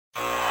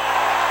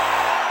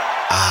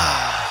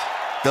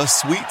The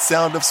sweet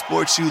sound of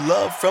sports you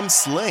love from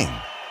Sling.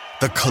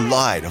 The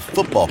collide of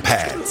football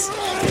pads.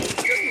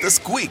 The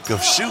squeak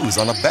of shoes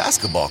on a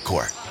basketball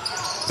court.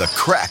 The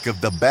crack of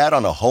the bat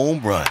on a home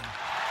run.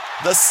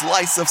 The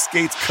slice of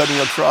skates cutting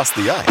across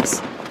the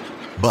ice.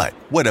 But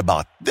what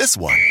about this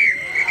one?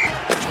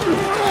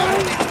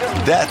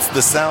 That's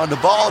the sound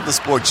of all the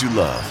sports you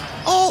love,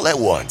 all at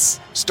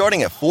once.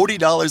 Starting at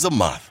 $40 a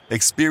month.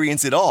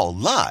 Experience it all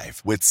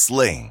live with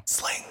Sling.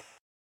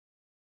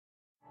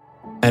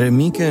 At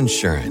Amica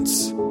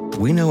Insurance,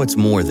 we know it's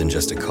more than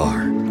just a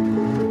car.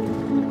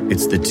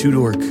 It's the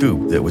two-door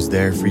coupe that was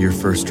there for your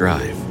first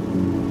drive.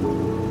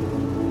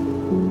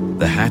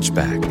 The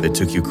hatchback that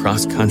took you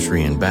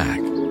cross-country and back.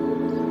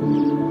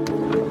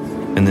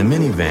 And the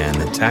minivan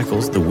that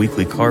tackles the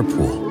weekly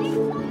carpool.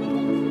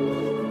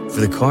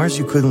 For the cars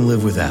you couldn't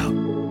live without,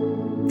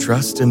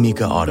 trust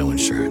Amica Auto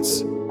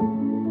Insurance.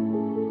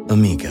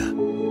 Amica.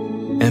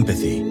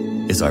 Empathy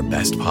is our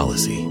best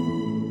policy.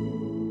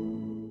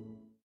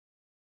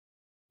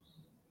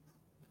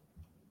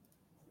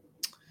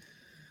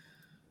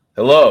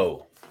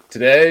 Hello.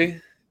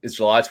 Today is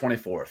July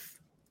 24th.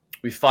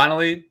 We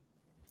finally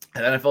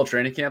had NFL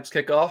training camps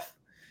kick off,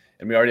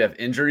 and we already have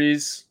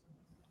injuries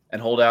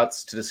and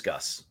holdouts to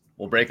discuss.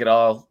 We'll break it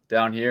all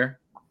down here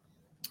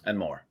and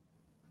more.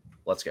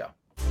 Let's go.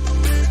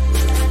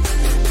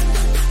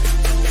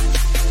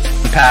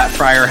 Pat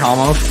Fryer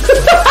Helmo.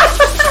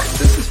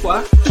 This is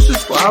why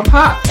I'm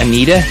hot.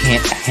 Anita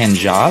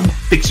Handjob.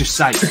 Fix your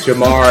sight.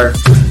 Jamar.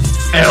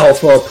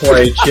 Alpha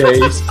play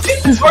chase.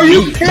 Are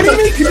you kidding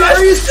me?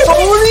 Kadarius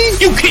Toney?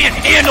 You can't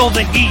handle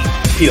the heat.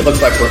 It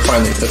looks like we're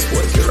finally this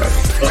boys. You're right.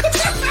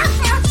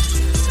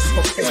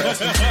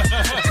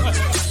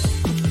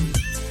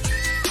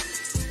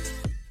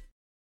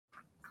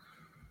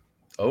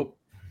 Oh,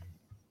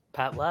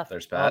 Pat left.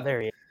 There's Pat. Oh,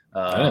 there he is.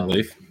 I didn't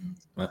leave.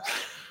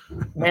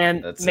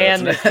 Man is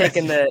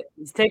taking the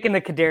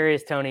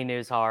Kadarius Toney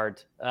news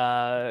hard.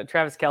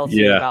 Travis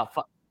Kelce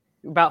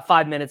about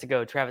 5 minutes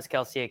ago. Travis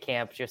Kelce at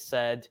camp just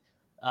said,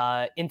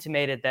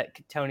 intimated that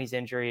Toney's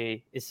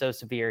injury is so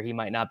severe he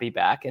might not be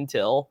back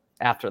until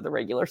after the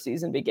regular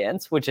season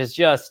begins, which is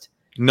just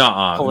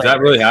Nuh-uh. hilarious. Does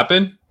that really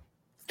happen?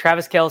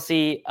 Travis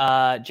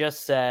Kelce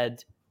just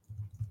said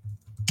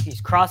he's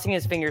crossing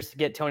his fingers to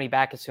get Toney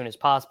back as soon as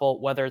possible,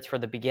 whether it's for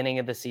the beginning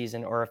of the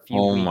season or a few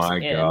weeks in. Oh my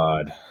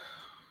God.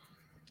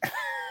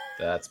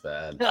 that's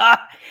bad.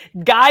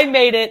 Guy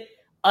made it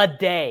a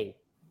day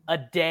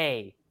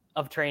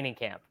of training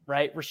camp,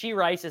 right? Rashee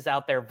Rice is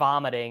out there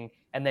vomiting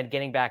and then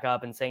getting back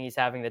up and saying he's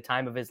having the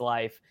time of his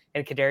life.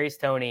 And Kadarius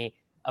Toney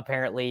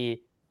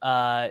apparently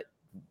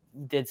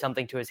did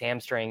something to his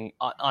hamstring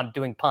on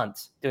doing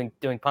punts,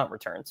 doing punt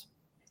returns.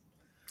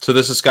 So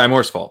this is Sky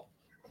Moore's fault.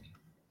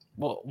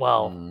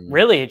 Well,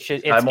 really, it's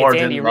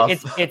Andy.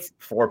 It's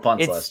 4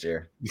 punts last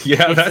year.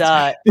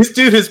 Yeah, this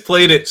dude has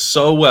played it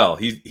so well.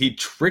 He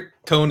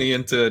tricked Toney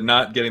into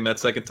not getting that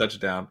second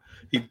touchdown.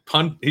 He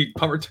punt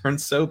returned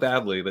so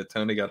badly that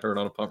Toney got hurt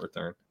on a punt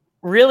return.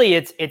 Really,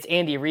 it's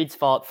Andy Reid's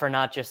fault for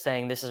not just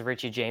saying this is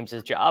Richie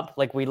James's job.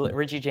 Like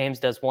Richie James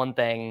does one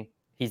thing,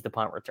 he's the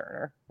punt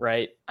returner,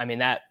 right? I mean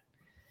that.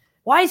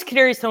 Why is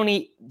Kadarius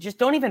Toney just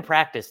don't even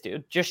practice,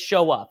 dude? Just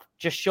show up.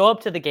 Just show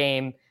up to the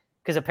game.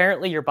 Because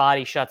apparently your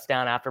body shuts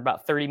down after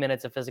about 30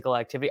 minutes of physical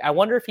activity. I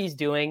wonder if he's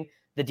doing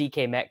the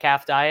DK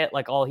Metcalf diet,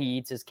 like all he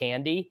eats is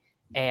candy.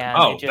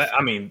 And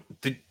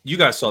you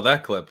guys saw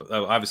that clip.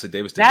 Obviously,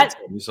 Davis did.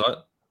 You saw it?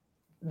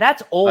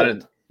 That's old. I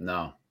didn't.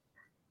 No.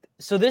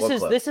 So this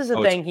is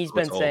a thing he's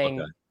been saying.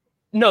 Okay.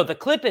 No, the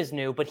clip is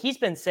new, but he's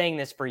been saying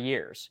this for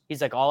years.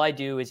 He's like, all I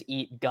do is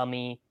eat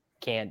gummy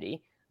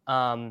candy.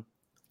 But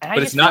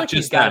it's not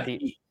just that.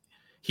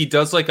 He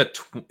does like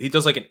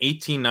an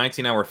 18,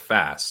 19 hour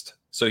fast.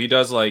 So he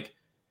does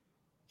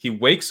he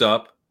wakes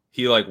up,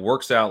 he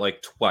works out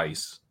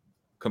twice,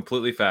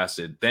 completely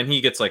fasted. Then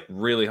he gets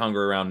really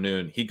hungry around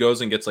noon. He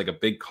goes and gets a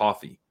big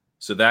coffee.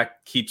 So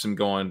that keeps him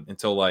going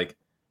until I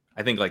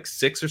think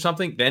 6 or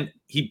something. Then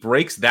he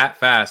breaks that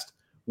fast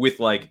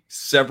with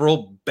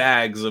several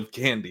bags of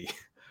candy.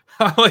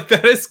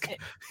 That is.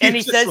 And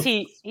he says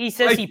he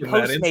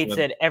Postmates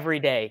it every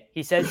day.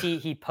 He says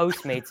he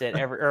Postmates it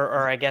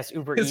or I guess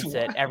Uber Eats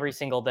it every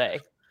single day.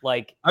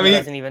 He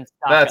doesn't even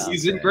stop.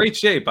 He's in great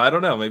shape. I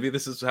don't know. Maybe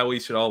this is how we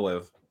should all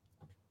live.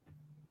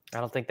 I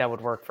don't think that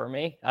would work for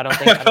me. I don't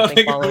think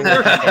following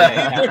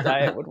the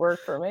diet would work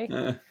for me.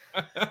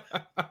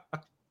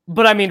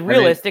 But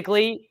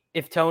realistically,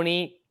 if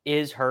Toney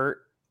is hurt,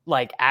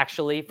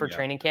 actually for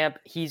training camp,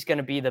 he's going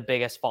to be the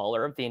biggest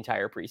faller of the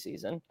entire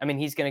preseason.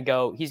 He's going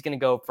to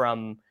go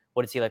from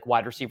what is he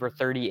wide receiver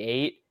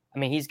 38?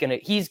 He's going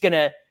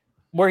to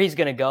where he's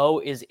going to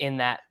go is in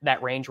that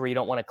range where you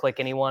don't want to click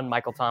anyone.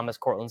 Michael Thomas,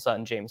 Cortland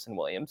Sutton, Jameson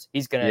Williams.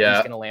 He's going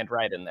to land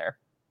right in there.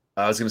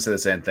 I was going to say the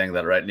same thing,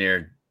 that right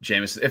near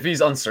Jameson. If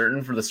he's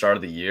uncertain for the start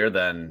of the year,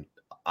 then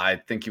I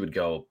think he would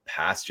go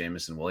past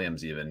Jameson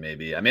Williams even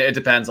maybe. It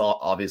depends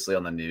obviously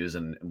on the news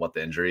and what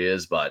the injury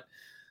is, but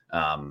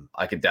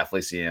I could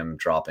definitely see him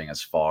dropping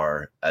as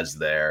far as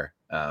there.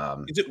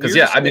 Because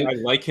yeah, I mean, I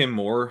like him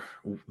more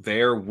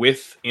there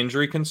with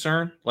injury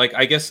concern. Like,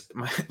 I guess,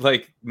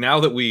 like now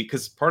that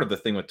because part of the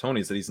thing with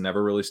Tony is that he's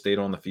never really stayed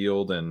on the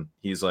field, and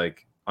he's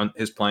like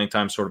his playing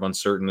time sort of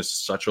uncertain. Is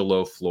such a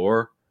low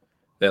floor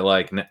that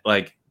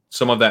like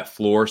some of that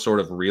floor sort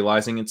of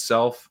realizing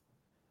itself,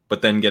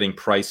 but then getting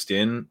priced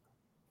in.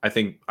 I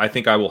think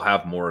I will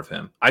have more of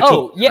him.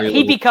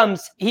 He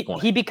becomes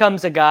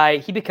a guy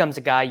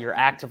you're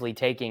actively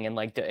taking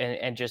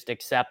and just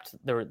accept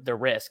the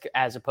risk,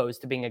 as opposed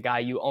to being a guy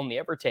you only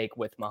ever take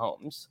with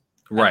Mahomes.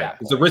 Right.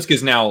 The risk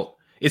is now,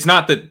 it's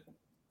not that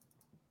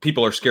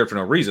people are scared for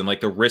no reason.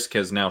 Like, the risk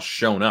has now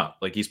shown up.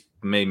 Like, he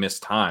may miss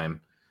time,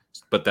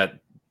 but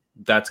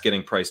that's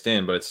getting priced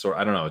in. But it's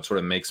I don't know. It sort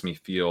of makes me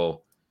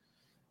feel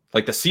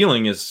like the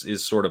ceiling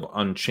is sort of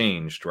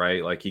unchanged,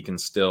 right? Like, he can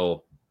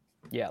still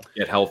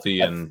get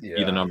healthy and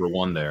be the number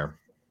one there.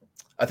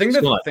 I think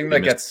the thing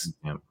that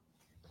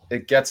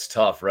gets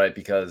tough, right?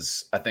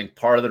 Because I think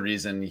part of the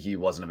reason he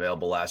wasn't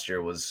available last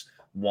year was,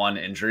 one,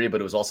 injury, but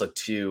it was also,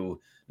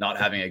 two, not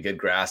having a good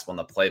grasp on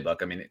the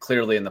playbook. I mean,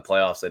 clearly in the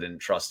playoffs, they didn't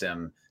trust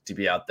him to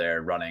be out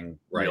there running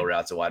real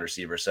routes at wide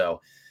receiver.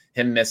 So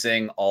him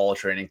missing all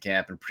training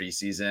camp and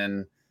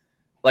preseason,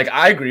 like,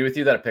 I agree with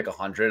you that at pick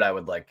 100, I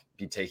would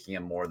be taking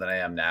him more than I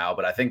am now.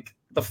 But I think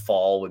the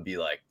fall would be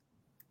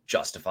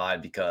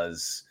justified,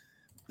 because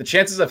the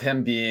chances of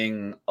him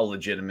being a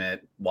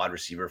legitimate wide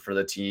receiver for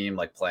the team,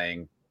 like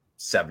playing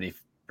 70%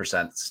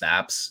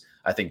 snaps,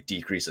 I think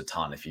decrease a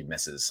ton if he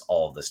misses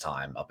all of this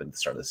time up at the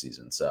start of the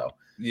season. So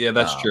yeah,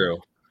 that's true.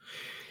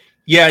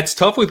 Yeah, it's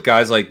tough with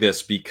guys like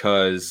this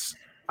because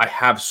I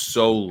have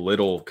so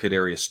little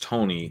Kadarius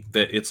Toney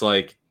that it's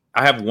like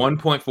I have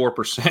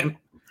 1.4%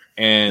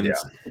 and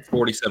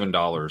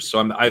 $47.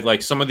 So I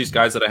like some of these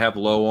guys that I have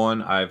low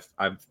on. I've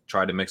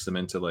tried to mix them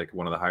into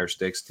one of the higher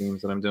stakes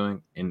teams that I'm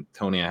doing. And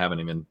Tony, I haven't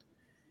even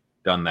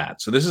done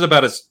that. So this is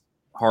about as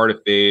hard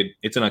a fade.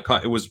 It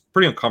was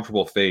pretty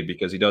uncomfortable fade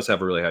because he does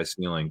have a really high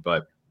ceiling.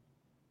 But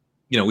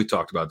we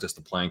talked about just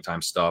the playing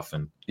time stuff,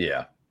 and he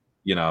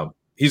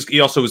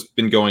also has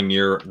been going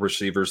near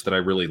receivers that I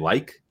really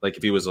like. Like,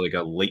 if he was a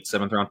late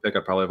 7th round pick,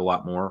 I'd probably have a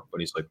lot more. But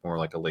he's more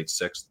like a late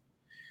 6th.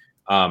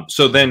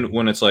 So then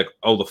when it's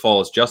the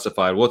fall is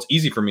justified, well, it's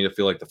easy for me to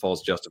feel like the fall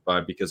is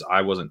justified because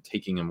I wasn't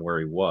taking him where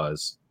he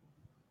was.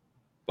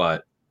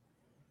 But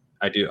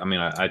I do. I mean,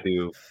 I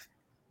do.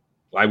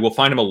 I will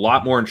find him a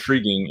lot more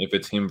intriguing if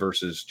it's him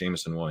versus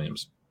Jameson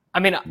Williams. I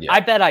mean, I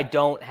bet I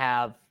don't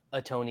have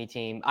a Tony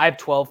team. I have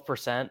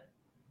 12%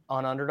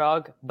 on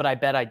Underdog, but I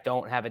bet I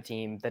don't have a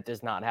team that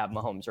does not have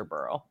Mahomes or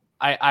Burrow.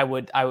 I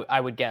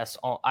would guess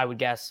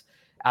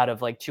out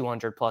of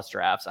 200 plus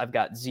drafts, I've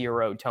got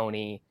 0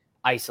 Tony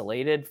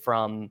isolated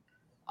from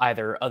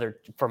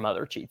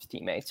other Chiefs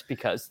teammates,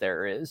 because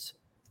there is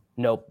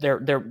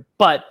there.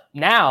 But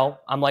now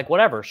I'm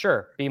whatever,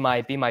 sure, be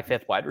my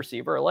 5th wide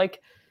receiver.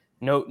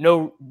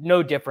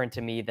 No different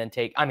to me than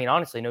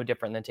honestly, no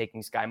different than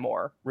taking Sky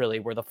Moore, really,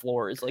 where the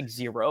floor is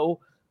 0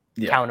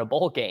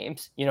 countable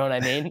games. You know what I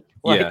mean?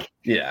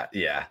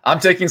 Yeah. I'm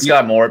taking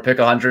Sky Moore at pick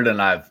 100,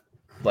 and I've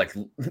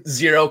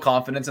 0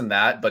 confidence in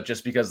that, but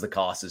just because the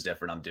cost is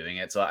different, I'm doing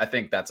it. So I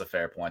think that's a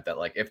fair point, that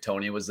if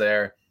Tony was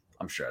there,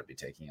 I'm sure I'd be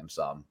taking him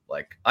some.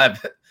 I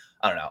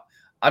don't know.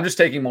 I'm just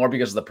taking more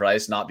because of the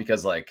price, not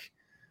because I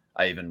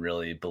even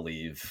really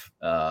believe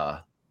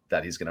that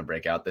he's going to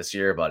break out this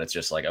year. But it's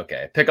just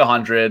okay, pick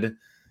 100.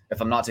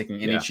 If I'm not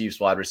taking any Chiefs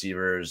wide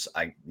receivers,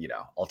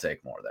 I'll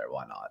take more there.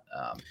 Why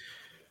not?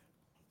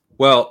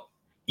 Well,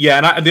 yeah.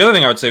 And the other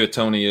thing I would say with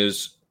Tony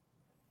is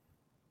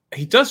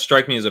he does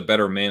strike me as a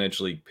better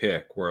managed league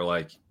pick, where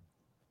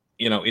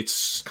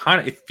it's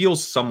it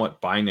feels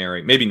somewhat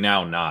binary. Maybe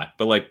now not,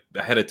 but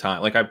ahead of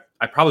time,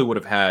 I probably would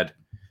have had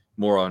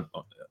more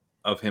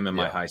of him in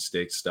my high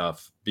stakes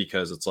stuff,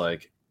 because it's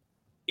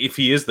if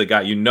he is the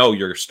guy,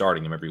 you're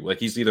starting him every week.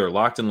 He's either a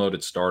locked and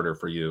loaded starter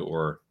for you,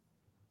 or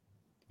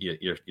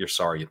you're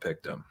sorry you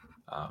picked him.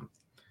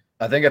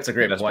 I think that's a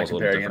great point,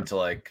 comparing him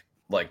to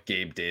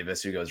Gabe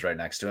Davis, who goes right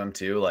next to him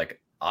too.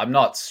 I'm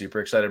not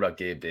super excited about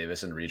Gabe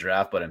Davis in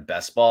redraft, but in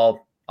best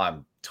ball,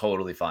 I'm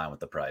totally fine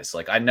with the price.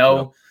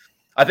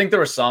 I think there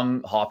was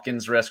some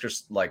Hopkins risk or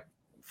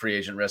free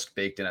agent risk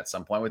baked in at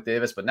some point with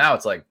Davis, but now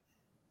it's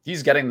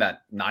he's getting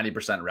that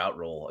 90% route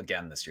roll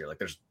again this year.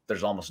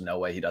 There's almost no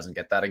way he doesn't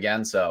get that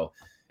again. So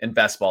in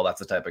best ball, that's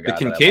the type of guy. The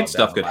Kincaid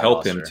stuff could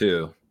help him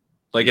too.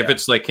 If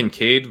it's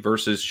Kincaid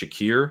versus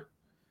Shakir,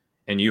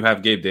 and you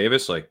have Gabe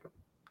Davis,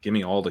 give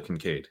me all the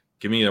Kincaid.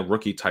 Give me a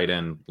rookie tight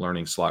end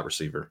learning slot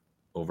receiver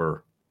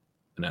over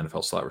an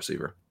NFL slot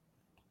receiver.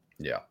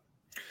 Yeah.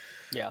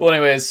 Well,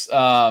 anyways,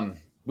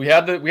 we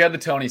had the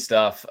Tony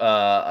stuff.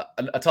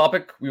 A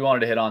topic we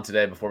wanted to hit on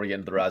today before we get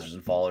into the risers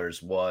and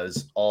fallers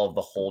was all of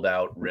the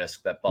holdout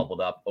risk that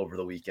bubbled up over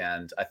the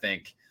weekend. I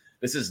think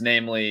this is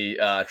namely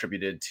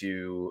attributed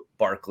to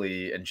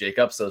Barkley and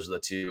Jacobs. Those are the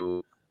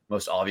 2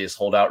 most obvious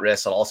holdout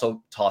risks. I'll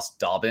also toss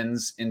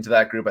Dobbins into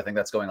that group. I think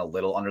that's going a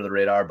little under the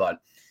radar,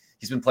 but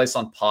he's been placed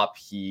on PUP.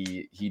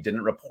 He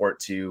didn't report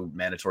to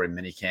mandatory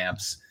mini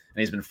camps, and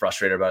he's been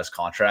frustrated about his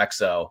contract.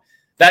 So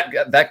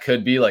that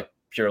could be like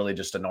purely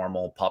just a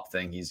normal pup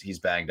thing. He's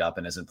banged up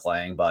and isn't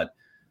playing, but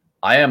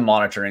I am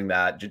monitoring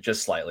that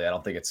just slightly. I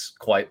don't think it's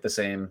quite the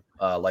same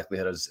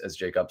likelihood as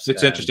Jacobs.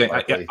 It's interesting.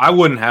 I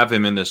wouldn't have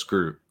him in this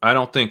group. I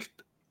don't think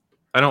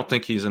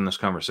he's in this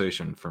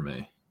conversation for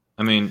me.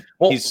 I mean,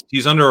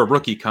 he's under a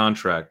rookie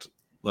contract.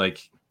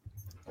 Like,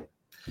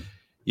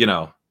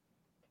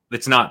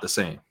 it's not the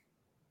same.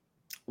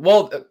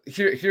 Well,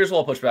 here's what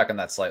I'll push back on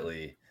that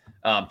slightly.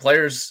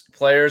 Players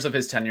of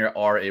his tenure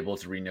are able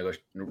to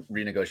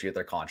renegotiate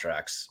their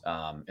contracts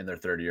in their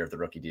third year of the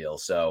rookie deal.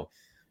 So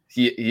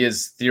he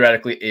is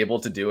theoretically able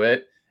to do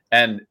it.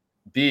 And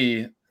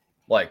B,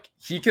 like,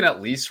 he can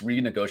at least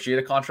renegotiate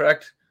a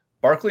contract.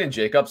 Barkley and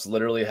Jacobs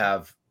literally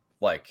have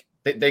like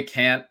they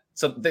can't.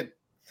 So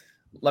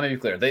let me be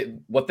clear.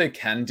 What they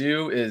can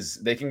do is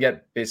they can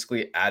get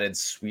basically added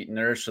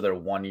sweeteners to their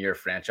 1-year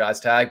franchise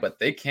tag, but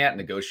they can't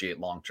negotiate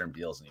long-term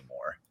deals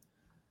anymore.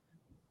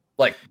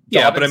 Like,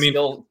 Dobbins but I mean,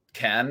 still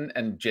can,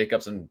 and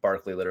Jacobs and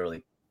Barkley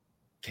literally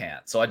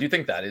can't. So I do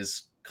think that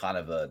is kind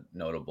of a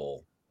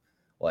notable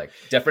like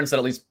difference that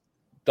at least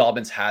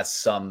Dobbins has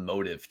some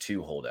motive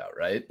to hold out,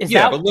 right? Is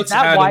that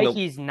why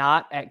he's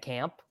not at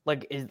camp?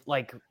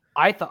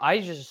 I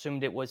just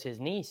assumed it was his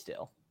knee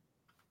still.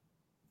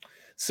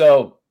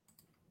 So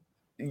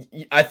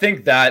I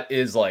think that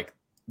is like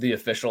the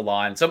official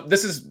line. So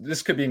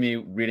this could be me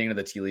reading into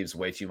the tea leaves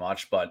way too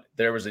much, but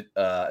there was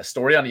a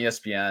story on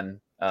ESPN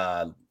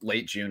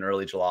late June,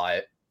 early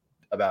July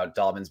about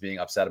Dobbins being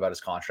upset about his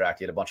contract.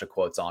 He had a bunch of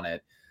quotes on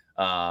it.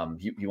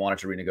 He wanted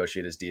to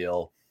renegotiate his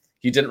deal.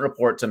 He didn't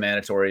report to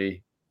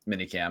mandatory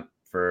minicamp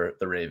for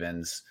the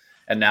Ravens,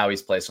 and now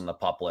he's placed on the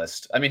PUP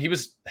list. I mean, he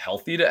was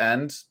healthy to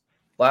end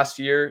last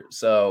year,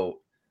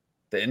 so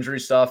the injury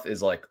stuff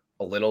is like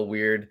a little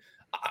weird.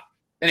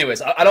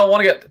 Anyways, I don't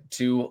want to get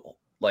too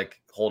like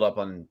held up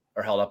on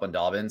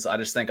Dobbins. I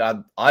just think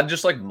I'd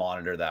just like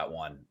monitor that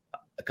one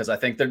because I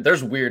think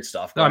there's weird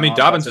stuff. No, I mean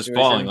Dobbins is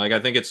falling. Like I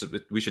think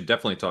we should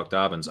definitely talk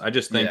Dobbins. I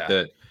just think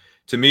that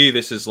to me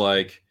this is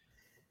like,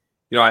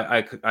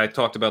 I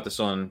talked about this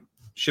on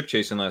Ship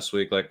Chasing last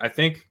week. Like I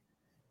think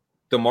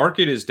the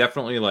market is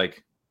definitely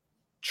like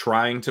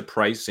trying to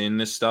price in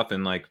this stuff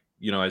and like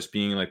as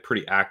being like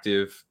pretty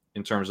active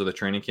in terms of the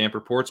training camp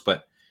reports,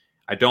 but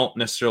I don't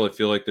necessarily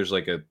feel like there's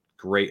like a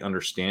great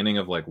understanding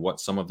of like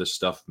what some of this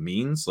stuff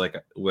means. Like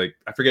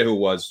I forget who it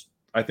was.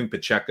 I think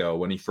Pacheco,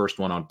 when he first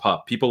went on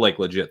PUP, people like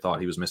legit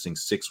thought he was missing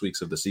 6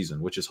 weeks of the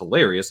season, which is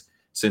hilarious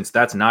since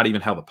that's not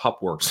even how the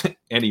PUP works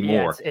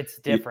anymore. Yeah, it's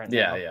different.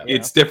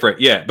 It's different.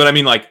 Yeah. But I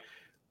mean, like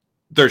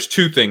there's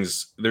two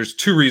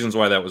reasons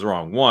why that was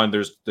wrong. One,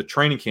 there's the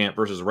training camp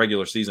versus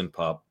regular season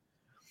PUP.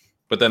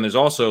 But then there's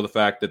also the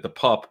fact that the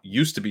PUP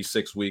used to be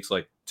 6 weeks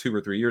like 2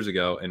 or 3 years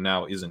ago and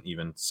now isn't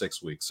even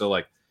 6 weeks. So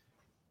like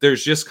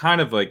there's just kind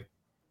of like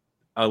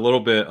a little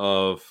bit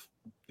of,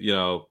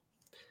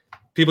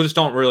 people just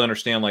don't really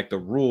understand like the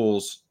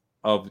rules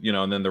of,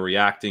 and then they're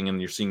reacting and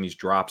you're seeing these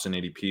drops in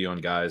ADP on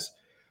guys.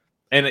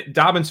 And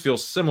Dobbins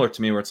feels similar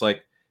to me where it's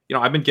like,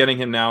 I've been getting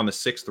him now in the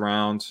 6th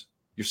round.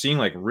 You're seeing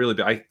like really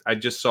big. I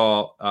just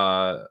saw,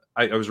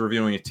 I was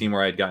reviewing a team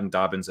where I had gotten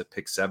Dobbins at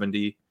pick 70.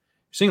 You're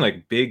seeing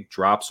like big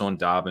drops on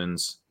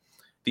Dobbins.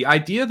 The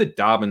idea that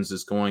Dobbins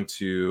is going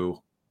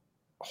to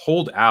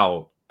hold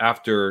out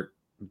after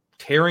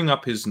tearing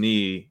up his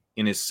knee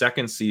in his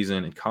 2nd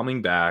season and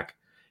coming back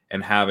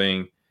and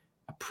having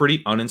a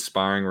pretty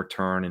uninspiring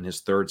return in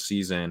his 3rd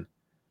season,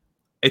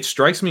 it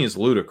strikes me as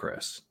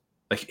ludicrous.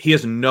 Like he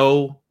has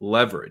no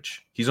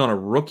leverage. He's on a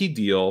rookie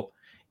deal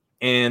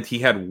and he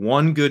had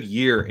one good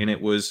year and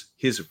it was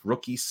his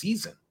rookie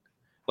season.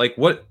 Like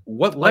what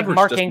leverage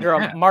Mark does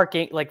Ingram, he have?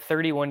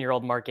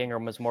 31-year-old Mark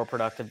Ingram was more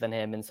productive than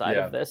him inside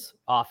of this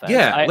offense.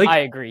 Yeah, I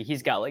agree.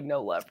 He's got like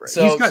no leverage.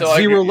 He's got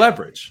zero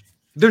leverage.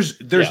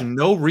 There's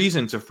no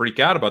reason to freak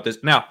out about this.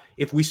 Now,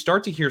 if we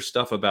start to hear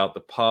stuff about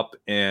the PUP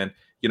and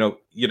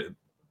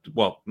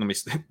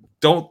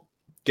don't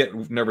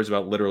get nervous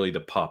about literally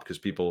the PUP because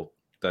people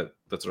that's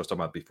what I was talking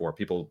about before.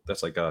 People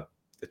that's like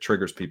it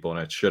triggers people and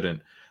it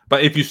shouldn't.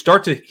 But if you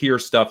start to hear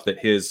stuff that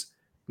his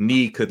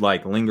knee could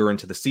like linger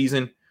into the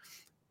season,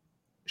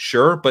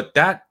 sure, but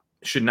that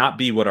should not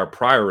be what our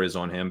prior is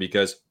on him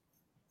because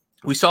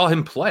we saw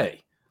him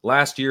play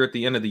last year at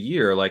the end of the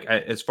year. Like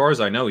as far as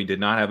I know, he did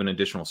not have an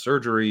additional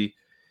surgery.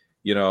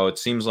 It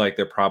seems like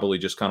they're probably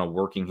just kind of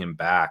working him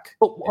back.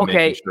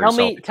 Okay, sure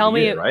tell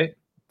me right?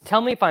 Tell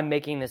me if I'm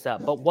making this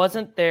up, but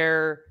wasn't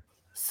there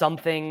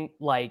something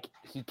like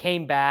he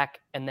came back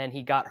and then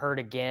he got hurt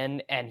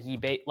again and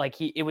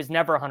it was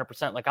never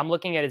 100%. Like I'm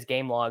looking at his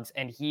game logs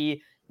and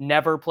he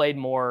never played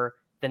more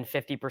than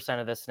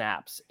 50% of the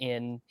snaps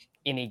in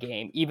any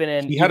game. He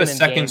had a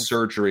second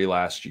surgery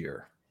last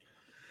year.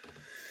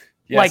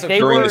 Yeah, like they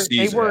during were, the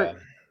season,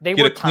 they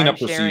he were had a cleanup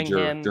time-sharing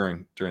procedure him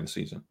during the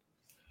season.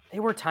 They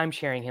were time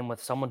sharing him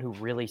with someone who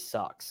really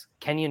sucks.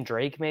 Kenyon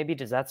Drake, maybe.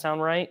 Does that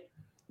sound right?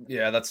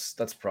 Yeah, that's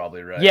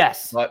probably right.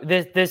 Yes, but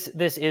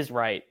this is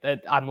right.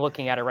 I'm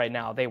looking at it right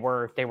now. They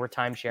were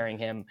time sharing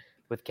him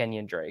with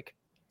Kenyon Drake.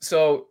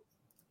 So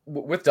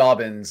with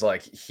Dobbins,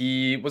 like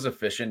he was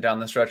efficient down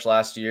the stretch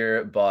last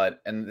year,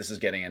 and this is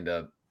getting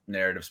into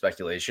narrative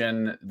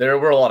speculation. There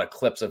were a lot of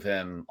clips of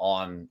him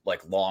on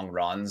like long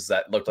runs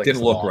that looked like Didn't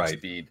his look long right.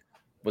 speed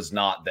was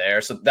not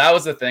there. So that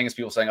was the thing, is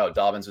people saying, oh,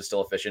 Dobbins was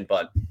still efficient,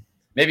 but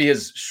maybe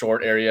his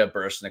short area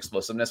burst and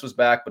explosiveness was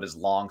back, but his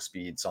long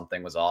speed,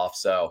 something was off.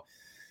 So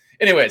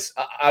anyways,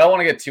 I don't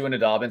want to get too into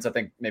Dobbins. I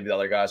think maybe the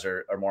other guys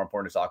are more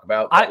important to talk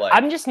about.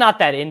 I'm just not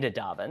that into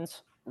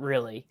Dobbins,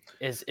 really,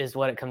 is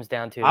what it comes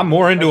down to. I'm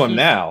more into him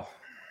now.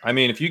 I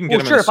mean, if you can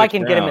get him sure, in the if I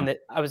can round, get him in the,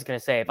 I was going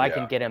to say, if I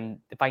can get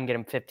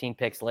him 15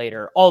 picks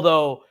later,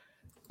 although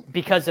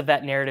because of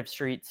that narrative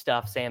street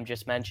stuff Sam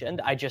just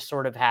mentioned, I just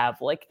sort of have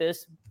like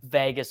this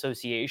vague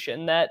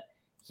association that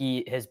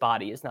his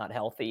body is not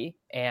healthy.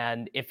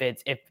 And if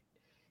this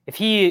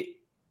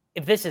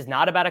is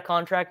not about a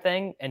contract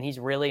thing and he's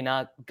really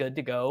not good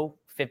to go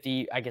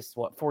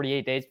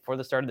 48 days before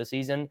the start of the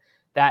season,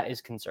 that is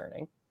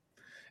concerning.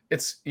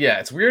 It's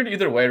weird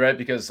either way, right?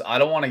 Because I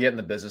don't want to get in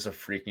the business of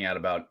freaking out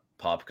about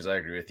Pop, because I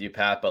agree with you,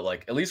 Pat, but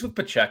like at least with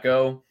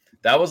Pacheco,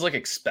 that was like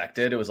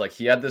expected. It was like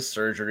he had this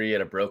surgery,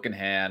 had a broken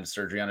hand,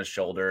 surgery on his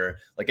shoulder.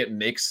 Like it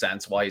makes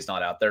sense why he's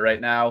not out there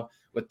right now.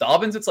 With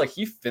Dobbins, it's like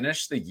he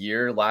finished the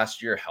year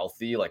last year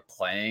healthy, like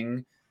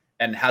playing,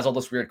 and has all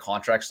this weird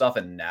contract stuff,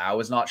 and now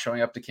is not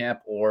showing up to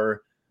camp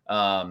or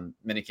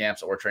mini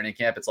camps or training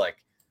camp. It's like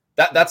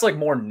that's like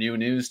more new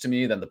news to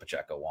me than the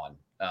Pacheco one.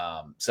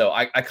 So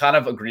I kind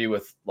of agree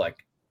with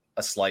like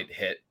a slight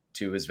hit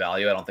to his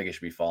value. I don't think it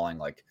should be falling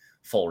like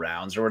full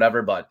rounds or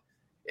whatever, but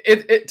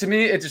it to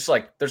me, it's just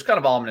like there's kind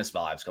of ominous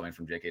vibes coming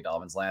from J.K.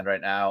 Dobbins land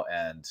right now,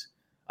 and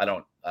I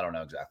don't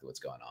know exactly what's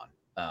going on.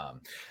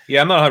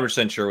 I'm not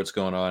 100% sure what's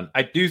going on.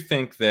 I do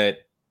think that,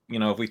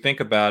 if we think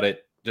about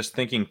it, just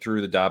thinking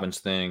through the Dobbins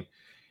thing,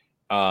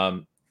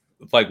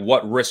 like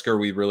what risk are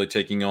we really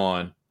taking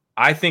on?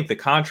 I think the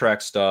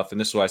contract stuff, and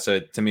this is why I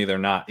said to me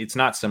it's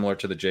not similar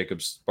to the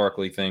Jacobs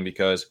Barkley thing,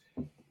 because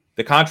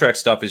the contract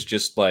stuff is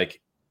just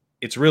like,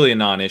 it's really a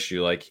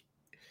non-issue. Like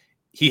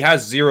he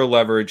has zero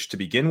leverage to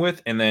begin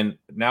with, and then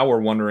now we're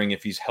wondering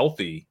if he's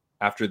healthy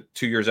after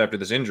 2 years after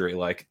this injury.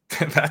 Like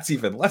that's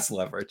even less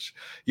leverage.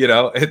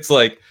 It's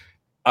like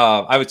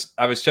I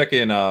was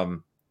checking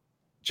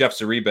Jeff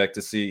Zarebek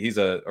to see, he's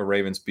a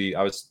Ravens beat.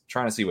 I was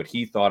trying to see what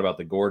he thought about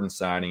the Gordon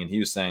signing, and he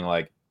was saying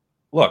like,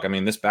 look, I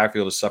mean, this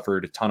backfield has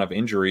suffered a ton of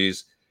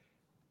injuries.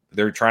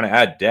 They're trying to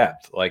add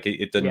depth. Like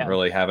it didn't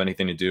really have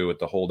anything to do with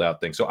the holdout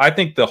thing. So I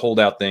think the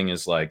holdout thing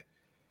is like,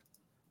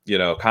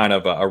 kind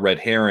of a red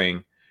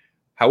herring.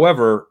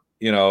 However,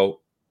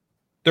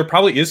 there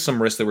probably is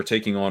some risk that we're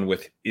taking on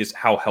with is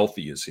how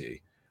healthy is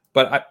he.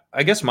 But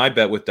I guess my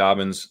bet with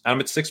Dobbins, I'm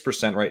at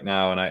 6% right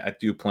now, and I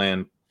do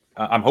plan,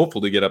 I'm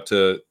hopeful to get up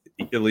to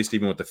at least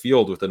even with the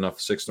field with enough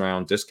 6th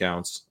round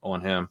discounts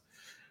on him.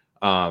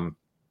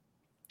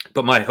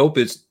 But my hope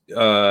is,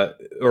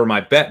 or my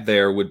bet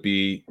there would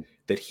be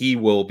that he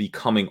will be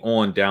coming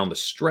on down the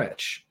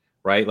stretch,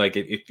 right? Like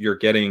if you're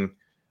getting,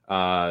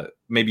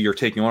 maybe you're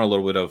taking on a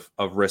little bit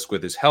of risk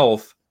with his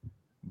health,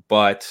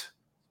 but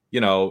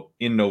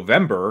in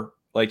November,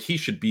 like he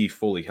should be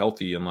fully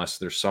healthy unless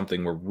there's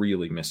something we're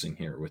really missing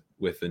here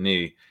with the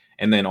knee.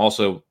 And then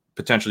also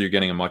potentially you're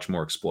getting a much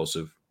more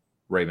explosive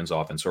Ravens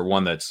offense, or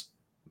one that's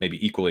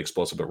maybe equally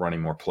explosive but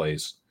running more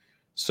plays.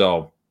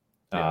 So,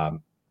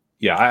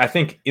 I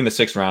think in the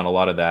 6th round, a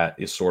lot of that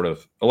is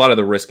a lot of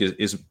the risk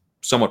is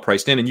somewhat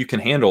priced in, and you can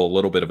handle a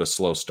little bit of a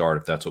slow start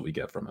if that's what we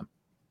get from him.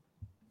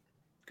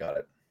 Got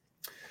it.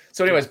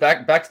 So anyways,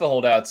 back to the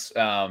holdouts.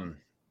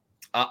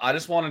 I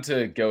just wanted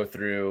to go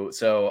through.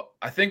 So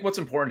I think what's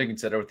important to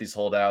consider with these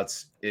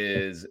holdouts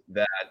is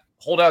that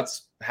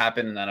holdouts have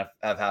happened in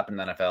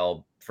the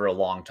NFL for a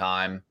long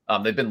time.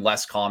 They've been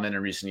less common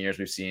in recent years.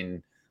 We've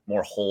seen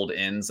more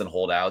hold-ins than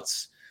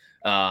holdouts.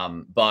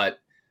 But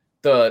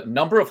the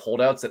number of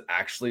holdouts that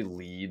actually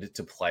lead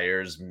to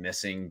players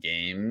missing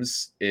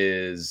games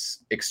is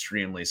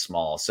extremely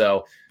small.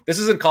 So this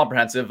isn't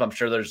comprehensive. I'm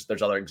sure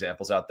there's other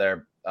examples out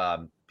there.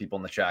 People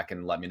in the chat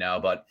can let me know,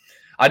 but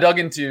I dug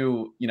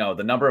into,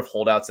 the number of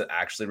holdouts that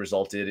actually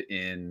resulted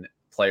in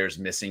players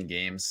missing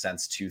games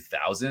since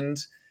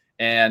 2000.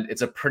 And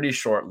it's a pretty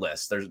short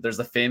list. There's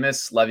the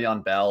famous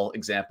Le'Veon Bell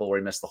example where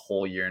he missed the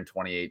whole year in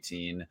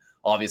 2018.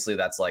 Obviously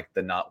that's like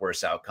the not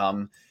worst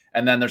outcome.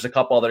 And then there's a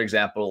couple other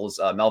examples.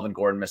 Melvin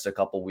Gordon missed a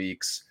couple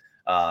weeks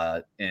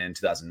in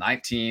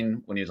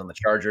 2019 when he was on the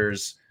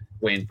Chargers.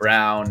 Wayne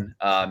Brown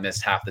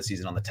missed half the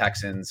season on the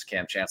Texans.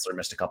 Cam Chancellor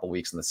missed a couple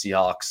weeks in the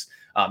Seahawks.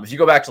 If you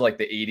go back to like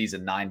the 80s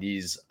and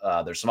 90s,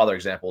 there's some other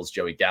examples.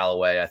 Joey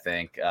Galloway, I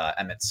think,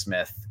 Emmitt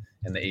Smith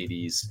in the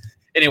 80s.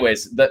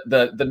 Anyways,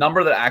 the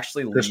number that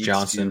actually Chris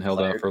Johnson held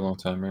out for a long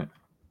time, right?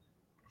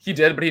 He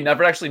did, but he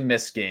never actually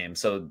missed games.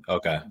 So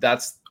okay,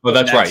 that's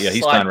right. Yeah,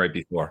 he's done right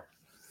before.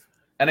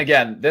 And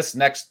again, this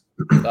next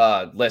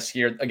list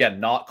here, again,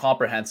 not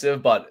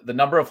comprehensive, but the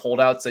number of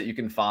holdouts that you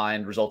can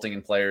find resulting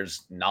in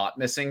players not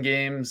missing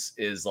games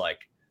is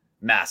like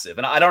massive.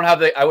 And I don't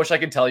have I wish I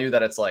could tell you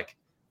that it's like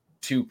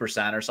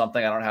 2% or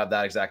something. I don't have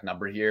that exact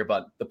number here,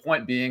 but the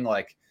point being,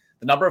 like,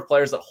 the number of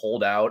players that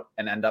hold out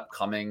and end up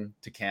coming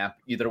to camp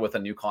either with a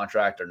new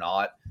contract or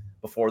not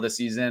before the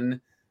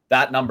season,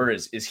 that number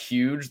is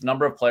huge. The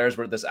number of players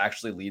where this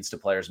actually leads to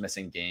players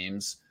missing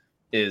games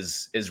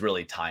is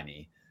really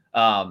tiny.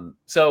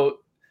 So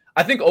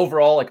I think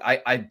overall, like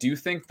I do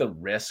think the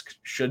risk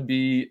should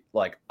be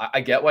like, I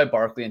get why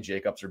Barkley and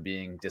Jacobs are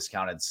being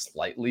discounted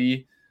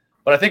slightly,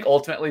 but I think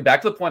ultimately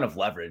back to the point of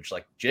leverage,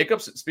 like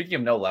Jacobs, speaking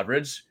of no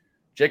leverage,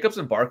 Jacobs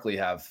and Barkley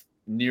have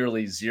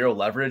nearly zero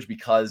leverage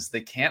because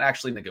they can't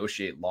actually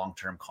negotiate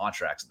long-term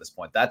contracts at this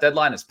point. That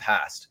deadline is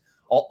passed.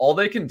 All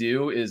they can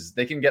do is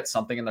they can get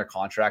something in their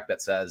contract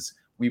that says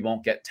we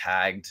won't get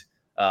tagged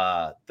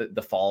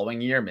the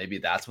following year. Maybe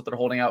that's what they're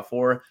holding out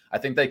for. I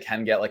think they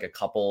can get like a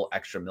couple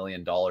extra $1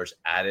 million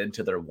added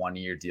to their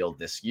 1-year deal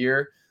this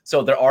year.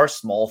 So there are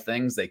small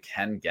things they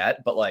can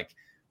get, but like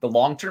the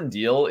long-term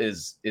deal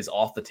is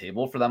off the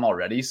table for them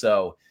already.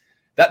 So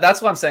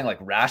that's what I'm saying. Like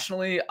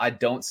rationally, I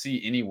don't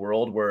see any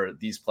world where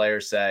these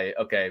players say,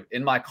 okay,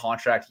 in my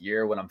contract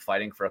year, when I'm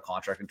fighting for a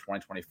contract in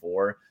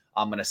 2024,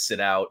 I'm going to sit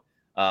out,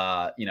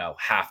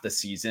 half the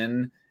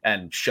season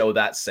and show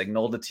that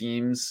signal to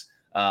teams.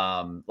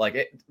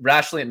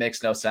 Rationally, it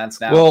makes no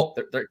sense now. Well,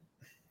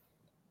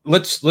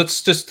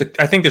 let's just,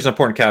 I think there's an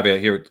important caveat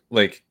here.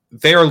 Like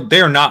they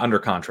are not under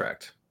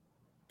contract.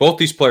 Both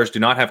these players do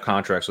not have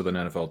contracts with an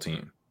NFL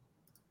team.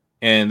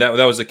 And that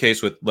was the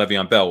case with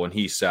Le'Veon Bell when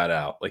he sat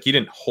out. Like he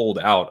didn't hold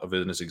out of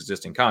his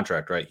existing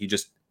contract, right? He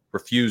just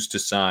refused to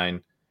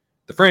sign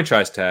the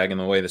franchise tag. And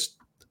the way the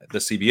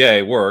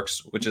CBA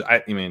works, which is,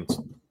 it's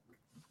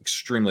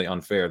extremely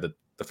unfair that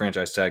the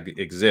franchise tag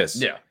exists.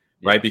 Yeah.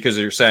 Right? Because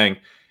you're saying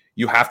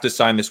you have to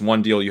sign this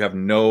one deal. You have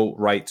no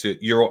right to.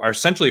 You are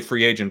essentially a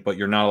free agent, but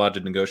you're not allowed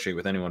to negotiate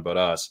with anyone but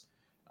us.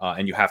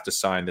 And you have to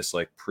sign this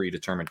like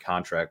predetermined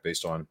contract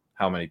based on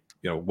how many,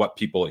 what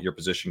people at your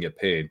position get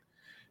paid.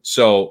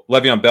 So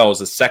Le'Veon Bell is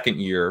the second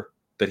year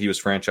that he was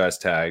franchise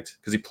tagged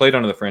because he played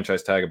under the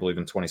franchise tag, I believe,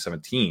 in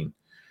 2017,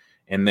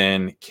 and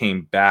then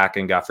came back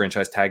and got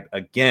franchise tagged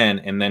again,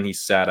 and then he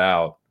sat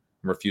out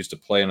and refused to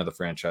play under the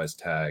franchise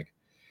tag.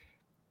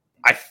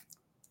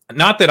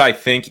 Not that I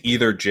think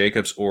either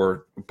Jacobs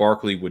or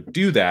Barkley would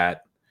do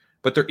that,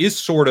 but there is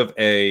sort of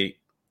a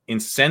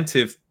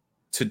incentive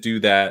to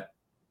do that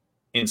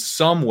in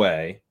some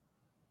way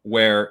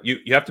where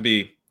you have to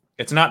be,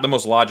 it's not the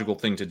most logical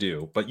thing to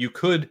do, but you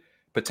could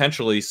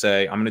potentially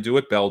say, I'm going to do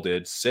what Bell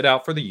did, sit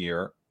out for the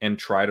year and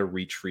try to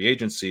reach free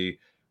agency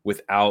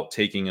without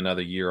taking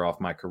another year off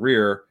my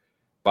career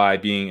by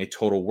being a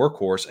total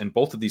workhorse. And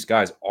both of these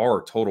guys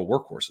are total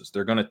workhorses.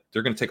 They're going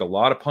to take a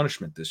lot of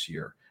punishment this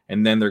year,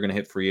 and then they're going to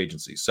hit free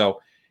agency.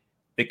 So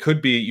it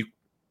could be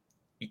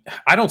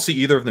I don't see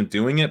either of them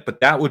doing it, but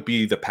that would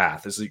be the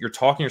path, is that you're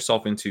talking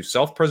yourself into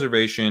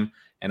self-preservation,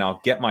 and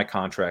I'll get my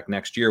contract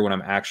next year when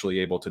I'm actually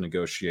able to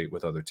negotiate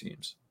with other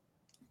teams.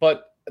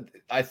 But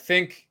I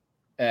think,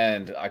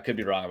 and I could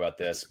be wrong about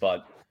this,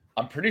 but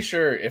I'm pretty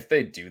sure if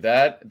they do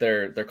that,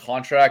 their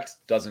contract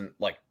doesn't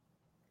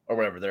or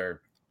whatever,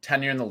 their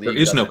tenure in the league. There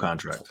is no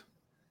contract.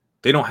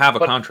 They don't have a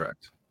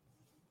contract.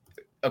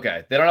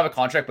 Okay, they don't have a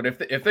contract, but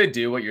if they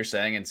do what you're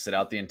saying and sit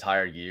out the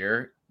entire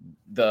year,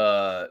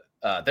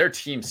 their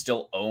team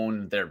still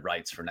own their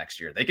rights for next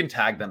year. They can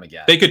tag them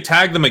again. They could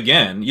tag them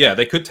again. Yeah,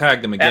 they could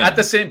tag them again. And at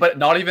the same, but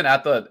not even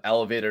at the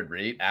elevated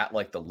rate, at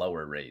like the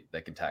lower rate,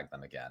 they can tag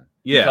them again.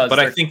 Yeah, but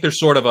I think there's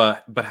sort of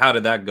but how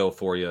did that go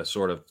for you?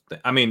 Sort of.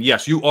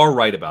 Yes, you are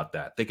right about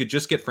that. They could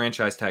just get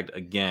franchise tagged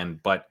again,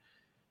 but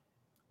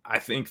I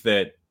think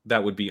that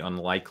would be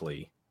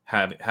unlikely,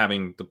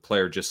 having the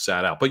player just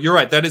sat out. But you're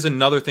right. That is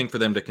another thing for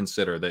them to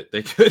consider, that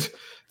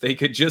they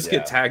could just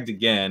get tagged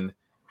again.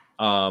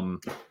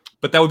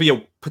 But that would be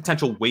a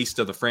potential waste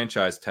of the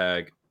franchise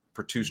tag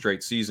for 2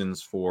 straight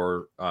seasons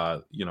for,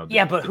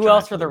 Yeah, but who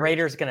else are the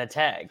Raiders going to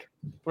tag?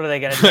 What are they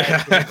going to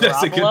tag?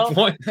 That's a good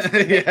point.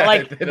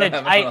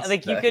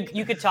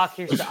 You could talk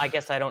here. I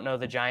guess I don't know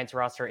the Giants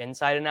roster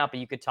inside and out, but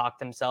you could talk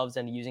themselves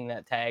into using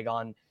that tag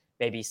on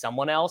maybe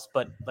someone else.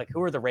 But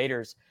who are the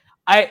Raiders?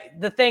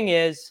 The thing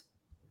is,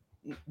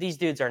 these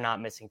dudes are not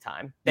missing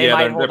time. They're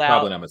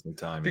probably not missing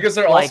time because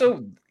they're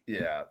also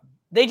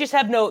They just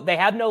have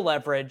no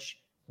leverage.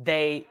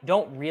 They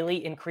don't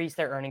really increase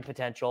their earning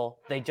potential.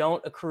 They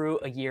don't accrue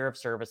a year of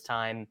service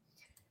time.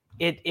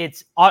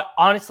 It's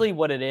honestly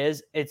what it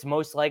is. It's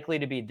most likely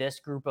to be this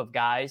group of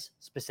guys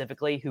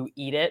specifically who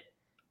eat it,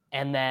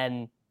 and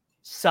then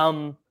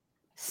some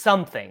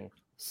sort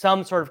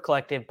of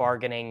collective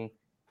bargaining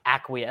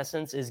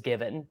acquiescence is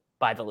given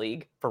by the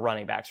league for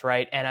running backs,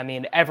 right?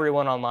 And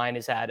everyone online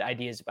has had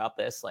ideas about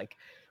this, like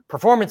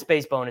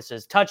performance-based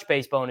bonuses,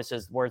 touch-based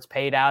bonuses, where it's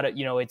paid out at,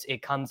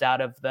 it comes out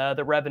of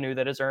the revenue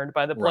that is earned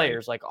by the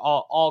players. Right. Like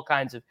all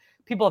kinds of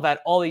people have had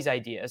all these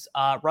ideas.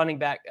 Running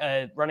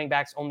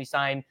backs only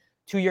sign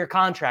 2-year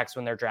contracts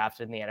when they're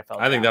drafted in the NFL.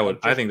 I think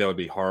that would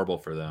be horrible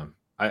for them.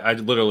 I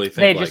literally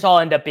think they'd all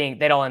end up being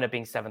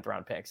 7th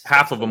round picks.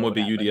 Half of them would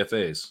be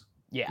UDFAs.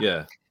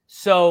 Yeah.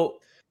 So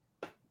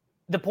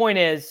the point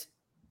is,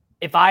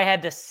 if I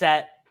had to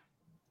set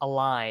a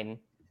line,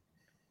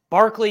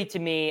 Barkley, to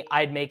me,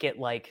 I'd make it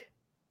like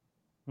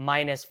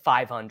minus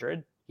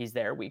 500. He's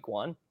there week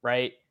 1,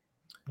 right?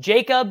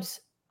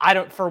 Jacobs,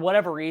 for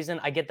whatever reason,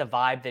 I get the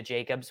vibe that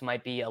Jacobs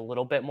might be a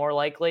little bit more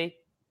likely,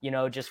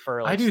 just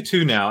for I do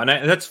too now. And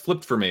that's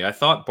flipped for me. I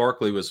thought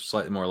Barkley was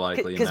slightly more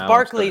likely. Because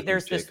Barkley,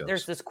 there's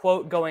this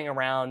quote going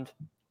around.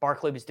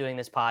 Barkley was doing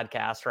this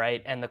podcast,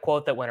 right? And the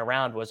quote that went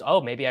around was,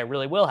 "Oh, maybe I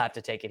really will have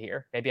to take it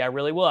here. Maybe I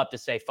really will have to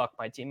say, fuck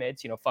my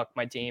teammates, fuck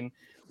my team,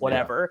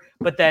 whatever." Yeah.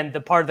 But then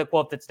the part of the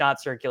quote that's not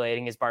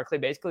circulating is Barkley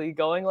basically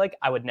going like,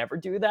 "I would never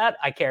do that.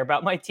 I care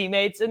about my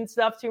teammates and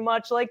stuff too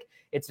much." Like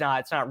it's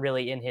not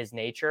really in his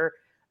nature.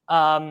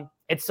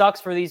 It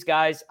sucks for these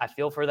guys. I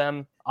feel for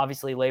them.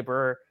 Obviously,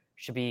 laborer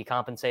should be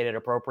compensated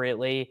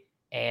appropriately.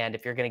 And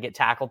if you're going to get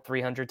tackled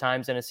 300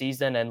 times in a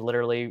season and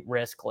literally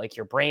risk like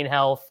your brain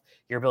health,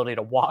 your ability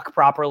to walk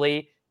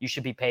properly, you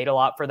should be paid a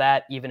lot for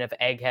that. Even if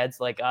eggheads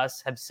like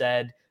us have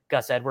said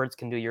Gus Edwards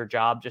can do your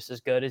job just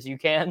as good as you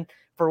can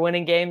for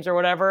winning games or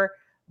whatever.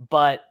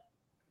 But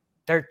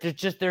there's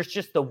just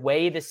the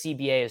way the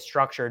CBA is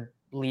structured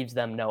leaves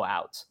them no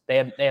outs. They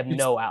have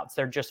no outs.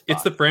 They're just fucked.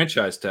 It's the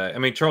franchise tag. I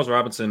mean, Charles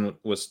Robinson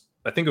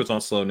I think it was on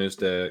Slow News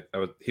Day.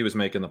 He was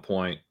making the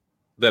point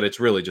that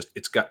it's really just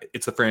it's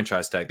the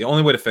franchise tag. The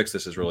only way to fix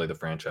this is really the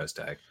franchise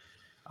tag,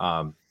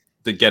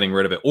 the getting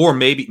rid of it, or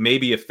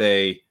maybe if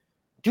they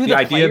do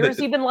the players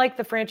even like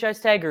the franchise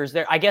tag, or is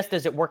there? I guess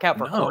does it work out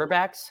for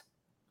quarterbacks?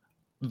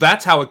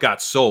 That's how it got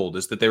sold.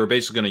 Is that they were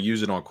basically going to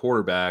use it on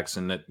quarterbacks,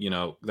 and that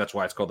that's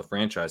why it's called the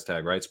franchise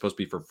tag, right? It's supposed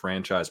to be for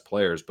franchise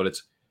players, but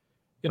it's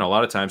a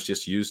lot of times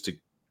just used to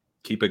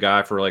keep a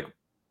guy for like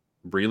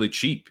really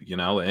cheap,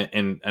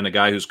 and a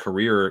guy whose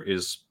career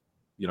is.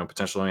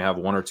 Potentially only have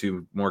 1 or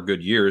 2 more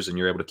good years, and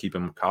you're able to keep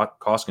him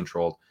cost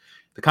controlled.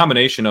 The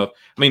combination of,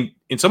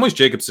 in some ways,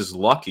 Jacobs is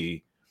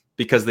lucky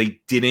because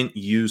they didn't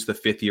use the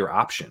 5th-year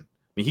option.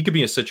 He could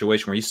be in a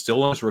situation where he's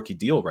still on his rookie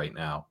deal right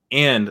now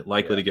and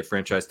likely to get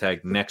franchise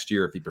tagged next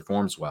year if he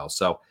performs well.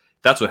 So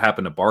that's what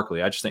happened to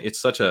Barkley. I just think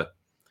it's the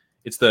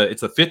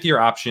 5th-year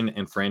option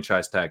and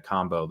franchise tag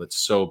combo that's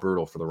so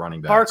brutal for the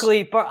running backs.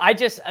 Barkley,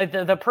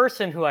 the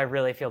person who I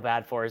really feel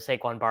bad for is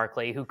Saquon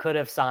Barkley, who could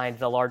have signed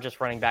the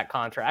largest running back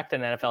contract in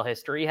NFL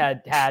history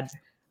had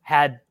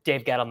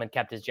Dave Gettleman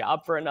kept his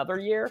job for another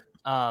year.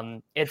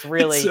 It's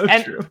really it's so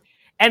true.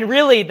 And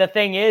really the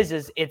thing is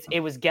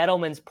it was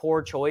Gettleman's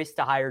poor choice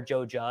to hire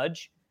Joe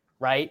Judge,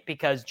 right?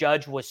 Because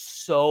Judge was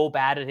so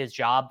bad at his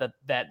job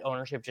that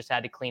ownership just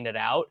had to clean it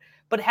out.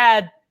 But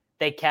had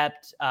they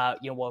kept,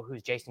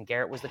 who's Jason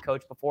Garrett was the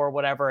coach before or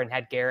whatever, and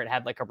had Garrett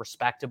had like a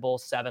respectable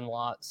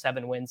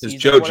 7-win season.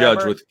 Is Joe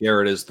Judge with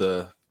Garrett as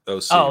the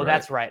OC? Oh, right?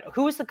 That's right.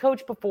 Who was the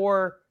coach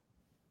before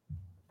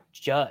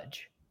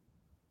Judge?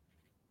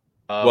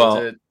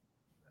 Was it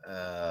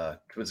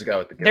the guy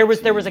with the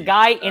there was a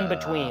guy in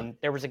between.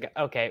 There was a guy.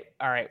 Okay,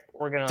 all right.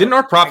 We're gonna. Didn't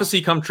our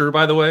prophecy come true?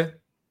 By the way, yes,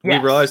 we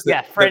realized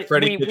that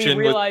Freddie Kitchens.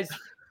 We realized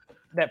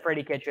that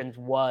Freddie Kitchens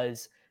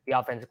was the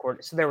offensive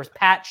coordinator. So there was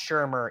Pat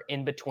Shermer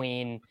in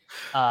between.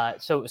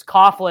 So it was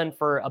Coughlin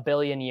for a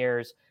billion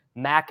years.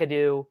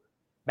 McAdoo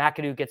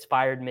gets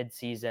fired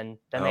mid-season.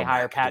 Then they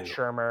hire Pat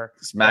Shermer.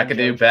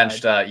 McAdoo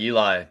benched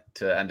Eli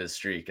to end his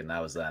streak, and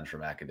that was the end for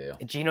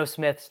McAdoo. Geno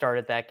Smith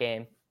started that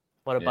game.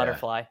 What a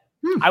butterfly.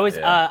 I was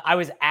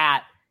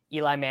at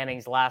Eli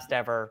Manning's last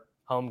ever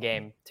home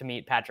game to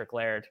meet Patrick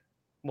Laird.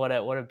 What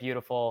a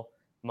beautiful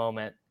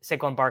moment.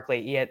 Saquon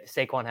Barkley,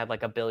 Saquon had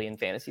like 1 billion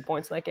fantasy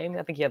points in that game.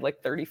 I think he had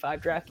like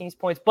 35 DraftKings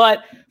points.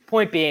 But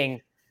point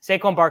being,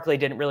 Saquon Barkley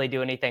didn't really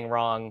do anything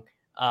wrong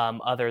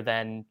other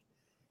than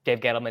Dave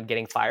Gettleman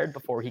getting fired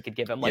before he could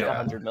give him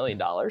 $100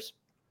 million.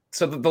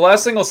 So the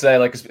last thing I'll say,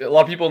 a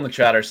lot of people in the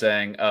chat are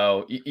saying,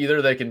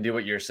 either they can do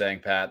what you're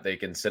saying, Pat, they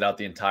can sit out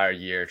the entire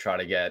year, try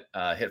to get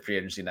hit free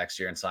agency next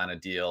year and sign a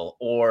deal,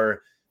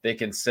 or they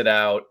can sit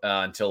out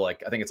until I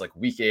think it's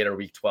week 8 or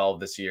week 12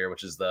 this year,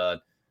 which is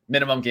the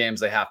minimum games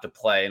they have to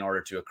play in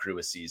order to accrue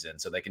a season.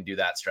 So they can do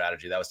that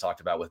strategy. That was talked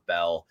about with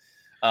Bell.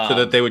 So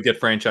that they would get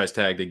franchise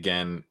tagged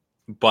again,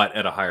 but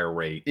at a higher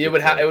rate. It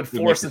would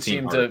force the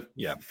team to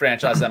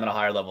franchise them at a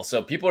higher level.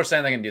 So people are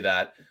saying they can do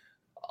that.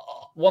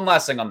 One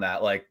last thing on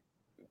that,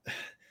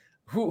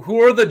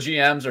 who are the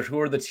GMs or who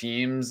are the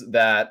teams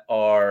that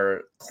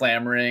are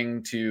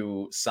clamoring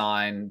to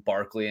sign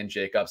Barkley and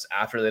Jacobs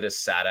after they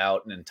just sat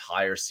out an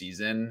entire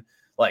season?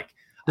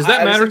 Does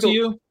that matter to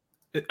you?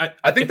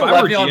 I think the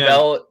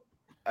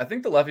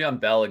Le'Veon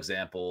Bell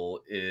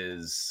example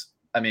is,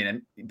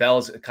 and Bell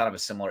is kind of a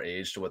similar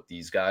age to what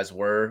these guys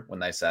were when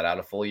they sat out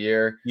a full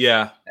year.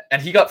 Yeah.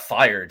 And he got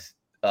fired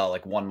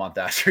 1 month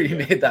after he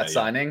made that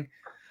signing.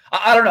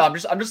 I don't know.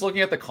 I'm just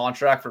looking at the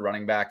contract for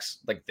running backs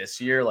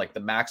this year. The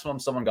maximum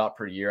someone got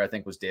per year, I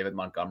think, was David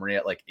Montgomery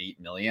at $8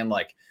 million.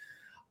 I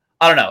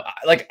don't know.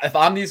 If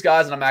I'm these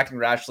guys and I'm acting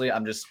rationally,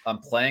 I'm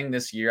playing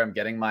this year. I'm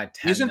getting my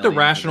 10 Isn't the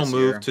rational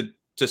move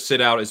to sit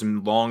out as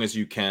long as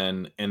you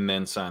can and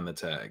then sign the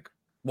tag?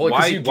 Well,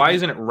 why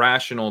isn't it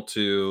rational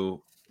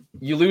to?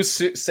 You lose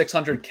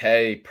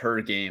 $600K per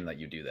game that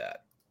you do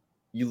that.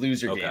 You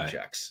lose your game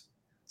checks.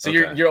 So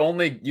you'd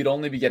only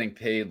be getting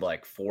paid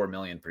 $4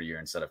 million per year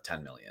instead of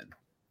 $10 million.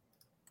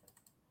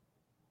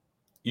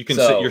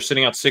 You're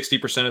sitting out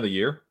 60% of the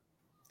year.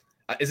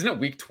 Isn't it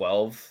week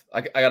 12?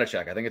 I gotta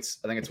check. I think it's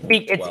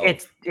week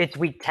 12. It's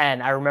week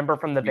 10. I remember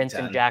from the Week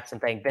Vincent 10. Jackson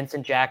thing.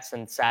 Vincent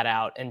Jackson sat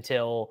out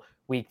until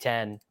week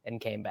 10 and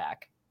came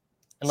back.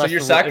 So you're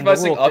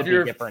sacrificing of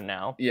your different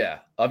now. Yeah,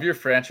 of your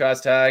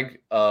franchise tag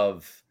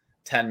of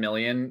 10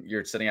 million,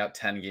 you're sitting out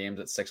 10 games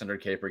at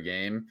 600K per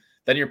game.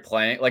 Then you're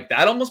playing like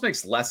that. Almost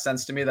makes less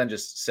sense to me than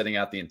just sitting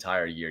out the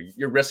entire year.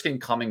 You're risking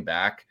coming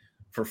back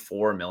for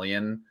 4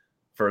 million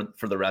for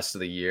the rest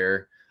of the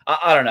year.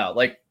 I don't know.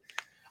 Like,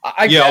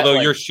 although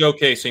you're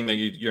showcasing that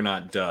you're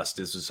not dust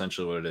is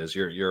essentially what it is.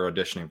 You're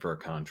auditioning for a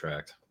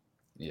contract.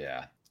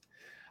 Yeah,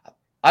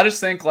 I just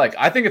think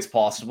I think it's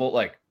possible.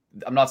 Like,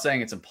 I'm not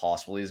saying it's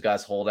impossible these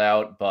guys hold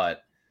out,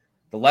 but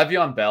the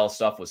Le'Veon Bell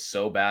stuff was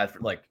so bad.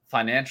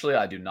 Financially,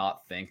 I do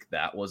not think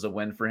that was a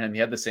win for him. He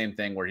had the same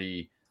thing where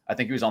I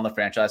think he was on the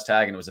franchise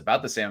tag and it was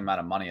about the same amount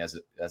of money as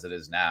it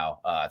is now.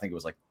 I think it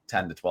was like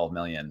 10 to 12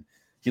 million.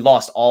 He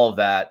lost all of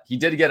that. He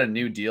did get a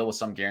new deal with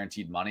some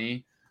guaranteed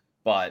money,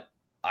 but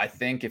I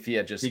think if he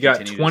had just got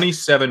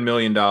 $27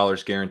 million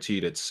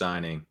guaranteed at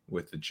signing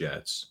with the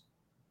Jets,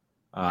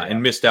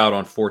 and missed out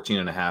on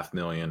 $14.5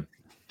 million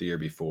the year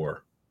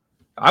before.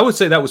 I would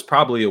say that was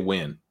probably a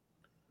win,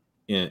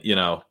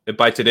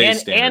 by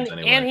today's standards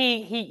anyway. And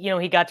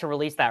he got to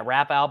release that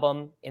rap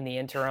album in the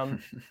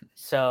interim,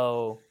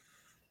 so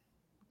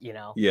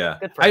yeah.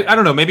 I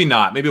don't know, maybe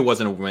not. Maybe it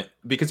wasn't a win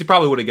because he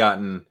probably would have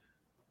gotten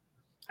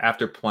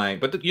after playing,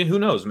 but who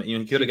knows?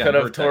 He could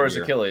have tore his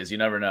Achilles. You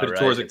never know, right?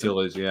 Tore his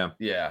Achilles, yeah.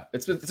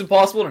 It's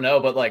impossible to know,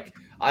 but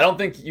I don't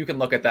think you can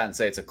look at that and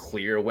say it's a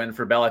clear win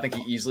for Bell. I think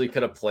he easily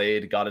could have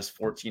played, got his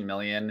 14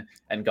 million,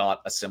 and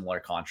got a similar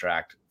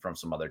contract from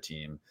some other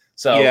team.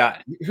 So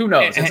who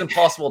knows? It's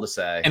impossible to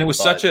say. And it was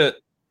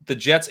the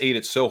Jets ate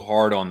it so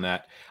hard on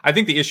that. I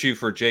think the issue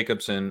for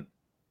Jacobson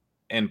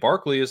and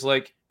Barkley is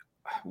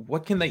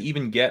what can they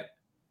even get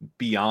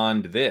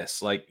beyond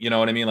this? You know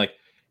what I mean?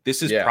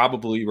 This is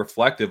probably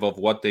reflective of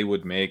what they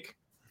would make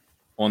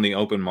on the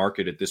open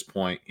market at this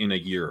point in a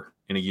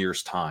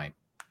year's time.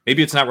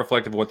 Maybe it's not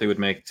reflective of what they would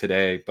make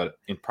today, but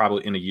in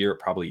a year, it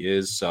probably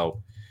is.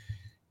 So,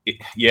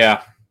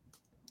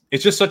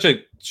 it's just such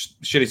a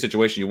shitty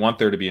situation. You want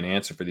there to be an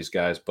answer for these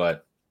guys,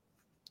 but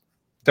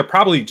they're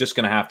probably just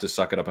going to have to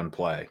suck it up and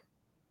play.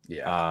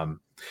 Yeah.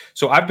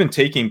 So I've been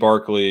taking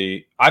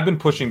Barkley. I've been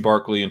pushing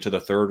Barkley into the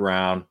third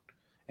round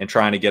and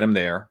trying to get him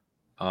there.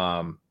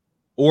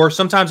 Or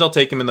sometimes I'll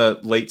take him in the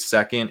late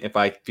second if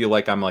I feel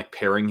like I'm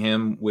pairing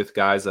him with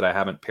guys that I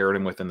haven't paired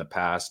him with in the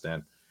past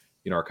and,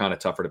 are kind of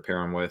tougher to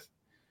pair him with.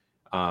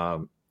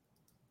 And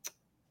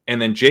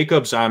then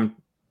Jacobs, I'm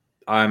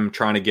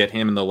trying to get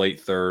him in the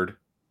late third.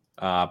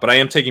 But I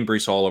am taking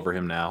Breece Hall over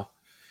him now.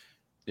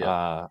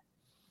 Yeah.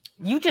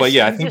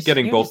 I think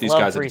getting both these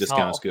guys at a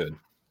discount is good.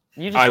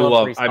 I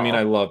love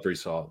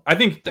Breece Hall. I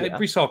think that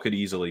Breece Hall could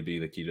easily be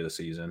the key to the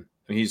season.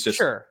 I mean, he's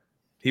just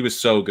he was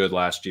so good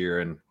last year,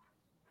 and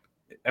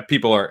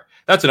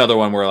that's another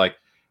one where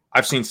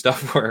I've seen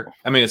stuff where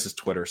this is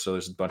Twitter, so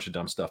there's a bunch of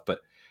dumb stuff, but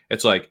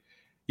it's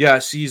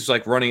he's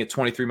running at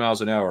 23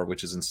 miles an hour,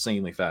 which is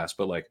insanely fast,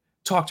 but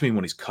talk to me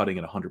when he's cutting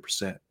at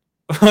 100%.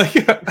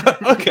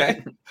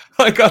 Okay.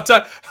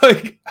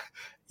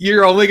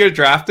 You're only going to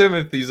draft him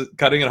if he's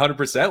cutting at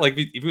 100%.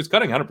 If he was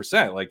cutting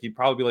 100%, he'd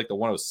probably be the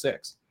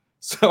 106.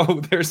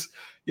 So there's,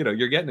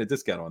 you're getting a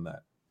discount on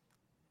that.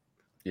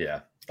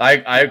 Yeah,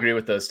 I agree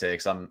with those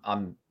takes.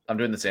 I'm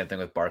doing the same thing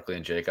with Barkley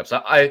and Jacobs.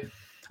 I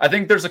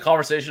think there's a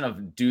conversation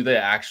of do they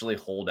actually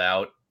hold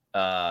out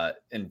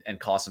and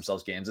cost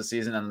themselves games this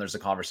season, and then there's a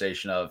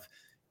conversation of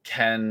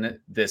can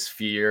this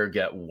fear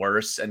get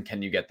worse and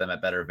can you get them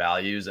at better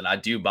values? And I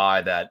do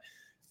buy that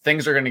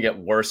things are going to get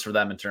worse for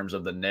them in terms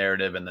of the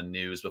narrative and the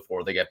news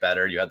before they get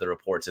better. You had the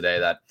report today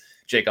that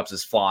Jacobs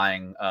is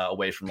flying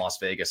away from Las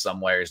Vegas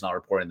somewhere. He's not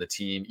reporting the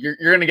team. You're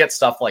going to get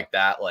stuff like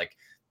that.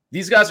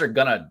 These guys are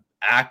going to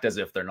act as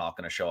if they're not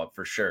going to show up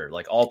for sure.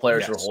 All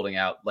players who are holding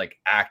out,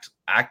 act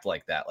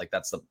like that.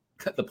 That's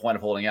the point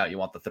of holding out. You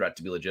want the threat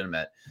to be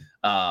legitimate.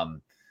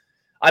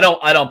 I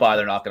don't buy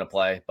they're not going to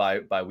play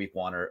by week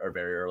one or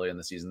very early in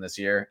the season this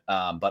year.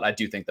 But I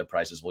do think the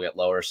prices will get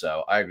lower.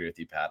 So I agree with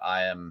you, Pat.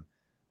 I am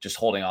just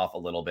holding off a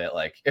little bit.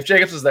 If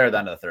Jacobs is there at the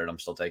end of the third, I'm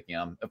still taking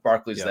him. If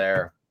Barkley's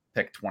there,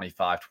 pick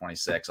 25,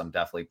 26, I'm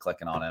definitely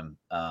clicking on him.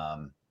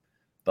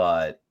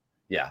 But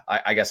yeah,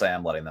 I guess I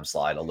am letting them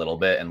slide a little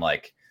bit. And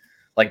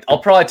I'll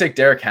probably take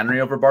Derrick Henry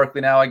over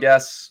Barkley now, I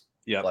guess.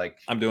 Yeah,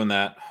 I'm doing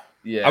that.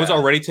 Yeah, I was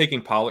already taking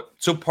Pollard.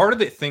 So part of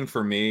the thing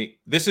for me,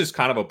 this is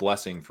kind of a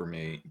blessing for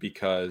me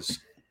because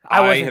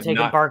I wasn't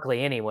taking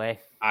Barkley anyway.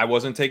 I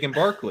wasn't taking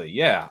Barkley.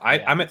 Yeah,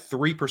 I'm at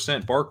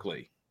 3%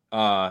 Barkley.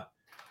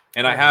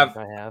 And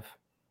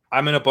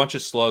I'm in a bunch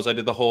of slows. I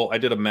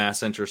did a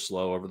mass enter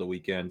slow over the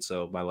weekend,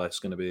 so my life's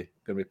gonna be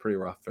pretty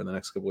rough for the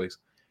next couple weeks.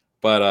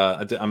 But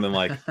I'm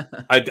in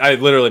I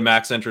literally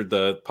max entered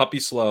the puppy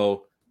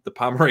slow, the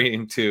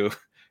Pomeranian 2,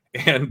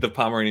 and the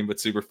Pomeranian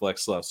but super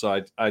flex slow.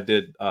 So I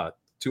did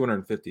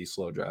 250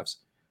 slow drafts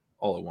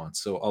all at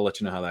once. So I'll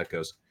let you know how that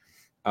goes.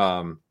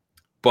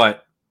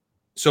 But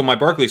so my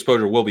Barkley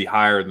exposure will be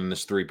higher than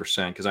this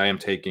 3% because I am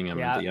taking him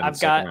at the end of the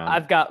second round.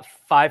 I've got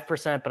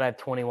 5%, but I have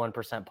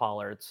 21%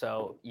 Pollard,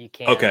 so you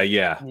can't. Okay,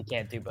 yeah, you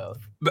can't do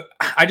both. But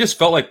I just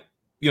felt like,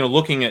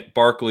 looking at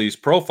Barkley's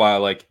profile,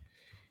 like,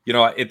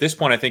 at this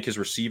point, I think his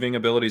receiving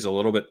ability is a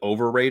little bit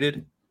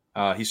overrated.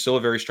 He's still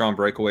a very strong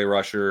breakaway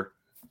rusher,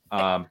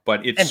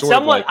 but it's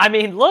somewhat. I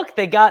mean, look,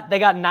 they got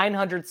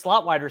 900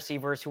 slot wide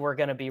receivers who are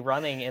going to be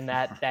running in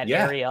that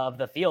area of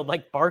the field.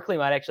 Like Barkley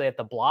might actually have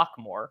to block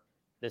more.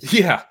 This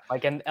year,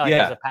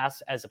 as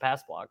a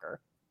pass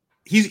blocker.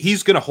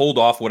 He's going to hold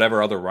off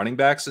whatever other running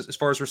backs as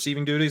far as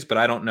receiving duties, but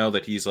I don't know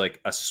that he's like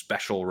a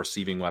special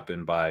receiving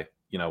weapon by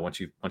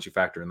once you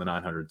factor in the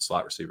 900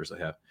 slot receivers they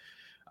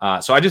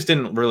have. So I just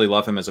didn't really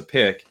love him as a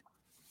pick.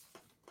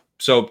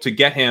 So to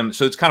get him,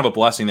 so it's kind of a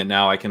blessing that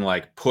now I can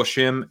like push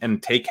him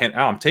and take him.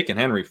 I'm taking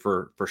Henry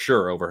for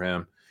sure over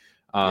him.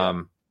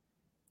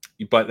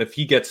 But if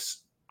he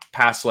gets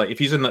past, like if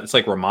he's it's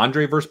like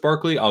Ramondre versus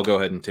Barkley, I'll go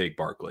ahead and take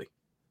Barkley.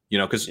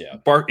 Because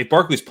if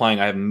Barkley's playing,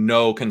 I have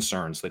no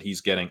concerns that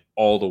he's getting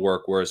all the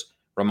work. Whereas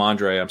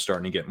Ramondre, I'm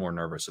starting to get more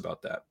nervous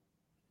about that.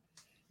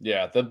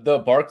 Yeah,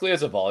 the Barkley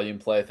as a volume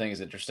play thing is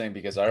interesting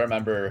because I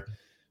remember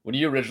when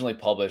you originally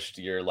published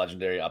your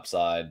legendary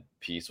upside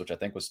piece, which I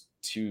think was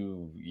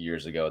 2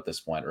 years ago at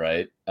this point,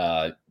 right?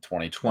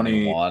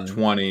 2021.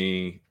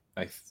 2020,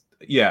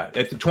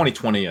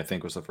 2020, I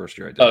think was the first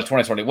year I did.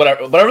 2020.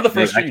 Whatever the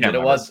first year you did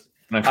it was.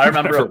 I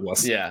remember it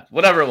was. Yeah,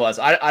 whatever it was.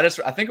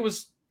 I think it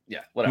was.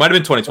 Yeah, whatever. Might have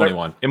been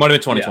 2021. It might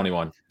have been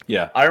 2021.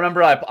 Yeah. I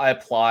remember I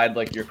applied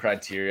like your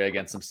criteria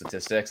against some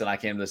statistics, and I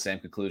came to the same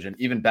conclusion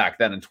even back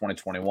then in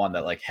 2021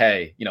 that like,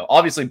 hey,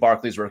 obviously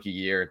Barkley's rookie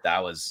year,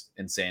 that was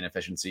insane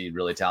efficiency,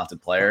 really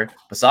talented player.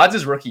 Besides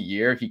his rookie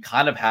year, he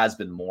kind of has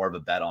been more of a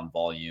bet on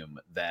volume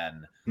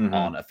than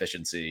on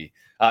efficiency.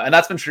 And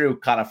that's been true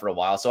kind of for a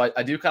while. So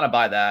I do kind of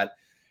buy that.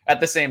 At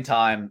the same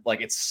time,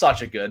 like it's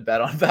such a good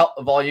bet on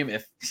volume.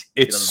 If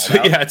it's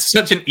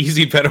such an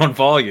easy bet on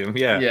volume.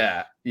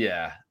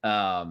 Yeah.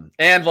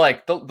 And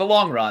like the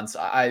long runs,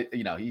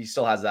 he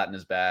still has that in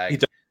his bag. He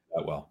does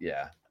that well.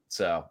 Yeah.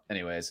 So,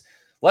 anyways,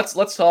 let's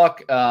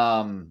talk.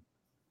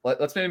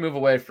 Let's maybe move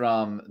away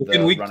from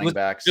the running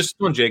backs. Just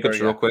on Jacobs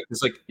real quick.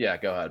 It's like,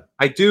 go ahead.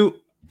 I do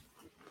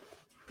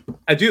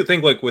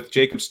think like with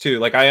Jacobs too.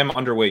 Like I am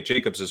underweight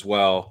Jacobs as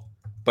well,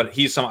 but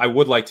I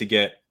would like to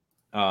get.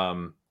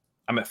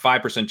 I'm at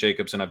 5%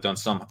 Jacobs, and I've done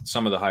some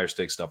of the higher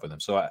stakes stuff with him.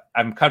 So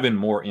I'm kind of been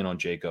more in on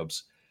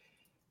Jacobs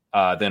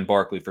than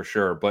Barkley for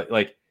sure. But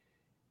like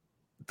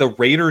the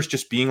Raiders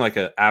just being like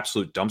an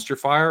absolute dumpster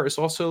fire is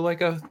also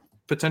like a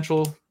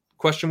potential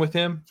question with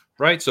him,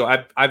 right? So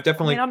I've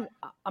definitely. I mean,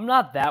 I'm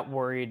not that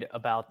worried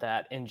about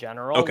that in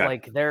general. Okay.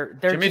 Like they're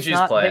Jimmy G's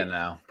playing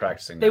now,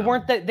 practicing. They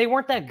weren't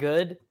that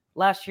good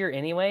last year,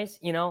 anyways.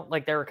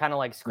 Like they were kind of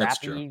like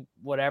scrappy,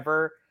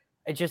 whatever.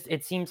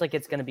 It seems like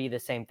it's going to be the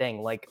same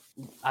thing. Like,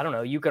 I don't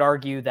know. You could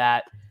argue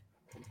that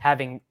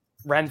having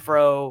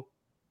Renfro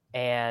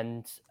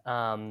and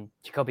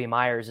Jacoby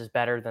Myers is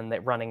better than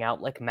running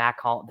out like Mac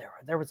Hall.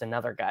 There was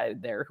another guy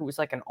there who was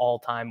like an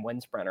all-time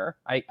wind sprinter.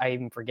 I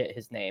even forget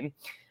his name.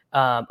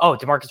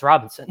 Demarcus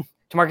Robinson.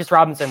 Demarcus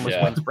Robinson was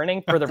wind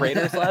sprinting for the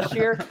Raiders last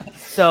year.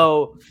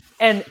 So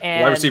and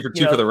wide receiver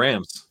 2 for the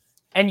Rams.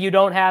 And you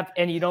don't have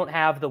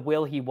the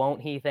will he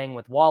won't he thing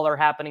with Waller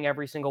happening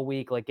every single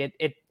week. Like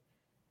it.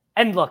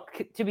 And look,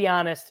 to be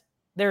honest,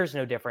 there's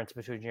no difference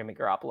between Jimmy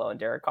Garoppolo and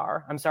Derek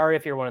Carr. I'm sorry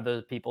if you're one of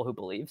those people who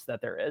believes that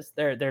there is.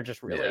 There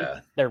just really,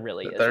 there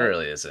really isn't. There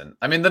really isn't.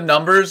 I mean, the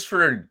numbers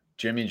for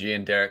Jimmy G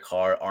and Derek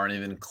Carr aren't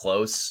even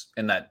close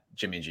in that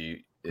Jimmy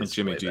G is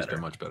Jimmy G's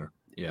been much better.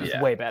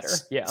 Yeah. Way better.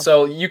 Yeah.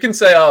 So you can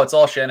say, oh, it's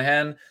all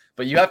Shanahan,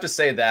 but you have to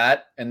say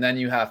that, and then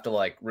you have to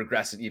like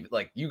regress it. Even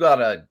like you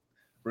gotta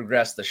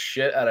regress the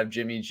shit out of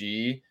Jimmy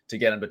G to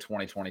get into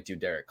 2022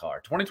 Derek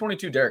Carr.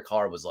 2022 Derek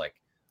Carr was like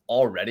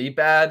already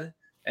bad,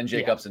 and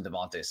Jacobs and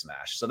Devontae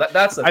smash. So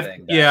that's the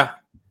thing.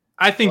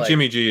 I think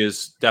Jimmy G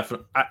is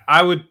definitely.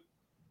 I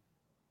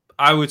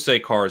would say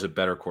Carr is a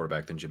better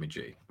quarterback than Jimmy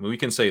G. I mean, we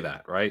can say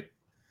that, right?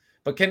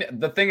 But can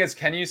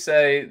you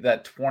say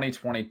that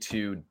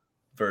 2022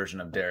 version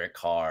of Derek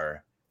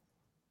Carr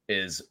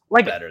is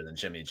like better than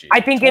Jimmy G?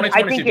 I think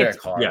Derek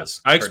Carr.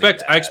 Yes, I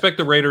expect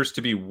the Raiders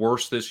to be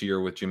worse this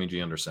year with Jimmy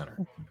G under center.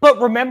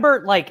 But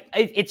remember, like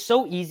it's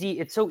so easy.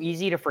 It's so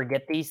easy to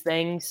forget these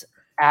things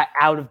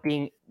out of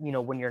being,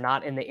 when you're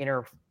not in the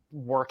inner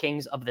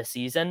workings of the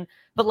season.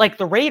 But like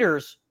the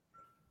Raiders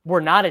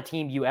were not a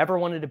team you ever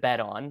wanted to bet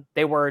on.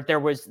 There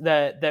was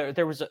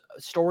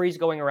stories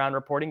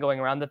reporting going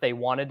around that they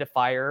wanted to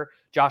fire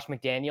Josh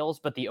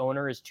McDaniels, but the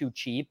owner is too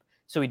cheap.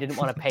 So he didn't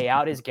want to pay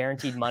out his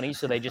guaranteed money.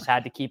 So they just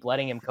had to keep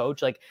letting him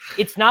coach. Like,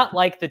 it's not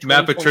like the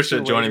Matt Patricia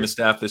joining the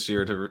staff this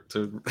year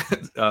to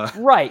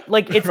right.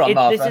 Like this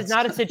is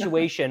not a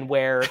situation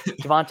where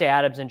Devontae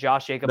Adams and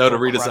Josh Jacobs to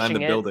redesign the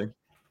building.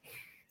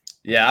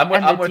 Yeah,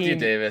 I'm with you,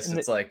 Davis.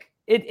 It's like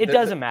it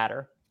doesn't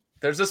matter.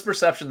 There's this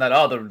perception that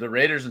the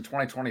Raiders in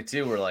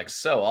 2022 were like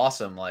so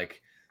awesome.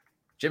 Like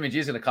Jimmy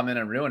G's going to come in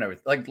and ruin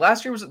everything. Like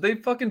last year they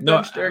fucking No,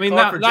 benched I Derek mean,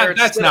 Carr for Jarrett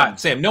that's Stidham.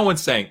 not Sam. No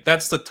one's saying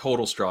that's the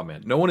total straw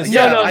man. No one is.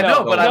 Yeah, saying I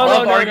know, but I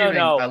love arguing.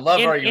 I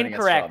love arguing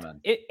Incorrect.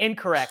 against straw men.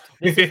 Incorrect.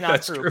 This is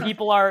not true. True.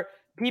 People are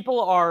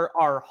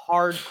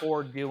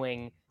hardcore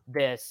doing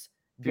this.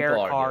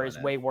 Derek Carr is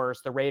way worse.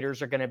 The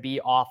Raiders are going to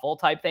be awful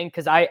type thing.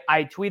 Because I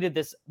tweeted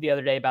this the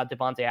other day about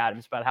Devontae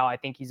Adams, about how I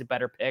think he's a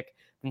better pick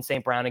than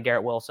St. Brown and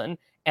Garrett Wilson.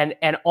 And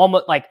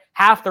almost like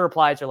half the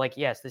replies are like,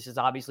 yes, this is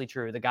obviously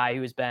true. The guy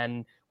who has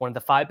been one of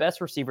the 5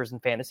 best receivers in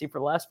fantasy for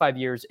the last 5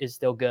 years is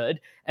still good.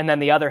 And then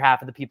the other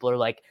half of the people are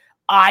like,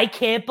 I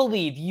can't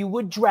believe you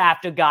would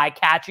draft a guy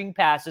catching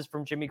passes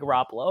from Jimmy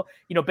Garoppolo,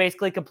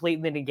 basically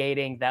completely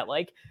negating that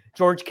like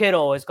George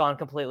Kittle has gone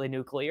completely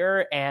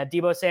nuclear and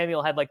Deebo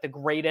Samuel had like the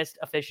greatest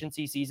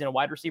efficiency season a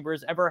wide receiver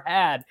has ever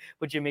had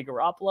with Jimmy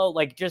Garoppolo.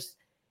 Like just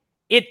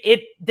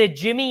the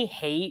Jimmy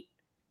hate,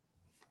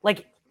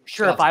 like,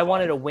 sure, if I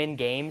wanted to win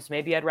games,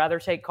 maybe I'd rather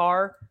take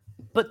Carr.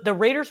 But the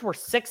Raiders were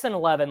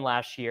 6-11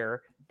 last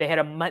year. They had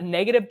a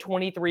negative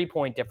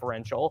 23-point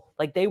differential.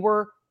 Like they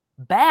were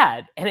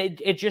bad, and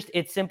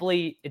it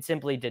simply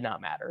did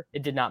not matter.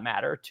 It did not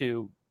matter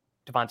to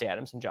Devontae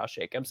Adams and Josh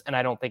Jacobs, and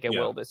I don't think it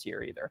will this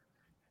year either.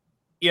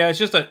 Yeah, it's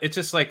just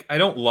like I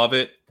don't love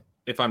it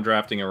if I'm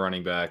drafting a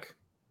running back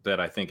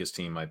that I think his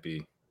team might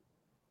be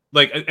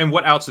like, and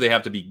what outs do they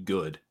have to be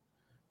good?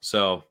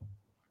 So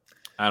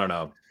I don't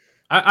know.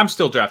 I'm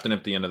still drafting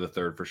at the end of the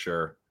 3rd for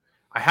sure.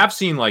 I have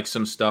seen like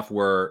some stuff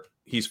where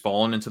he's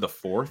fallen into the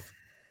 4th,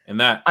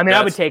 and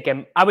I would take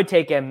him. I would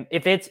take him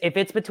if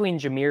it's between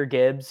Jahmyr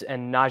Gibbs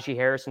and Najee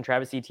Harris and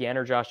Travis Etienne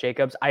or Josh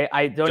Jacobs.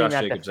 I don't even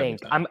have to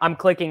think. I'm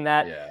clicking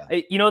that.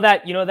 Yeah. You know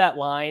that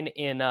line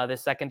in the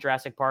second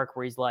Jurassic Park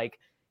where he's like,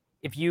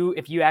 if you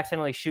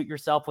accidentally shoot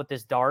yourself with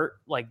this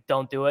dart, like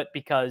don't do it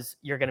because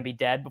you're going to be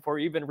dead before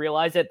you even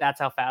realize it. That's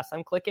how fast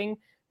I'm clicking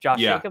Josh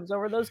Jacobs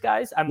over those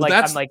guys. I'm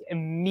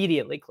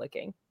immediately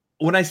clicking.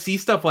 When I see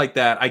stuff like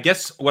that, I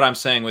guess what I'm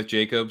saying with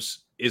Jacobs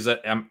is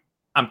that I'm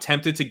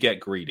tempted to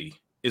get greedy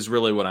is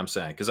really what I'm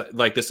saying. Because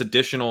like this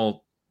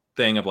additional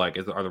thing of like,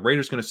 are the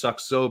Raiders going to suck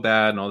so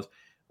bad and all this?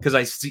 Because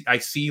I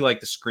see like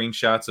the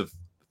screenshots of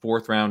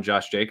 4th round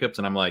Josh Jacobs,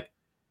 and I'm like,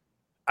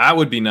 that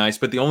would be nice,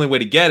 but the only way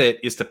to get it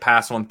is to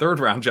pass on 3rd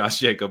round Josh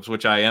Jacobs,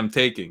 which I am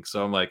taking.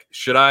 So I'm like,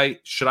 should I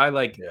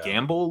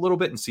gamble a little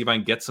bit and see if I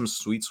can get some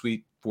sweet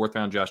 4th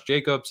round Josh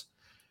Jacobs?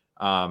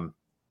 But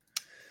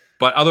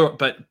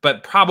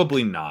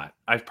probably not.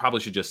 I probably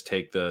should just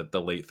take the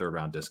late 3rd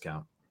round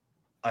discount.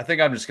 I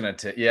think I'm just going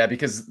to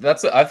because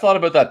I thought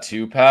about that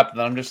too, Pap.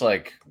 Then I'm just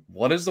like,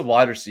 what is the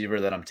wide receiver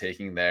that I'm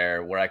taking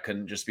there where I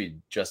couldn't just be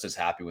just as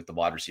happy with the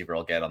wide receiver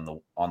I'll get on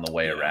the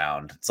way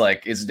around? It's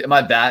like, am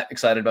I that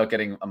excited about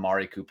getting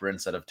Amari Cooper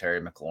instead of Terry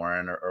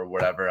McLaurin or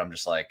whatever? I'm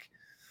just like,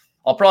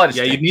 I'll probably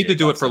just you need to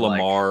do it for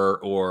Lamar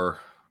or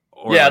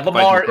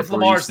Lamar if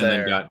Lamar's there,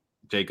 and then got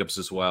Jacobs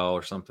as well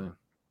or something.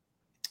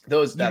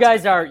 You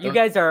guys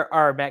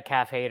are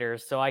Metcalf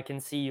haters, so I can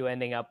see you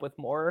ending up with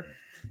more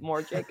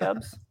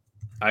Jacobs.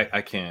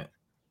 I can't.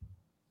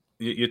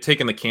 You're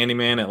taking the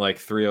Candyman at like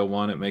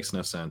 301. It makes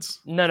no sense.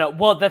 No.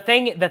 Well, the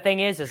thing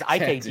is I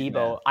take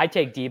Debo. I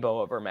take Debo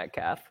over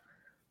Metcalf.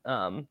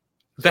 How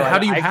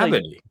do you have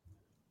any?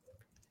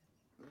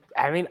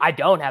 I mean, I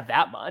don't have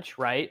that much,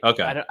 right?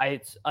 Okay.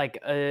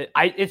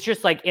 It's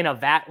just like in a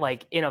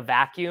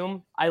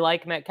vacuum. I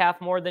like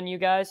Metcalf more than you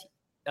guys.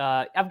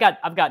 I've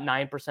got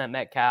 9%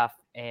 Metcalf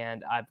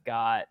and I've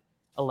got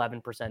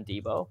 11%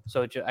 Debo.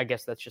 So I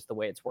guess that's just the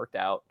way it's worked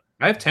out.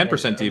 I have 10%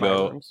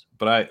 Debo,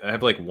 but I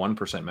have like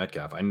 1%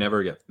 Metcalf.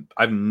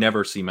 I've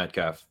never seen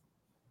Metcalf.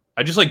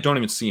 I just like don't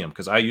even see him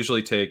because I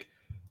usually take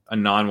a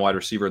non-wide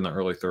receiver in the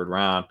early 3rd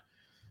round,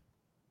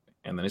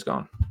 and then he's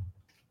gone.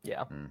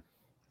 Yeah.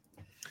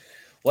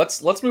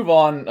 Let's move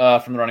on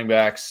from the running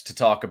backs to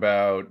talk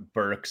about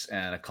Burks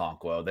and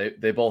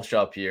Okonkwo. They both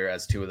show up here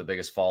as 2 of the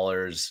biggest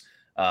fallers.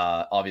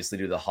 Obviously,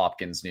 due to the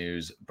Hopkins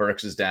news,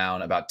 Burks is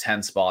down about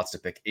 10 spots to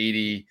pick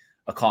 80.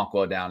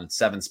 Okonkwo down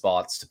 7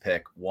 spots to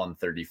pick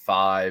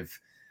 135.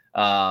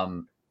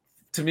 To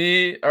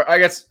me, or I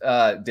guess,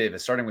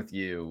 Davis, starting with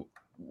you,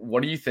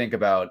 what do you think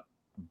about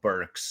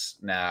Burks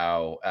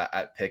now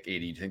at pick 80?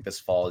 Do you think this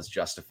fall is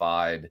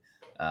justified?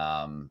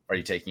 Are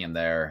you taking him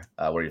there?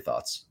 What are your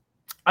thoughts?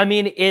 I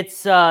mean,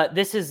 it's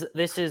this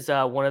is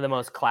one of the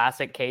most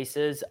classic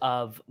cases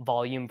of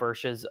volume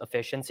versus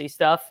efficiency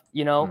stuff.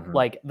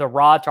 Like the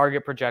raw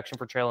target projection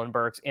for Treylon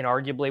Burks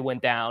inarguably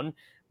went down,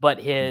 but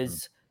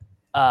his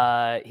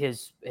just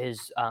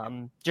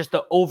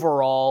the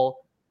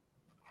overall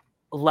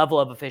level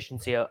of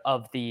efficiency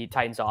of the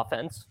Titans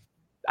offense.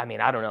 I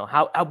mean, I don't know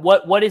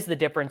what is the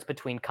difference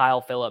between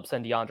Kyle Phillips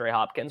and DeAndre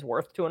Hopkins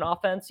worth to an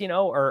offense,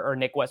 or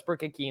Nick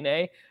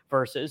Westbrook-Akine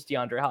versus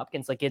DeAndre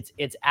Hopkins. Like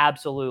it's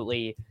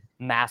absolutely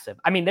massive.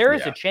 I mean, there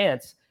is a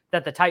chance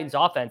that the Titans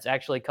offense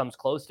actually comes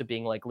close to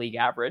being like league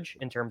average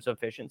in terms of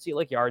efficiency,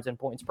 like yards and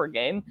points per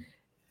game.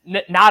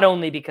 Not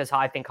only because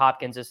I think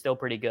Hopkins is still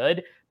pretty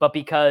good, but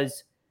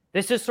because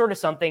this is sort of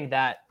something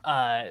that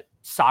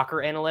soccer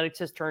analytics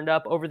has turned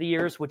up over the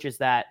years, which is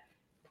that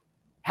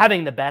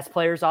having the best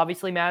players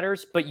obviously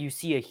matters, but you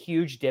see a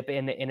huge dip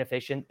in the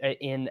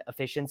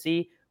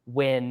efficiency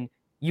when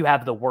you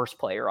have the worst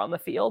player on the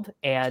field.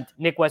 And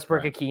Nick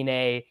Westbrook,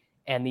 Akine,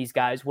 and these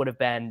guys would have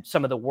been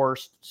some of the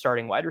worst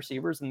starting wide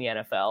receivers in the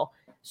NFL.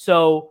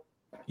 So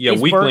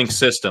weak link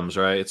systems,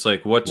 right? It's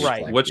like which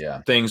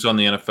things on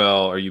the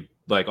NFL are you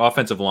like?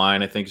 Offensive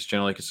line, I think, is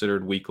generally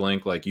considered weak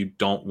link. Like you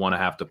don't want to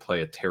have to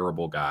play a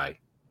terrible guy.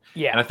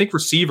 Yeah, and I think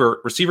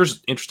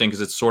receivers interesting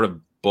because it's sort of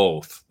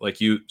both. Like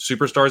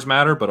superstars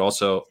matter, but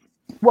also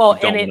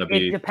and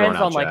it depends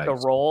on like the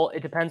role. It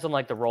depends on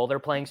like the role they're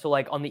playing. So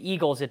like on the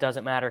Eagles, it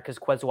doesn't matter because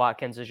Quez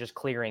Watkins is just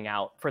clearing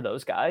out for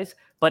those guys.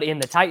 But in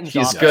the Titans,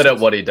 he's good at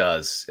what he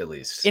does, at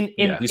least. He's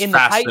in fast the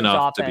Titans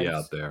enough offense, to be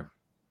out there.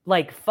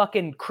 Like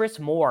fucking Chris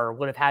Moore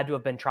would have had to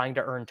have been trying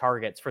to earn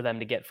targets for them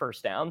to get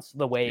first downs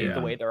the way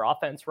their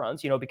offense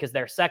runs, because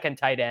their second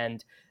tight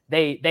end,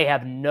 they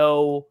have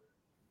no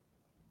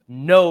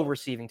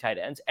receiving tight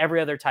ends. Every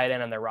other tight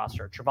end on their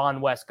roster, Trevon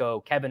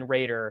Wesco, Kevin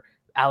Rader,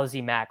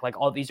 Alize Mack, like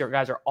all these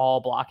guys are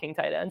all blocking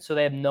tight ends. So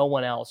they have no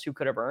one else who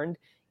could have earned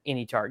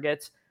any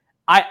targets.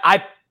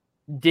 I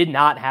did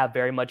not have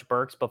very much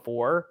Burks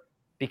before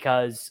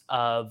because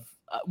of,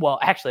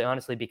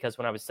 honestly, because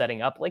when I was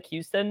setting up like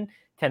Houston,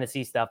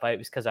 Tennessee stuff, it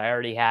was because I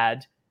already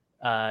had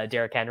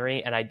Derrick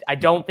Henry, and I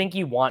don't think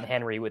you want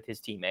Henry with his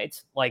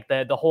teammates. Like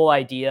the whole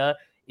idea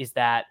is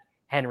that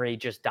Henry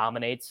just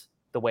dominates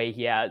the way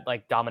he had,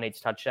 like dominates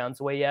touchdowns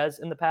the way he has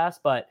in the past.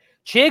 But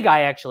Chig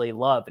I actually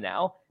love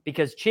now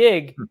because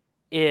Chig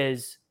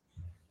he's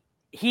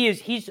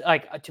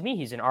like, to me,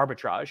 he's an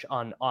arbitrage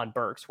on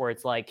Burks, where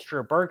it's like,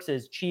 sure, Burks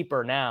is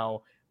cheaper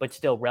now, but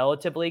still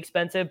relatively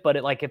expensive. But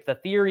if the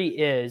theory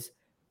is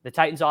the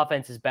Titans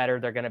offense is better,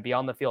 they're going to be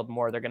on the field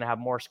more, they're going to have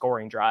more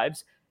scoring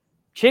drives.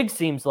 Chig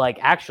seems like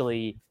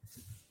actually,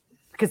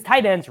 because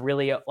tight ends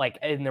really like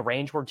in the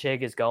range where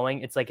Chig is going,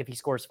 it's like if he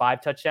scores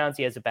 5 touchdowns,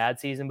 he has a bad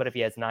season. But if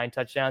he has 9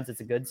 touchdowns,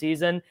 it's a good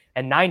season.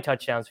 And 9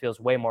 touchdowns feels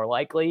way more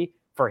likely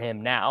for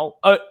him now.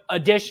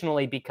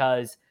 Additionally,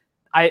 because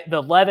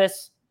the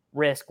Levis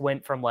risk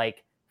went from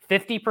like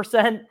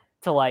 50%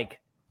 to like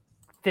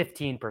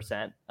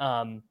 15%.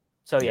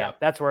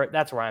 That's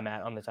where I'm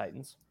at on the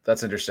Titans.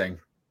 That's interesting.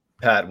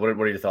 Pat, what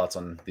are your thoughts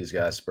on these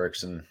guys,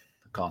 Burks and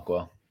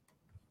Conquo?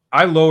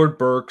 I lowered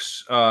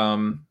Burks,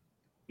 and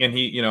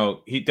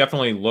he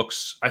definitely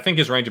looks. I think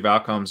his range of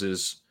outcomes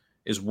is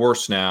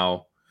worse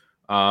now,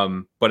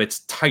 but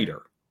it's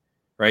tighter,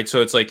 right?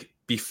 So it's like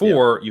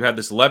before you had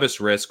this Levis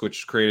risk,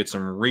 which created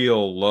some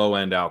real low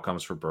end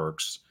outcomes for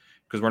Burks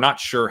because we're not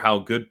sure how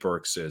good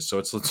Burks is.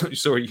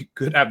 So you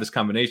could have this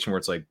combination where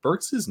it's like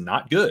Burks is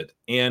not good,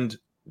 and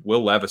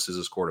Will Levis is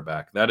his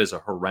quarterback. That is a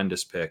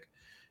horrendous pick.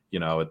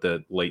 At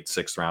the late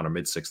 6th round or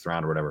mid 6th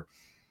round or whatever.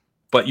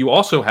 But you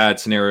also had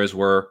scenarios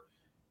where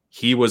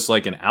he was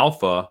like an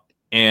alpha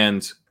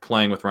and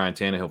playing with Ryan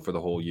Tannehill for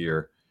the whole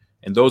year.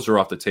 And those are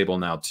off the table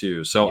now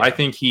too. So I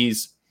think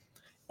he's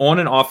on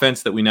an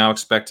offense that we now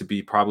expect to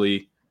be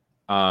probably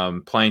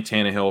playing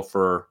Tannehill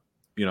for,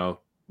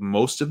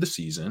 most of the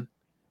season,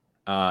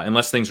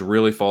 unless things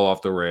really fall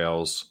off the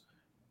rails.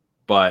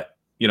 But,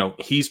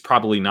 he's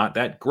probably not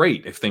that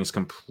great if things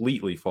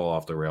completely fall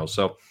off the rails.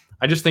 So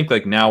I just think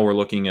like now we're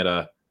looking at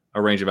a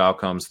range of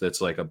outcomes that's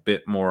like a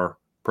bit more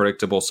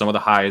predictable. Some of the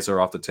highs are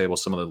off the table.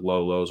 Some of the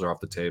lows are off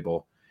the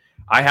table.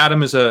 I had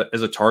him as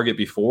a target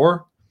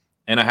before,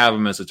 and I have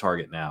him as a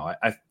target now.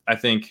 I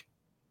think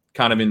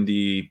kind of in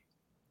the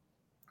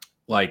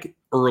like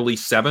early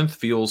 7th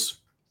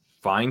feels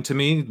fine to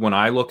me when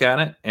I look at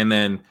it. And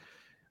then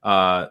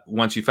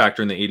once you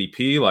factor in the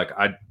ADP, like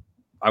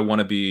I want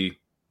to be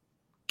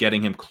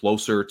getting him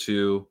closer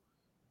to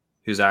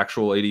his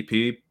actual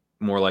ADP,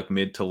 more like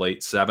mid to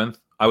late 7th.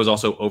 I was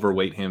also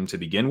overweight him to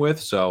begin with.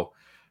 So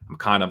I'm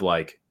kind of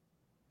like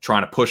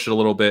trying to push it a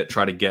little bit,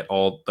 try to get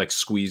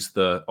squeeze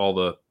all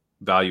the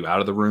value out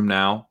of the room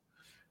now,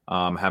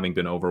 having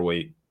been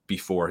overweight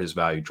before his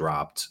value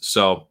dropped.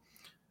 So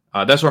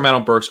that's where I'm at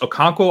on Burks.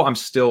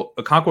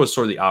 Okonkwo is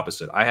sort of the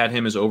opposite. I had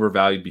him as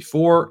overvalued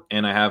before,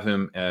 and I have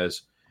him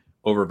as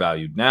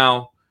overvalued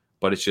now,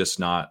 but it's just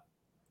not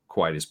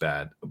quite as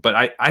bad.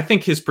 But I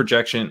think his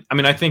projection,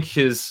 I think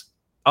his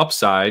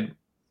upside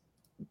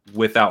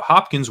without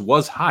Hopkins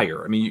was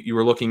higher. You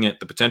were looking at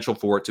the potential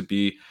for it to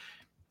be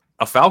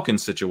a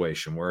Falcons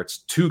situation where it's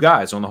 2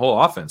 guys on the whole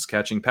offense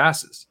catching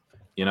passes,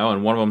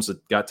 and one of them's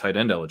got tight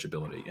end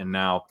eligibility. And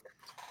now,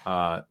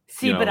 but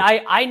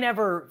I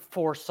never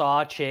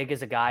foresaw Chig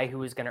as a guy who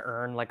was going to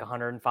earn like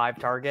 105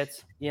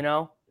 targets,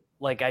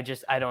 that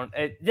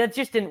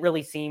just didn't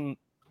really seem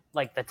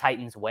like the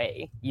Titans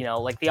way,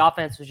 like the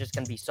offense was just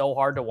going to be so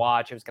hard to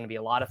watch. It was going to be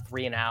a lot of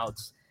 3 and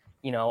outs,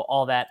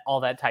 all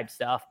that type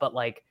stuff. But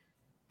like,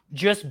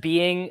 just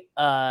being,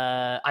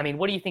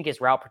 what do you think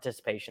his route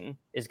participation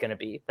is going to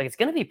be? Like, it's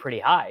going to be pretty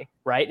high,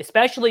 right?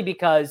 Especially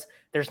because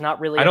there's not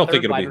really. I don't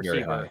think it'll be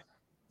very high.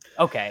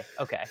 Okay.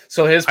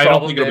 So his I don't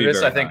problem, think it'll be Davis,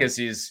 very I think, high.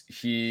 is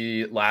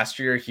last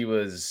year he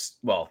was,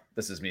 well,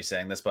 this is me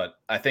saying this, but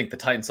I think the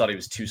Titans thought he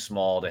was too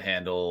small to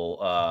handle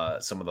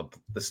some of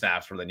the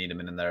snaps where they need him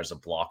in there as a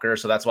blocker.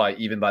 So that's why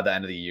even by the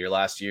end of the year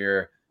last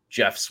year,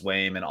 Jeff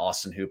Swaim and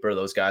Austin Hooper,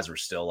 those guys were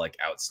still like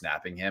out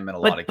snapping him in a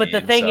lot of games. But the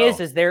thing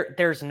is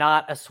there's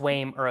not a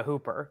Swaim or a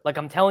Hooper. Like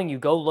I'm telling you,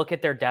 go look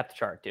at their depth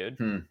chart, dude.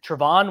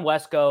 Trevon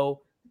Wesco,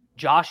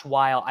 Josh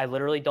Weil, I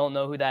literally don't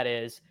know who that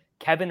is.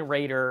 Kevin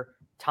Rader,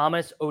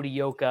 Thomas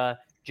Odioka,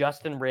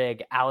 Justin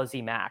Rigg,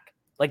 Alizé Mack.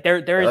 Like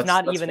there's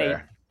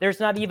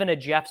not even a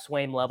Jeff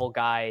Swaim level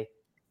guy.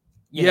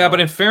 Yeah,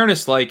 but in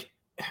fairness, like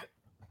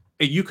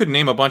you could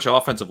name a bunch of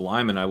offensive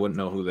linemen, I wouldn't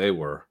know who they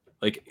were.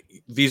 Like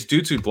these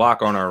dudes who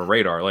block on our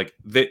radar, like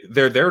they're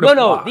there to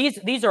block.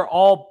 These are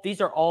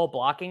all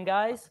blocking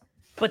guys.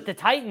 But the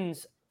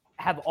Titans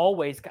have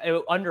always,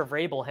 under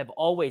Vrabel, have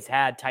always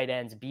had tight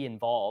ends be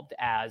involved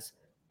as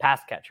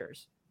pass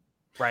catchers,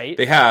 right?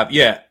 They have,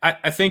 yeah.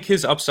 I think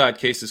his upside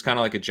case is kind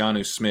of like a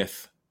Jonnu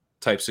Smith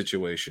type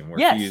situation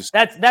where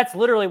that's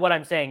literally what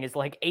I'm saying is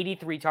like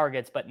 83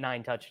 targets but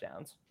 9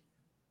 touchdowns.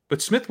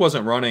 But Smith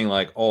wasn't running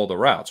like all the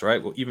routes,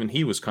 right? Well, even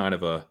he was kind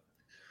of a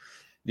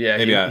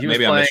maybe I'm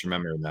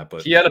misremembering that,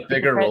 but he had a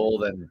bigger role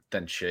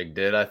than Chig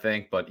did, I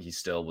think, but he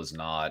still was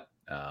not.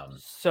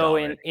 So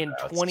in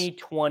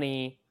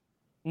 2020,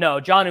 no,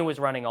 Jonnu was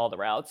running all the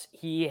routes.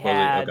 He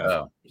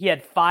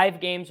had 5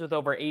 games with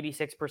over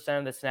 86%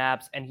 of the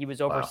snaps, and he was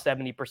over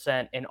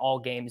 70% in all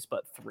games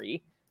but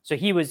 3. So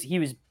he was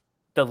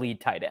the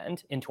lead tight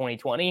end in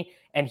 2020,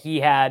 and he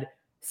had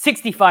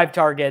 65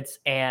 targets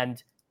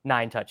and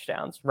 9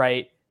 touchdowns,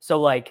 right?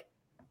 So like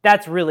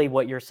that's really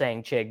what you're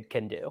saying Chig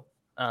can do.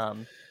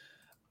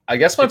 I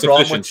guess my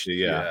problem with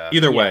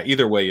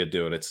either way you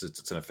do it,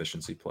 it's an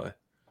efficiency play.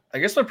 I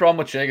guess my problem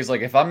with Chig is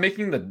like if I'm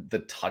making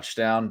the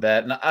touchdown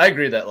bet, and I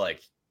agree that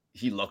like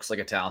he looks like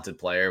a talented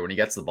player when he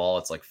gets the ball,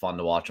 it's like fun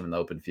to watch him in the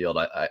open field.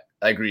 I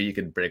agree he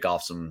could break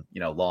off some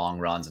long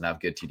runs and have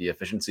good TD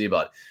efficiency,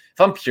 but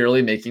if I'm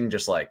purely making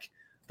just like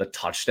the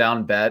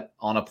touchdown bet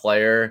on a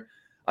player,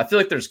 I feel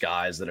like there's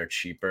guys that are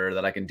cheaper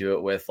that I can do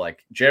it with,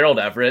 like Gerald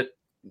Everett.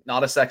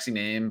 Not a sexy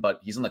name, but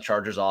he's on the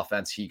Chargers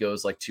offense. He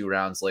goes like 2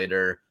 rounds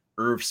later.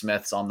 Irv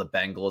Smith's on the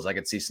Bengals. I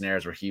could see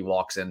scenarios where he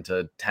walks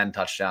into 10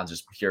 touchdowns,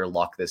 just pure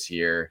luck this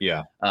year.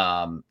 Yeah.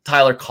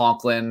 Tyler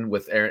Conklin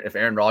if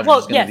Aaron Rodgers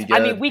is going to be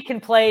good. I mean, we can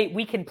play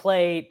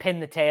pin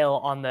the tail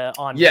on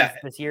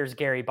this year's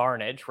Gary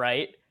Barnage,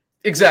 right?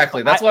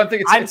 Exactly. That's why I'm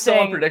thinking it's so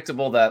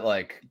unpredictable that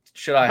like,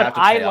 should I have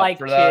to pay up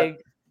for that? Chig,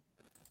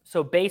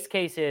 so base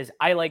case is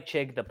I like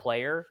Chig the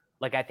player.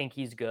 Like I think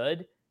he's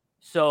good.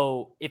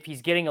 So if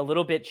he's getting a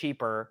little bit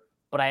cheaper,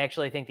 but I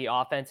actually think the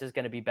offense is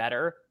going to be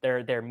better,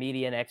 their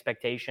median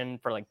expectation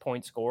for like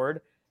points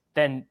scored,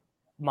 then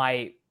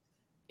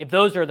if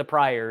those are the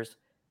priors,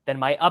 then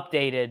my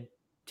updated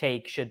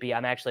take should be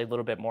I'm actually a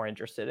little bit more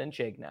interested in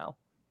Chig now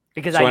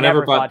because I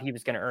never thought he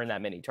was going to earn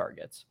that many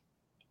targets.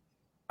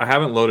 I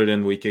haven't loaded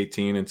in week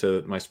 18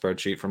 into my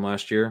spreadsheet from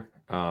last year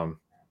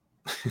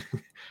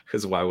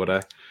because why would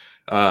I?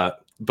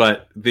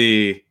 But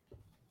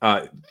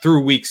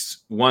through weeks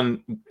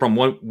 1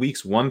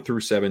 through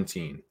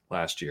 17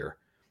 last year,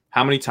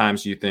 how many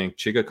times do you think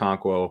Chig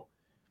Okonkwo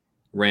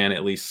ran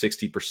at least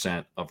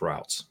 60% of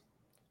routes?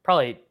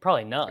 Probably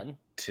none.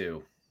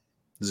 2.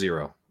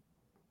 0.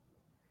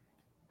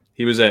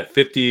 He was at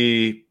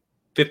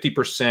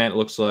 50%,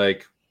 looks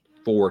like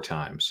 4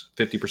 times.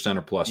 50%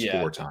 or plus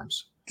 4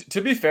 times.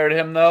 To be fair to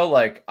him, though,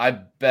 like I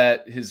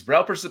bet his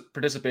route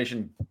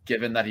participation,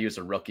 given that he was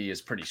a rookie,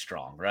 is pretty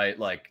strong, right?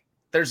 Like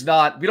we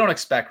don't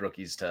expect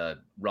rookies to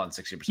run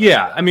 60%.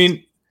 Yeah, I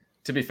mean,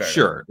 to be fair,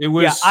 sure, it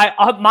was.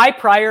 Yeah, my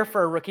prior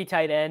for a rookie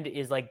tight end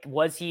is like,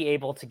 was he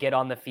able to get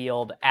on the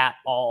field at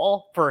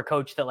all for a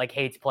coach that like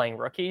hates playing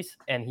rookies?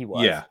 And he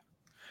was. Yeah,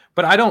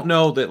 but I don't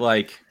know that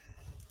like.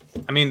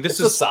 I mean, this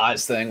is a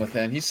size thing with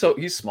him. He's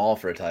small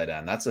for a tight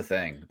end. That's the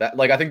thing. That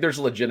like I think there's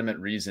a legitimate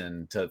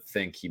reason to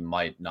think he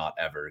might not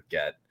ever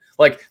get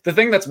like the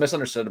thing that's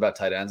misunderstood about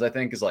tight ends. I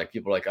think is like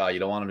people are like, oh, you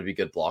don't want them to be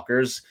good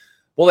blockers.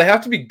 Well, they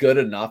have to be good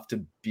enough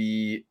to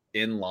be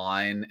in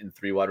line in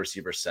 3 wide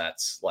receiver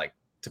sets, like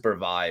to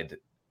provide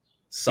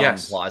some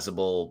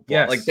plausible.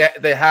 Like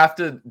they have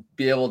to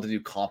be able to do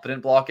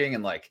competent blocking,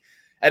 and like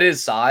at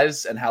his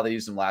size and how they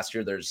used him last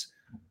year, there's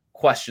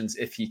questions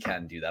if he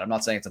can do that. I'm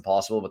not saying it's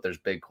impossible, but there's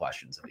big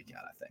questions if he can,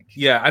 I think.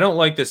 Yeah, I don't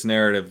like this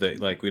narrative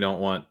that like we don't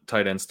want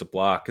tight ends to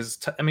block because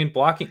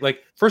blocking, like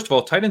first of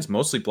all, tight ends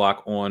mostly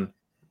block on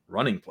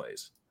running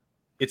plays.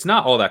 It's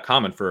not all that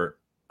common for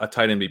a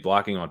tight end be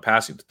blocking on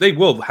passing. They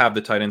will have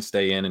the tight end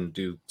stay in and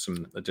do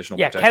some additional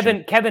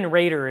protection. Kevin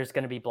Rader is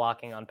going to be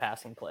blocking on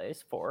passing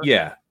plays for.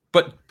 Yeah,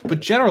 but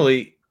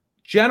generally,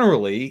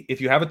 if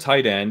you have a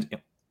tight end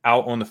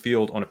out on the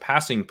field on a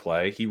passing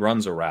play, he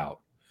runs a route.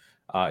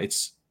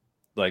 It's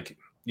like,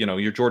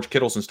 your George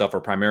Kittles and stuff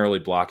are primarily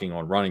blocking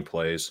on running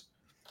plays.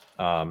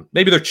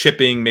 Maybe they're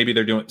chipping, maybe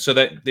they're doing so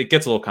that it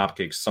gets a little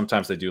complicated.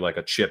 Sometimes they do like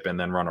a chip and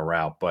then run a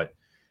route, but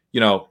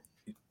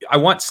I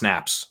want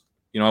snaps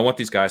I want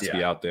these guys to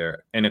be out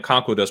there. And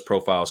Okonkwo does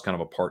profile as kind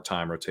of a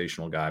part-time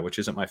rotational guy, which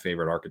isn't my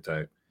favorite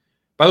archetype.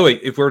 By the way,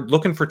 if we're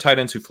looking for tight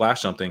ends who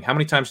flash something, how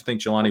many times do you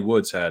think Jelani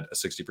Woods had a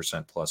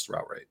 60% plus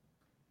route rate?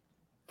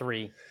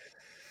 3.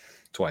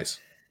 Twice.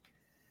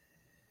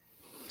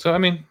 So,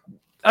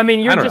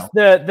 you're just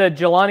the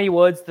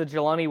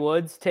Jelani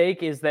Woods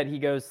take is that he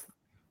goes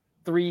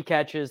 3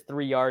 catches,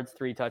 3 yards,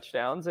 3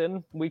 touchdowns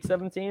in week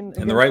 17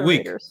 in the right week.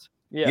 Raiders.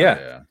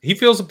 Yeah. He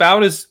feels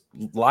about as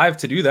live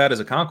to do that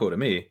as Okonkwo to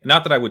me.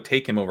 Not that I would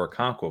take him over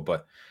Okonkwo,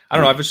 but I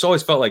don't know. I've just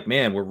always felt like,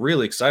 man, we're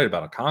really excited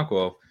about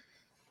Okonkwo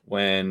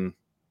when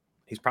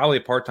he's probably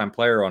a part-time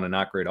player on a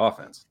not great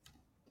offense.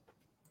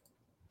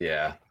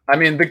 Yeah.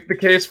 The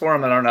case for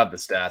him, I don't have the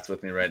stats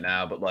with me right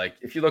now, but like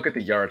if you look at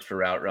the yards per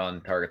route run,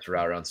 targets per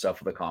route run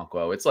stuff with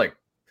Okonkwo,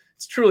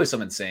 it's truly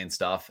some insane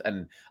stuff.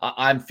 And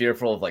I'm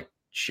fearful of like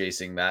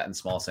chasing that in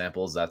small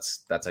samples.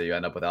 That's how you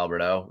end up with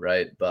Alberto,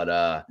 right?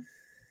 But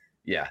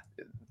yeah,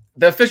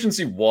 the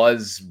efficiency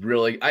was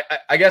really,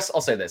 I guess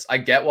I'll say this. I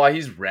get why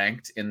he's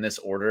ranked in this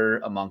order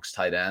amongst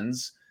tight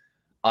ends.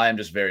 I am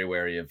just very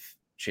wary of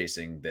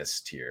chasing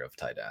this tier of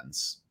tight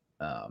ends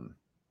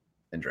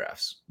in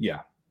drafts.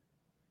 Yeah.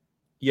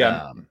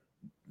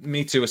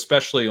 Me too,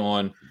 especially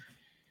on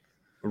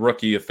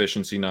rookie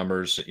efficiency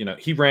numbers.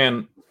 He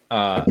ran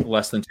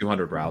less than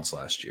 200 routes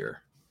last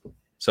year.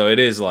 So it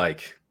is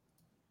like,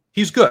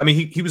 he's good.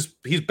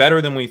 He's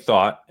better than we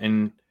thought.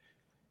 And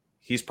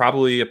he's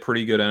probably a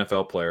pretty good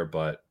NFL player,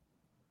 but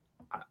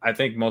I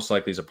think most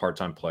likely he's a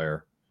part-time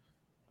player.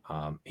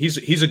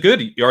 He's a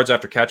good yards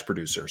after catch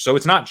producer. So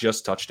it's not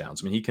just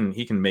touchdowns. He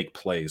can make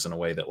plays in a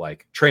way that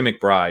like Trey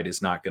McBride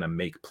is not going to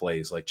make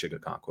plays like Chig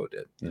Okonkwo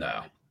did.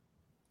 No.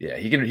 Yeah,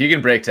 he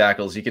can break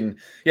tackles. He can.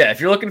 Yeah, if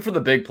you're looking for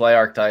the big play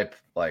archetype,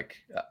 like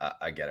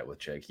I get it with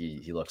Chig.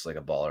 He looks like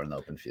a baller in the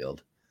open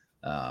field.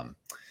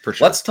 For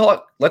sure. Let's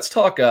talk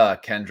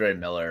Kendre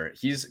Miller.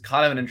 He's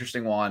kind of an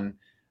interesting one.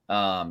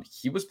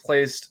 He was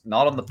placed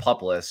not on the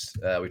PUP list.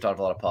 We talked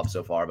a lot of PUP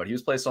so far, but he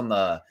was placed on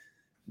the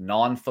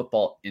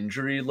non-football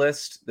injury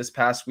list this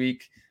past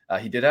week.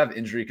 He did have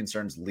injury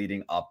concerns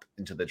leading up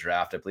into the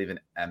draft. I believe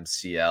an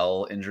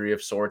MCL injury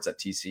of sorts at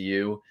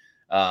TCU.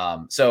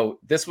 So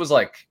this was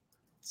like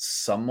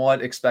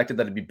somewhat expected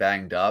that it'd be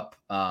banged up.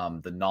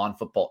 The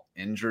non-football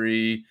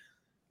injury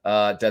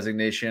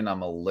designation,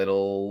 I'm a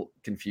little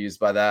confused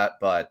by that,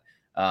 but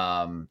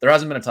there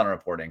hasn't been a ton of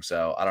reporting,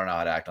 so I don't know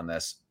how to act on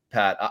this.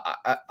 Pat,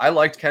 I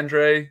liked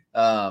Kendre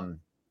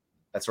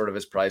at sort of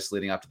his price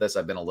leading up to this.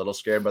 I've been a little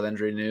scared by the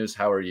injury news.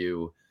 How are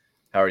you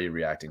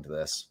reacting to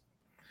this?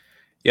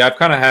 Yeah, I've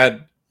kind of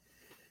had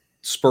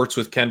spurts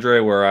with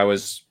Kendre where I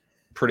was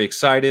pretty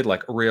excited,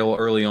 like real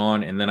early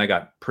on, and then I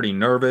got pretty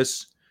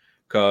nervous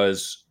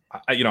because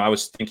I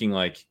was thinking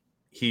like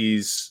he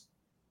is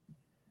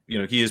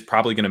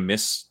probably going to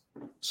miss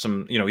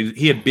some.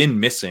 He had been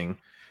missing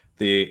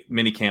the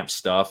minicamp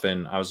stuff,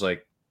 and I was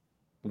like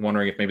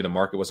wondering if maybe the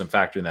market wasn't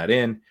factoring that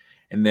in.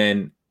 And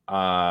then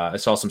I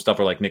saw some stuff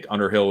where like Nick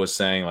Underhill was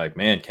saying like,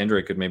 man,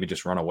 Kendre could maybe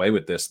just run away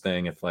with this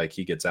thing if like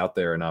he gets out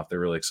there enough. They're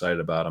really excited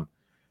about him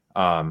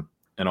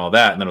and all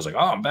that. And then I was like,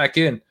 oh, I'm back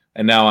in.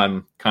 And now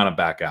I'm kind of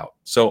back out.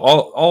 So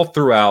all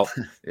throughout,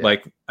 yeah.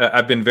 Like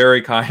I've been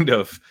very kind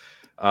of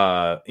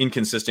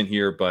inconsistent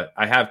here, but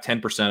I have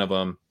 10% of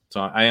him.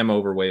 So I am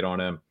overweight on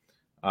him.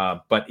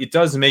 But it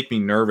does make me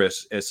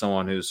nervous as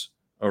someone who's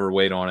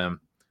overweight on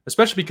him,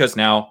 especially because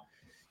now,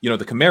 the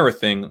Kamara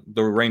thing,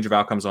 the range of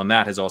outcomes on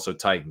that has also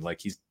tightened.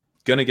 Like he's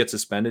going to get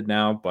suspended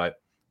now,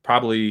 but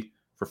probably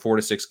for 4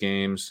 to 6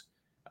 games.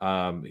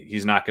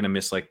 He's not going to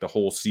miss like the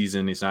whole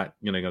season. He's not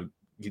going to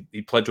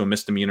he pled to a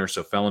misdemeanor,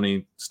 so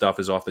felony stuff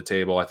is off the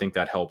table. I think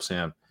that helps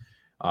him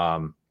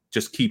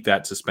just keep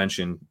that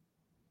suspension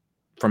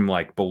from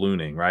like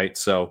ballooning, right?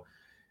 So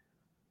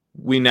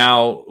we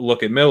now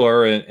look at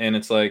Miller and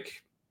it's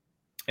like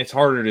it's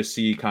harder to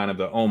see kind of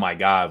the, oh my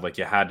God, like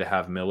you had to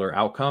have Miller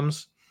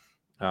outcomes.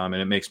 And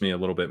it makes me a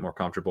little bit more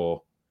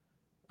comfortable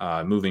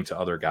moving to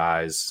other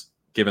guys,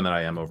 given that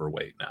I am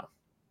overweight now.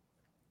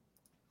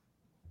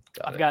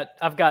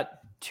 I've got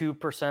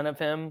 2% of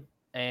him,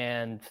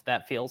 and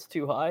that feels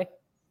too high.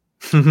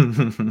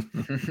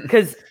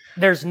 Because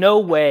there's no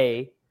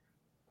way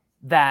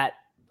that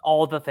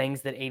all the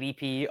things that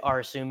ADP are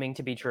assuming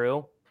to be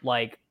true,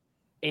 like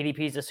ADP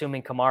is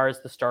assuming Kamara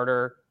is the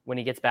starter when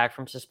he gets back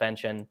from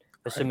suspension,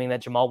 assuming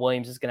that Jamal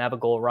Williams is going to have a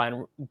goal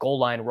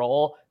line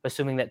role,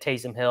 assuming that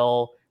Taysom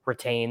Hill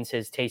retains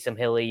his Taysom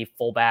Hilly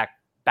fullback,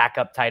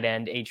 backup tight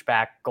end,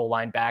 H-back, goal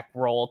line back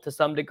role to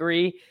some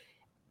degree.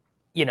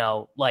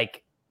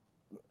 Like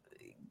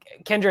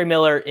Kendre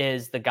Miller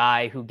is the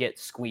guy who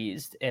gets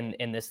squeezed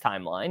in this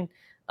timeline.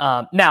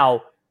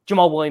 Now,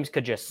 Jamal Williams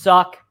could just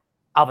suck.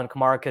 Alvin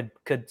Kamara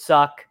could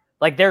suck.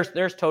 Like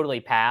there's totally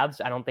paths.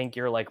 I don't think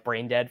you're like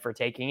brain dead for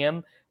taking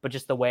him, but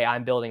just the way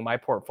I'm building my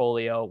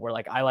portfolio where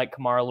like I like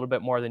Kamara a little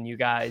bit more than you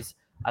guys.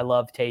 I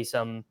love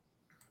Taysom.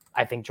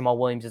 I think Jamal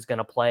Williams is going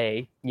to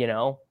play,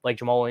 like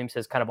Jamal Williams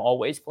has kind of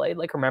always played.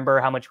 Like, remember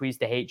how much we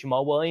used to hate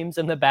Jamal Williams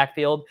in the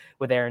backfield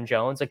with Aaron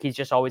Jones? Like, he's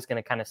just always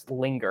going to kind of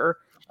linger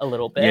a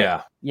little bit.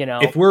 Yeah.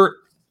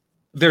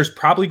 There's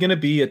probably going to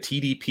be a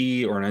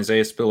TDP or an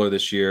Isaiah Spiller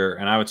this year,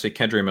 and I would say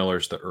Kendre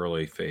Miller's the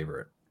early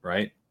favorite,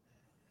 right?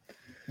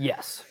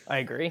 Yes, I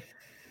agree.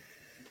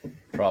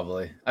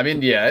 Probably. I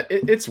mean, yeah,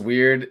 it's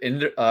weird.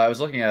 I was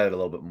looking at it a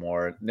little bit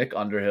more. Nick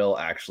Underhill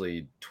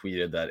actually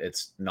tweeted that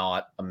it's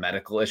not a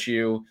medical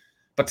issue,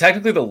 but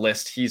technically the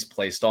list he's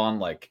placed on,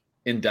 like,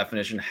 in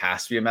definition,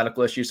 has to be a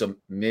medical issue. So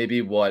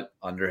maybe what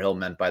Underhill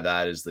meant by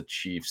that is the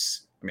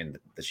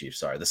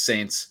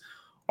Saints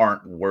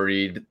aren't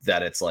worried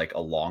that it's like a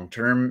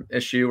long-term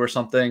issue or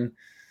something.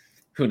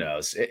 Who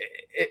knows?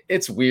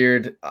 It's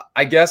weird.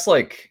 I guess,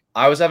 like,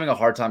 I was having a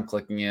hard time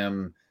clicking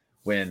him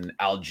when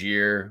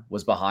Algier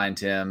was behind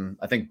him.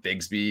 I think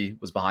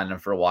Bigsby was behind him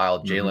for a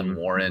while. Jalen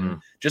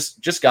Warren,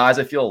 just guys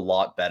I feel a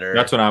lot better.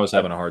 That's when I was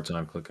having a hard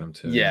time clicking him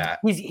too. Yeah,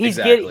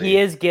 he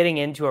is getting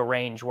into a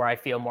range where I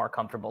feel more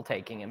comfortable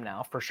taking him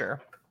now, for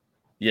sure.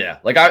 Yeah,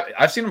 like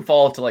I've seen him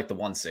fall to like the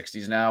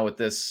 160s now with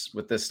this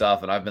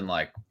stuff, and I've been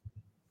like,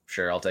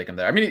 sure, I'll take him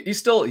there. I mean,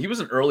 he was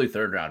an early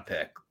 3rd round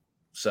pick,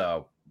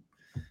 so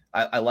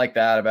I like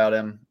that about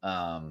him.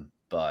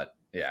 But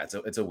yeah,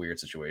 it's a weird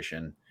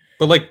situation.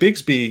 But like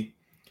Bigsby,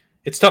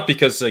 it's tough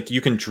because like you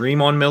can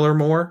dream on Miller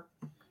more,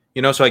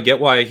 so I get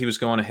why he was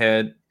going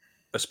ahead,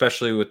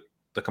 especially with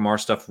the Kamara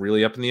stuff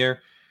really up in the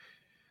air.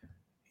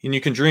 And you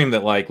can dream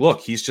that, like,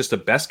 look, he's just the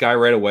best guy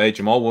right away.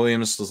 Jamal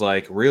Williams was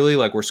like, really?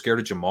 Like, we're scared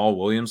of Jamal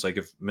Williams? Like,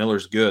 if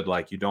Miller's good,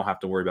 like, you don't have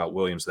to worry about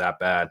Williams that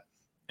bad.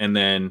 And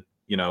then,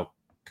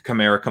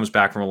 Kamara comes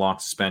back from a long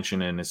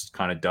suspension and it's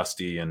kind of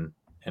dusty and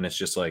it's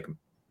just like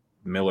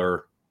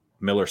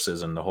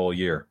Miller-cism the whole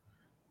year.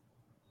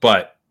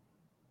 But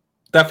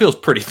that feels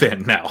pretty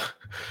thin now.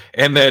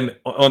 And then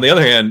on the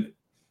other hand,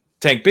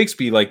 Tank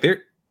Bigsby, like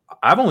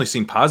I've only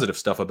seen positive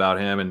stuff about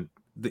him, and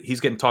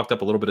he's getting talked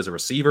up a little bit as a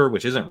receiver,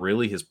 which isn't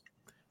really his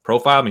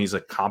profile. I mean, he's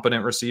a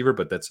competent receiver,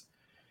 but that's,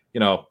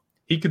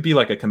 he could be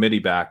like a committee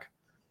back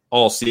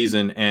all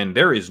season, and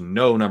there is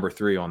no number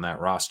 3 on that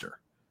roster.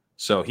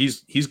 So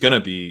he's going to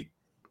be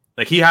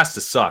like, he has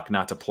to suck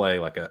not to play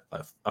like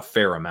a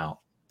fair amount.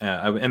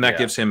 And that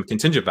gives him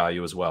contingent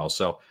value as well.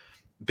 So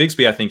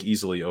Bigsby, I think,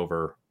 easily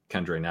over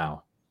Kendre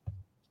now.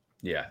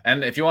 Yeah.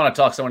 And if you want to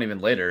talk someone even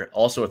later,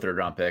 also a 3rd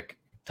round pick,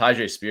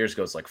 Tyjae Spears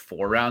goes like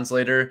 4 rounds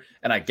later.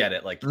 And I get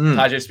it. Like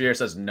Tyjae Spears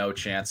has no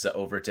chance to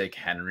overtake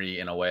Henry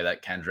in a way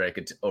that Kendre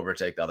could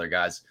overtake the other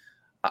guys.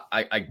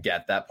 I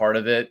get that part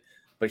of it,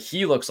 but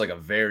he looks like a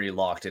very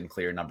locked in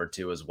clear number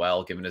 2 as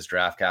well, given his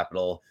draft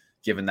capital,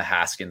 given the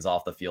Haskins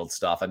off the field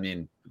stuff. I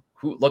mean,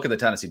 look at the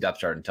Tennessee depth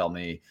chart and tell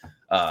me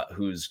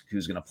who's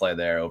going to play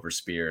there over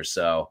Spears.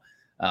 So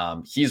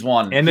he's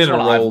one. And in a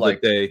role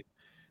that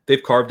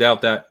they've carved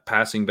out that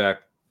passing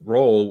back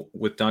role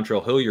with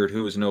Dontrell Hilliard,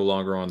 who is no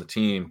longer on the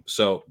team.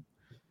 So,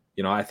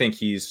 I think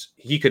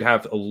he could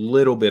have a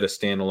little bit of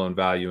standalone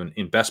value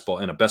in best ball,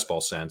 in a best ball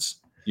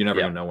sense. You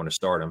never know when to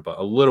start him, but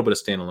a little bit of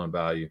standalone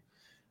value,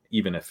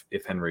 even if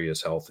Henry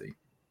is healthy.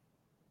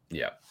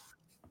 Yeah,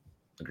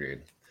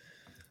 agreed.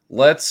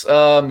 Let's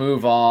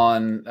move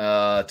on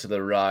to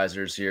the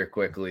risers here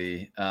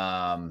quickly.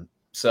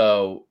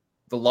 So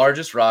the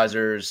largest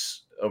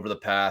risers over the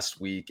past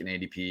week in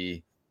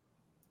ADP,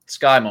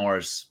 Sky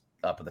Moore's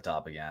up at the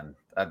top again.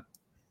 I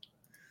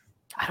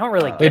don't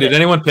really get Hey, did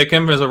anyone pick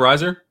him as a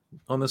riser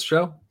on this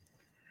show?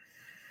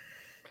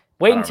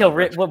 Wait until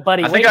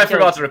buddy. I think I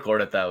forgot to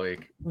record it that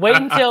week. Wait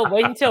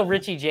until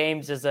Richie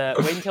James is a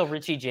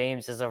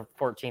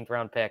 14th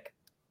round pick.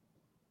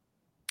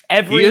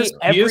 He is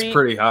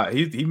pretty high.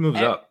 He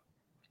moves up.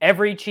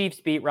 Every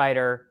Chiefs beat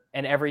writer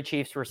and every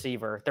Chiefs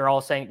receiver, they're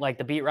all saying, like,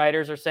 the beat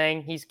writers are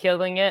saying he's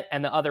killing it,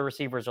 and the other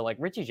receivers are like,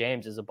 Richie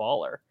James is a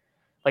baller.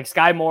 Like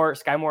Sky Moore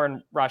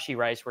and Rashee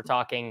Rice were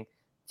talking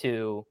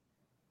to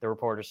the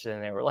reporters,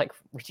 and they were like,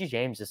 Richie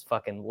James is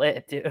fucking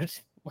lit, dude.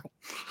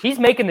 He's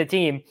making the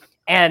team.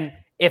 And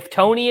if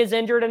Tony is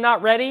injured and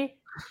not ready,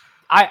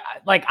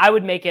 I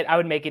would make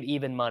it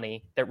even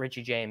money that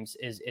Richie James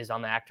is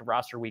on the active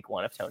roster week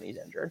 1 if Tony's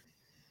injured.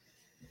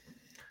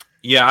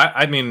 Yeah,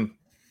 I mean,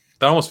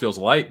 that almost feels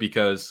light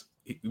because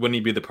wouldn't he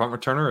be the punt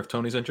returner if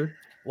Tony's injured?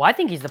 Well, I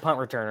think he's the punt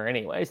returner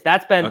anyways.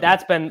 That's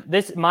been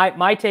this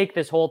my take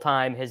this whole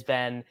time has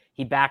been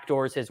he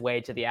backdoors his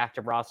way to the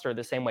active roster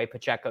the same way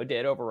Pacheco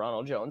did over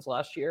Ronald Jones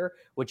last year,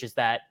 which is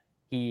that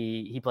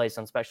he plays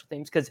on special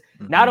teams because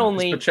not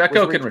only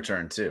Pacheco can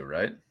return too,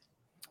 right?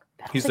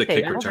 He's the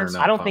kick returner.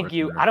 I don't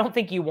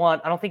think you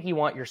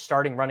want your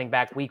starting running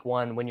back week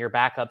 1 when your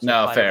backups.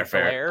 No,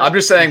 fair. I'm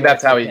just saying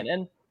that's how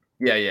he.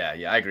 Yeah.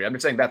 I agree. I'm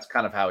just saying that's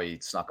kind of how he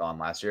snuck on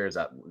last year. Is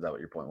that what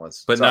your point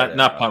was? But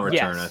not punt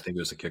return. Yes. I think it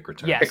was a kick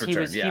return. Yes, he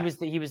was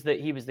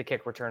the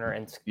kick returner.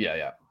 And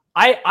yeah.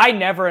 I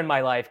never in my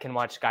life can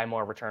watch Sky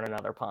Moore return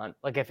another punt.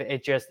 Like if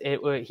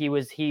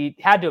he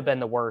had to have been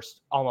the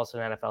worst almost in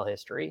NFL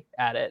history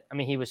at it. I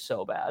mean, he was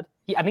so bad.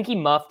 I think he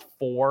muffed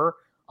 4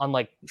 on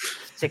like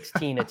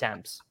 16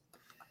 attempts.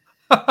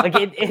 Like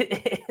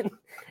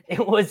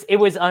it was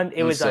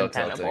so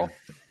untenable.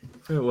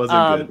 It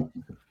wasn't good.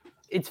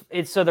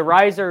 It's so the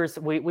risers.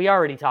 We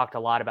already talked a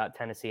lot about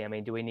Tennessee. I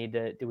mean, do we need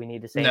to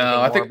say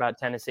anything more about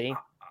Tennessee?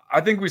 I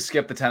think we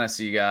skipped the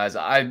Tennessee guys.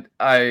 I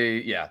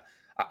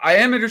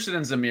am interested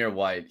in Zamir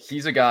White.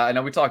 He's a guy. I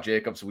know we talked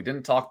Jacobs. We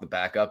didn't talk the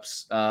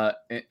backups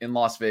in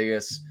Las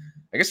Vegas.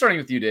 I guess starting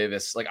with you,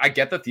 Davis. Like I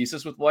get the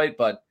thesis with White,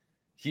 but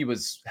he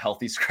was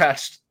healthy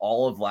scratched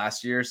all of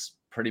last year's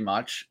pretty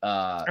much.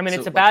 I mean,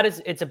 it's about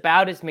as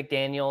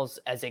McDaniels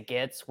as it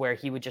gets, where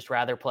he would just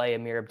rather play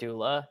Amir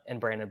Abdullah and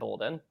Brandon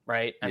Bolden,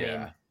 right? I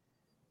mean,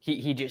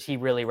 he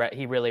really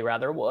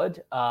rather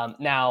would.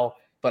 Now.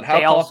 But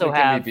how confident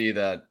can we be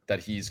that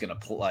he's going to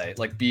play,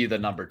 like be the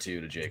number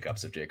 2 to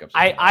Jacobs if Jacobs?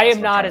 I am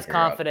not as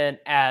confident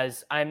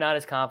as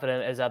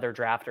other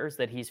drafters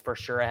that he's for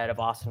sure ahead of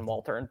Austin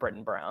Walter and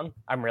Britton Brown.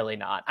 I'm really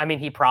not. I mean,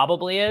 he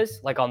probably is,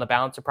 like on the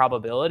balance of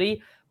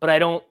probability, but I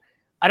don't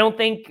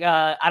think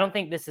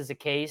this is a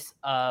case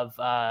of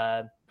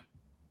a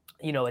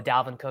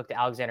Dalvin Cook to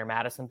Alexander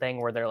Madison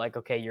thing where they're like,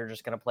 okay, you're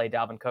just going to play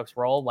Dalvin Cook's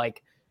role,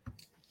 like.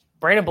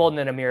 Brandon Bolden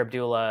and Amir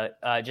Abdullah,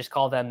 just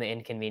call them the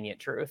inconvenient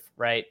truth,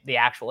 right? The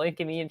actual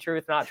inconvenient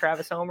truth, not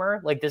Travis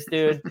Homer. Like this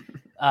dude,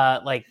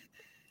 like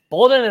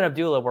Bolden and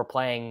Abdullah were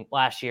playing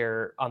last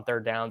year on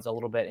third downs a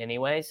little bit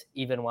anyways,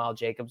 even while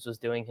Jacobs was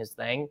doing his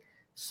thing.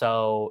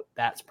 So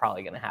that's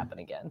probably going to happen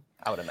again,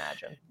 I would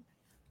imagine.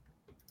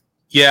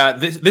 Yeah,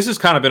 this has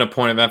kind of been a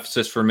point of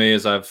emphasis for me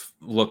as I've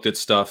looked at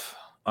stuff.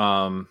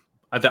 I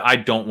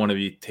don't want to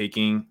be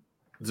taking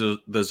the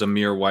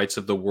Zamir Whites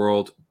of the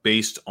world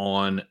based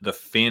on the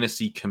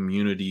fantasy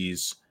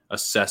community's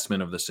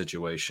assessment of the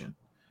situation,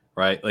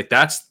 right? Like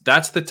that's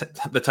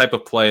the type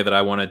of play that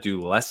I want to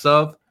do less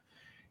of.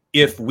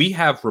 If we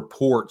have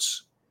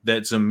reports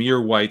that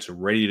Zamir White's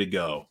ready to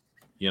go,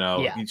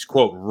 he's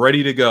quote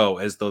ready to go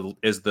as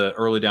the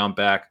early down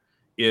back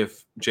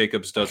if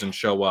Jacobs doesn't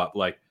show up,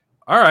 like,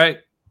 all right,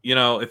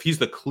 if he's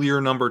the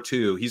clear number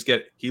 2,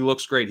 he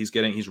looks great, he's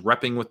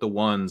repping with the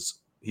ones,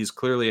 he's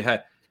clearly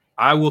ahead.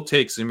 I will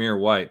take Zamir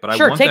White, but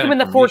sure, take him in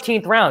the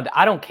 14th round.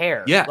 I don't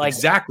care. Yeah,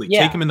 exactly.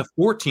 Yeah. Take him in the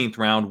 14th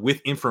round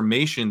with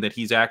information that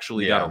he's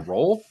actually got a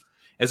role,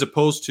 as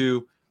opposed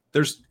to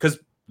because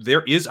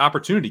there is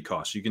opportunity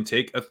cost. You can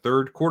take a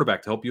third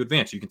quarterback to help you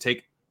advance. You can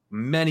take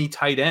many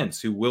tight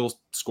ends who will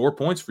score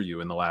points for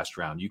you in the last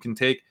round. You can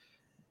take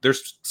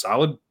there's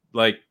solid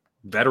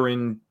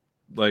veteran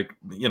they're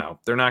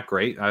not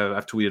great.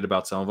 I've tweeted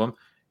about some of them.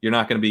 You're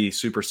not going to be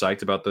super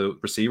psyched about the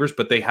receivers,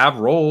 but they have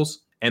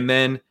roles, and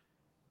then.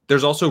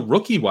 There's also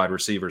rookie wide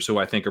receivers who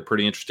I think are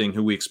pretty interesting,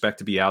 who we expect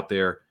to be out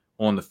there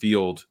on the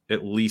field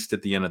at least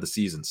at the end of the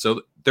season.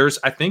 So there's,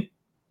 I think,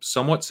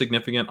 somewhat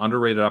significant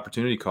underrated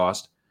opportunity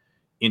cost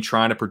in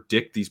trying to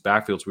predict these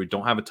backfields where we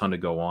don't have a ton to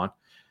go on.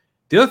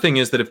 The other thing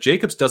is that if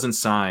Jacobs doesn't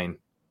sign,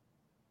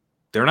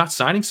 they're not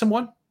signing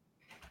someone.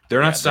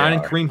 They're not signing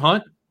Kareem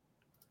Hunt.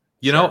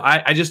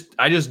 I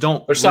just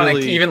don't. They're signing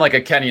even like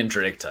a Kenyon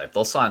Drake type.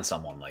 They'll sign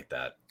someone like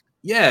that.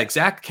 Yeah,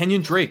 exact.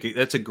 Kenyon Drake.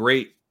 That's a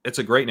great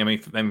name.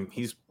 I mean,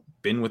 he's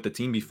been with the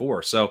team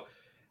before. So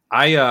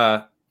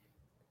I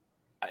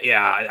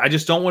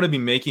just don't want to be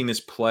making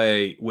this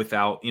play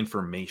without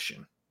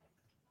information.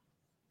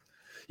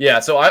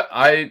 Yeah. So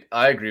I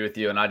agree with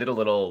you. And I did a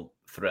little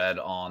thread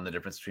on the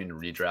difference between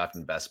redraft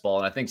and best ball.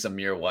 And I think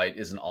Zamir White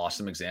is an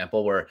awesome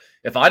example where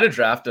if I had to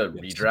draft a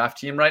redraft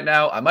team right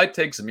now, I might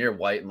take Zamir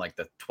White in like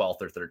the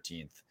 12th or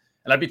 13th.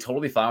 And I'd be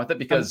totally fine with it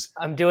because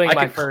I'm doing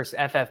my first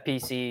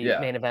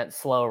FFPC main event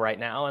slow right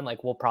now. And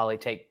we'll probably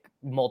take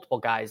multiple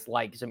guys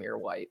like Zamir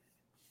White.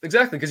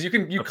 Exactly, because you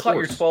cut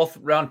your 12th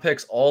round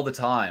picks all the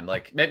time.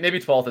 Like maybe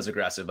 12th is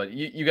aggressive, but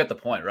you get the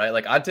point, right?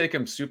 Like I'd take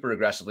him super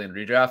aggressively in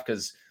redraft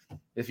because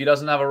if he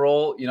doesn't have a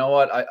role, you know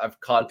what? I've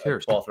cut a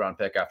 12th round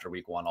pick after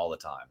week 1 all the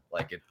time.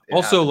 Like it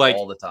also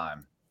all the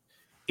time.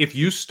 If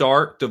you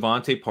start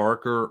Devontae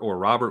Parker or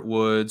Robert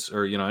Woods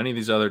or any of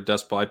these other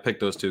dust, I'd pick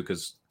those two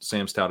because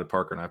Sam's touted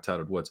Parker and I've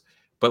touted Woods.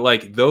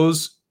 But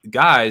those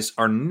guys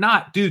are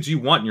not dudes you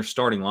want in your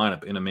starting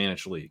lineup in a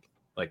managed league,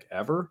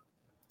 ever.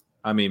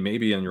 I mean,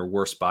 maybe in your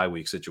worst bye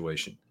week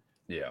situation.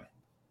 Yeah.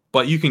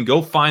 But you can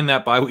go find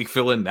that bye week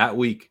fill in that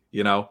week.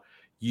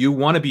 You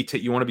want to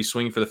be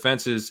swinging for the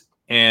fences,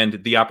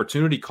 and the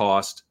opportunity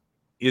cost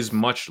is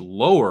much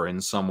lower in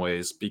some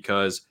ways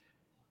because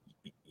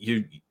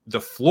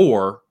the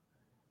floor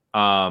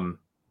of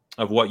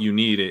what you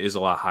need is a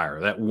lot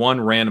higher. That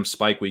one random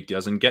spike week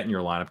doesn't get in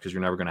your lineup because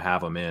you're never going to have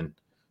them in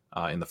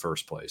the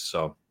first place.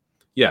 So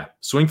yeah,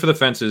 swing for the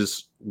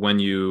fences when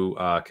you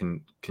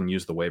can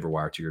use the waiver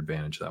wire to your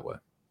advantage that way.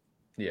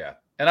 Yeah,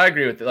 and I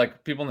agree with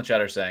it. People in the chat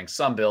are saying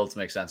some builds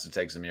make sense to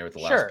take Zamir with the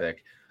last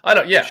pick. I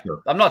don't. Yeah,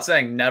 sure. I'm not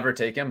saying never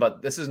take him,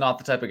 but this is not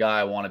the type of guy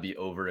I want to be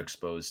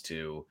overexposed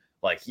to.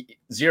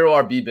 Zero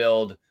RB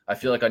build. I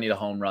feel like I need a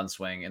home run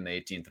swing in the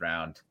 18th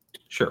round.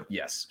 Sure.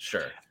 Yes.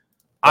 Sure.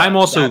 I'm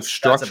also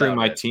structuring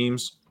my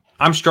teams.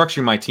 I'm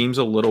structuring my teams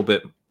a little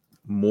bit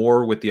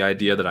more with the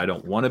idea that I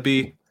don't want to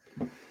be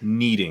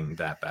needing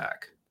that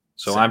back.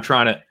 So I'm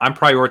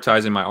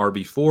prioritizing my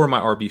RB4, my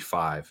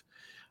RB5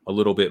 a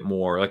little bit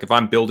more. Like if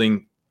I'm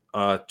building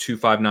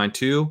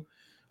 2-5-9-2,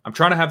 I'm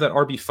trying to have that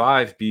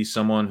RB5 be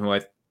someone who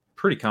I'm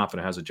pretty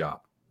confident has a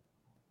job.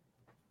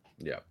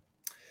 Yeah.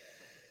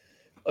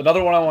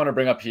 Another one I want to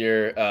bring up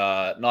here,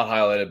 not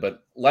highlighted,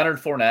 but Leonard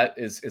Fournette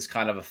is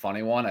kind of a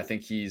funny one. I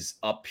think he's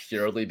up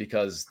purely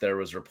because there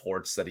was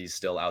reports that he's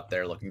still out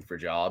there looking for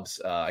jobs.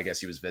 I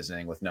guess he was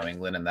visiting with New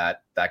England, and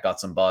that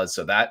got some buzz.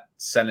 So that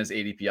sent his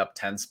ADP up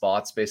 10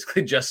 spots,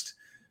 basically just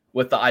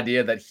with the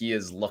idea that he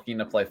is looking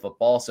to play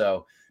football.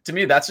 So to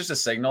me, that's just a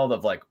signal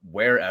of like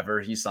wherever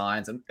he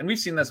signs. And we've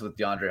seen this with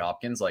DeAndre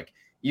Hopkins. Like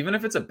even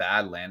if it's a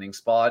bad landing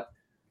spot,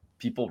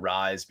 people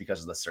rise because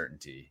of the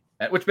certainty.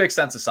 Which makes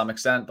sense to some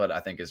extent, but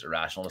I think is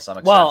irrational to some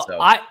extent. Well, so.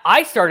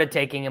 I started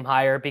taking him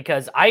higher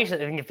because I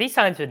think if he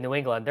signs with New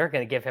England, they're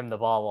going to give him the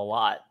ball a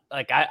lot.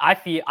 Like I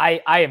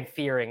am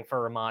fearing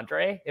for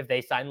Ramondre if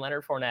they sign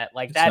Leonard Fournette.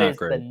 Like that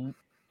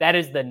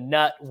is the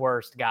nut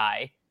worst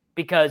guy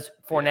because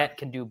Fournette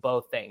can do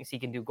both things. He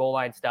can do goal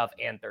line stuff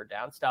and third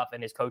down stuff,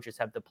 and his coaches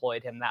have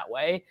deployed him that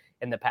way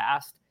in the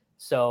past.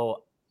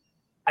 So,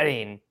 I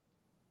mean,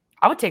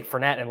 I would take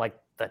Fournette in like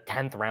the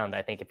 10th round.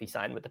 I think if he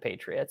signed with the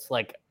Patriots,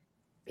 like.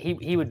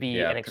 He would be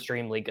an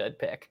extremely good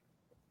pick.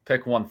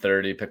 Pick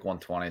 130, pick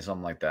 120,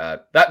 something like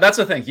that. That's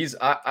the thing.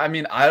 I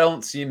mean, I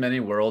don't see many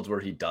worlds where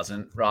he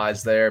doesn't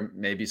rise there.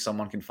 Maybe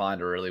someone can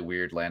find a really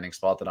weird landing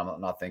spot that I'm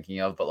not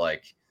thinking of, but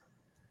like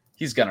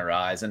he's going to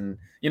rise. And,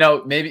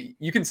 maybe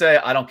you can say,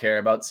 I don't care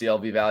about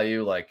CLV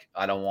value. Like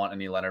I don't want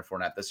any Leonard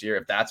Fournette this year.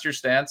 If that's your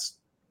stance,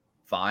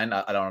 fine.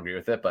 I don't agree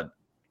with it, but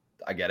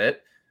I get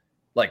it.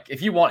 Like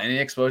if you want any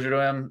exposure to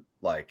him,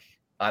 like,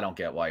 I don't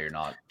get why you're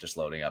not just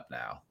loading up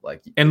now.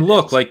 Like, and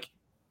look, like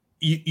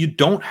you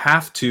don't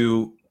have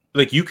to,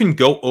 like you can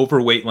go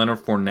overweight Leonard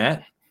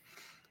Fournette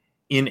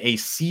in a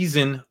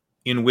season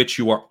in which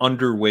you are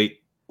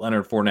underweight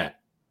Leonard Fournette.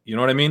 You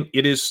know what I mean?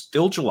 It is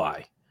still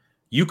July.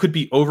 You could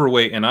be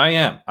overweight, and I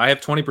am. I have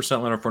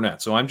 20% Leonard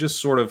Fournette. So I'm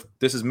just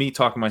this is me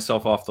talking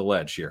myself off the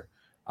ledge here.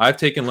 I've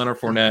taken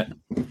Leonard Fournette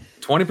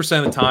 20%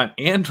 of the time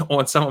and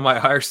on some of my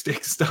higher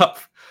stake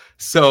stuff.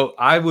 So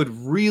I would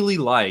really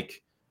like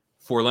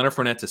for Leonard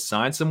Fournette to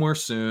sign somewhere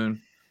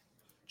soon,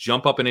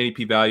 jump up in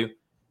ADP value.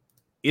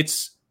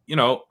 It's,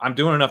 I'm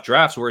doing enough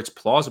drafts where it's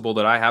plausible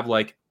that I have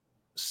like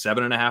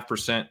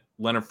 7.5%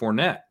 Leonard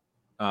Fournette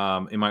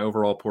in my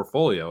overall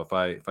portfolio if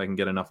I can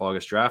get enough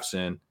August drafts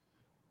in.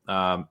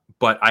 But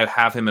I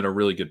have him at a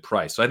really good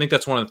price. So I think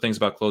that's one of the things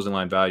about closing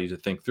line value to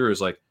think through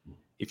is like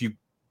if you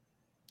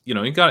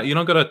don't gotta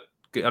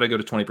go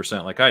to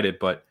 20% like I did,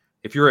 but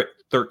if you're at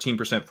 13%,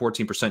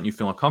 14%, and you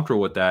feel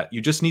uncomfortable with that,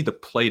 you just need the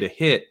play to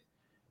hit.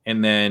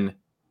 And then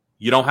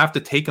you don't have to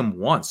take him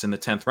once in the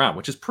 10th round,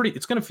 which is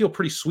it's going to feel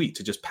pretty sweet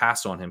to just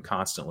pass on him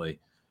constantly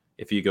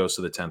if he goes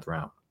to the 10th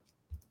round.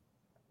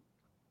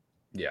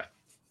 Yeah,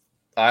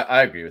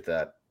 I agree with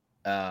that.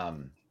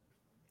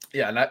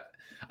 Yeah. And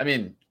I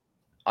mean,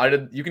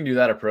 you can do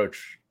that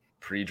approach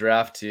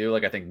pre-draft too.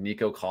 Like I think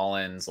Nico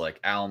Collins, like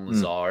Alan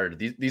Lazard,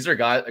 these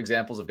are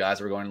examples of guys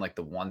that were going in like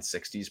the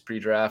 160s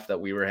pre-draft that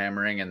we were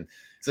hammering. And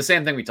it's the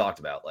same thing we talked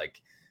about.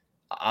 Like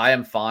I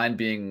am fine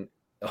being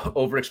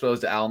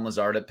overexposed to Alan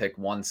Lazard at pick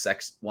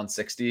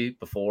 160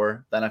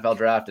 before the NFL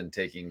draft and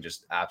taking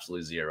just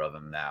absolutely zero of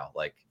him now.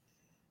 Like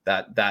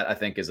that I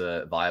think is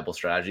a viable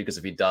strategy because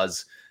if he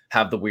does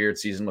have the weird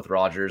season with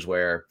Rodgers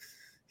where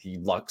he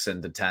lucks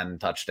into 10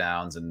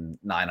 touchdowns and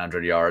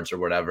 900 yards or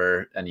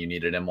whatever, and you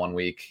needed him 1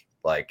 week,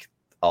 like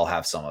I'll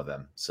have some of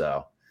him.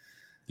 So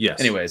yes.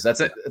 Anyways, that's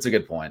it. It's a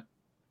good point.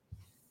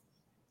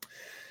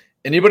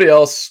 Anybody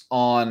else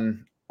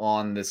on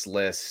this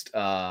list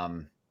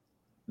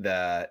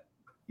that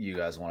you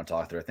guys want to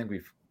talk through? I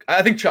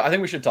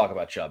think we should talk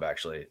about Chubb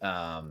actually.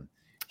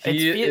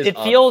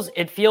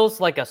 It feels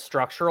like a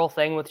structural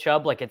thing with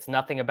Chubb. Like it's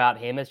nothing about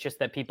him. It's just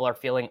that people are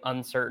feeling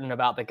uncertain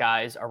about the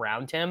guys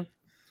around him.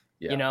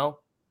 Yeah.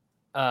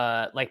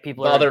 Like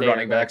people are other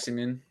running backs, you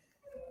mean?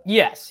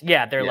 Yes.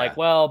 Yeah. They're like,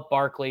 well,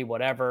 Barkley,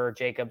 whatever,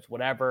 Jacobs,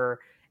 whatever.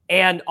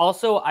 And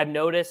also I've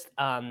noticed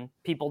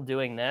people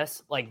doing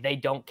this, like they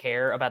don't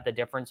care about the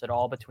difference at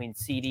all between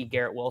CD,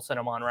 Garrett Wilson,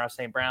 Amon-Ra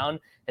St. Brown,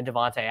 and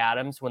Devontae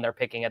Adams when they're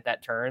picking at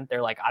that turn.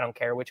 They're like, I don't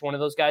care which one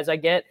of those guys I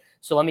get.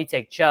 So let me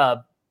take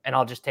Chubb and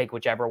I'll just take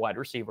whichever wide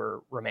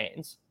receiver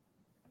remains.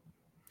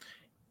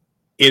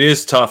 It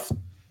is tough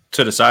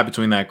to decide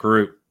between that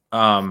group.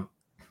 And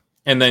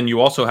then you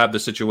also have the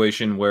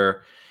situation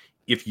where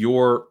if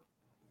you're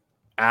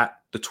at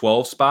the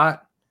 12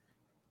 spot,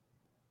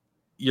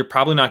 you're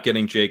probably not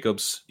getting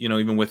Jacobs,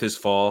 even with his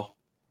fall,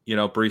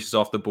 Breece is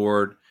off the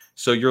board.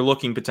 So you're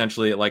looking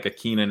potentially at like a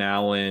Keenan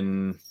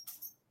Allen,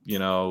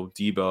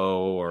 Debo,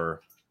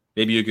 or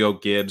maybe you go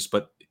Gibbs,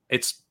 but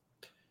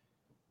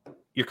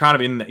you're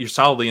you're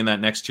solidly in that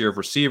next tier of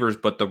receivers,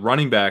 but the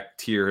running back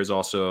tier has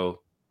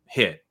also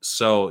hit.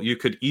 So you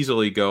could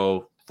easily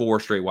go 4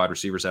 straight wide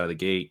receivers out of the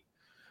gate,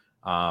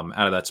 out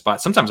of that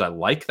spot. Sometimes I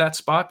like that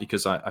spot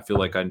because I feel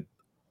like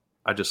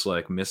I just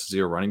like miss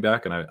zero running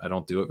back, and I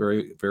don't do it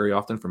very, very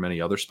often from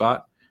any other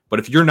spot. But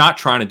if you're not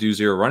trying to do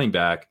zero running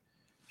back,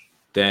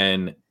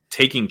 then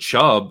taking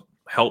Chubb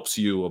helps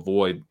you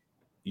avoid,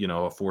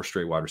 a 4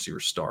 straight wide receiver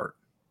start.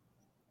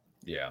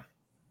 Yeah.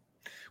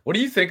 What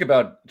do you think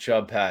about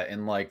Chubb, Pat,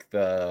 in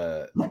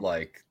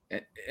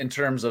in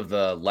terms of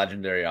the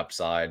legendary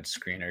upside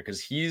screener?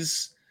 Because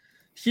he's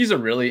a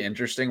really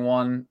interesting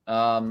one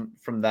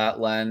from that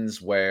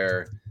lens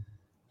where,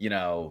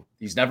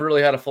 he's never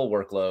really had a full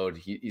workload.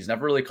 He's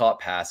never really caught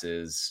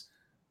passes,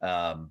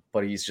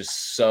 but he's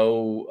just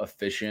so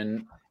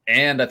efficient.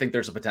 And I think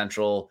there's a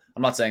potential.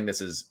 I'm not saying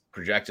this is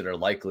projected or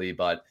likely,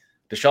 but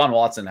Deshaun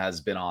Watson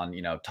has been on,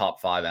 top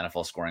 5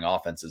 NFL scoring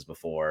offenses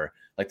before.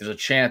 Like, there's a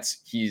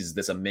chance he's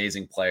this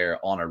amazing player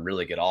on a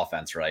really good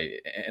offense, right?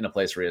 In a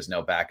place where he has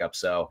no backup.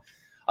 So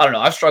I don't know.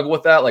 I've struggled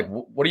with that. Like,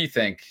 what do you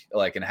think,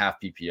 like in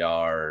half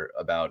PPR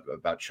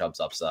about Chubb's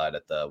upside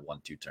at the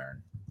 1-2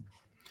 turn?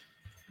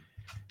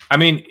 I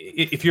mean,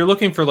 if you're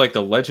looking for like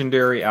the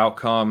legendary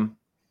outcome,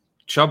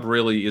 Chubb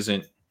really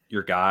isn't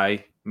your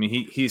guy. I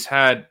mean, he's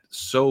had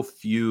so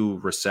few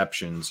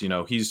receptions.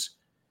 He's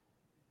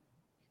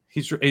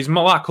a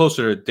lot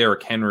closer to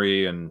Derrick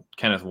Henry and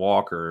Kenneth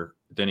Walker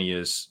than he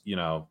is,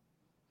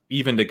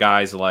 even to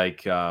guys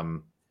like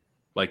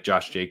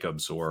Josh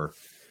Jacobs or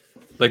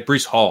like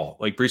Breece Hall.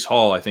 Like Breece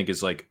Hall, I think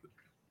is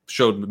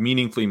showed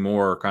meaningfully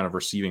more kind of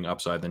receiving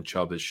upside than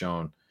Chubb has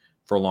shown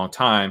for a long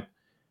time.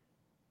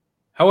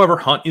 However,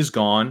 Hunt is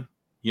gone,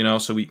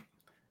 so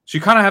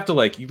you kind of have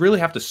to you really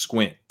have to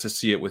squint to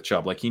see it with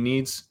Chubb. Like he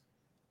needs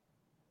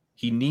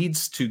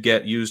to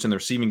get used in the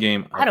receiving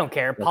game. I don't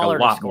care.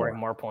 Pollard is scoring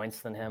more points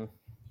than him.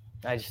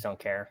 I just don't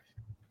care.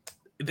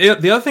 The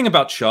other thing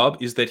about Chubb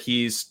is that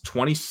he's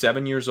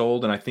 27 years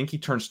old, and I think he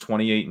turns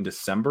 28 in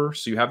December.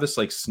 So you have this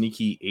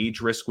sneaky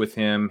age risk with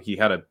him. He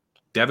had a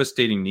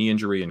devastating knee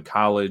injury in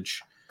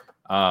college.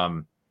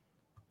 And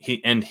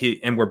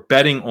we're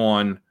betting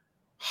on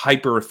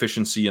hyper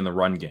efficiency in the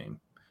run game,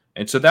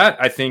 and so that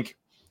I think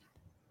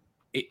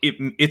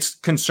it's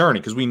concerning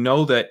because we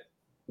know that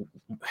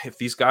if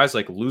these guys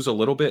lose a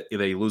little bit,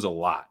 they lose a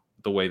lot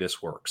the way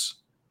this works.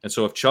 And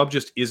so if Chubb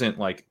just isn't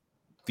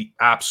the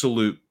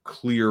absolute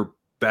clear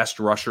best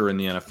rusher in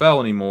the NFL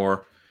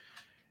anymore,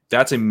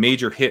 that's a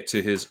major hit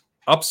to his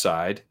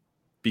upside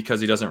because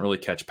he doesn't really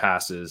catch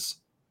passes.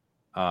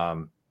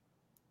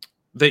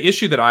 The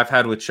issue that I've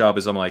had with Chubb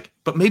is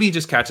but maybe he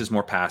just catches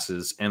more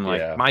passes. And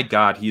my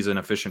God, he's an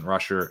efficient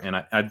rusher. And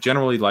I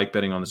generally like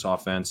betting on this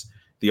offense.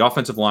 The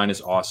offensive line is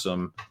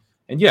awesome.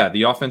 And yeah,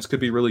 the offense could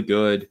be really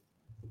good.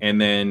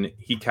 And then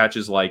he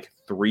catches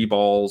 3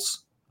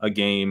 balls a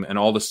game. And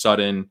all of a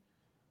sudden,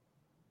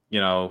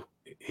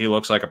 he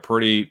looks like a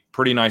pretty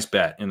nice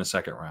bet in the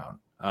second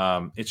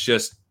round. It's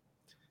just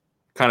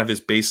kind of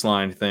his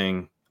baseline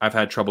thing. I've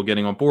had trouble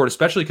getting on board,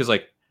 especially because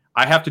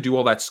I have to do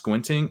all that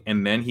squinting,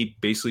 and then he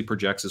basically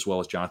projects as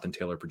well as Jonathan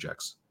Taylor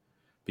projects,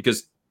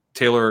 because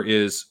Taylor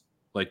is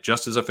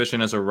just as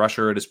efficient as a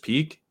rusher at his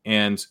peak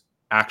and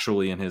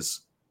actually in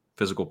his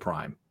physical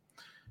prime.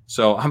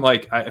 So I'm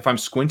if I'm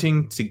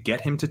squinting to get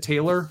him to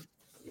Taylor,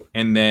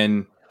 and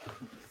then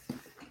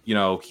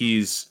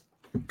he's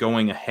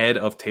going ahead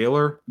of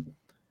Taylor,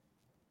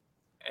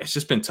 it's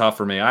just been tough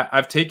for me.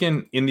 I've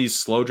taken in these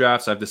slow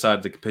drafts, I've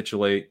decided to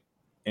capitulate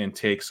and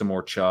take some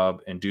more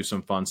Chubb and do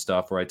some fun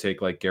stuff where I take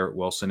Garrett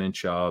Wilson and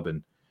Chubb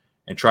and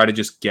try to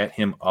just get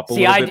him up a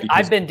little bit.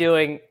 I've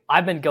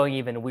been going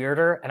even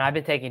weirder, and I've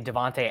been taking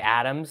Devontae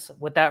Adams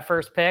with that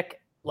first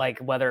pick,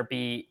 whether it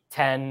be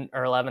 10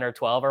 or 11 or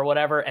 12 or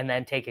whatever, and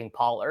then taking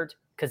Pollard,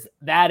 because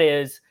that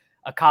is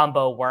a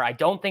combo where I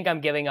don't think I'm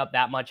giving up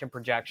that much in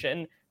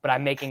projection, but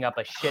I'm making up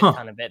a shit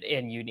ton of it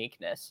in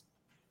uniqueness.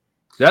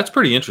 That's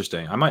pretty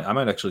interesting. I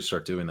might actually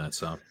start doing that.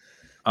 So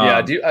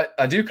yeah,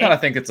 I do kind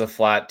of think it's a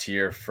flat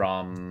tier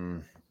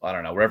from, I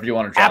don't know, wherever you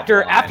want to drop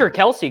after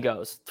Kelsey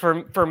goes.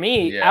 For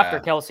me, after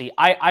Kelsey,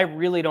 I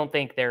really don't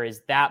think there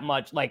is that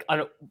much,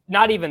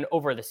 not even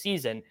over the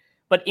season,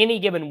 but any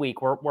given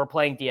week we're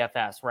playing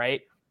DFS,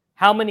 right?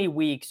 How many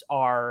weeks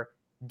are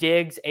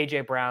Diggs,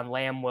 AJ Brown,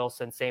 Lamb,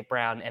 Wilson, St.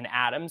 Brown, and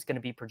Adams going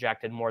to be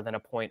projected more than a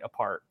point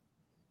apart?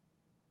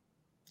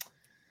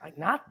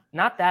 Not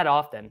that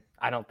often,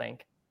 I don't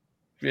think.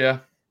 Yeah,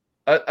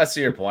 I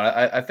see your point.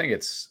 I think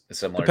it's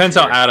similar. Depends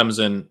how Adams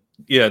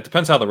it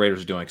depends how the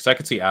Raiders are doing, because I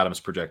could see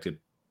Adams projected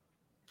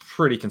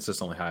pretty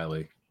consistently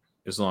highly,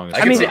 as long as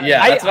that's what I was going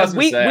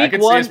to say. I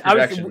could see his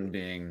projection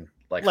being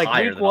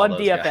higher than all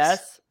those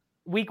guys.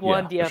 Week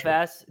one DFS,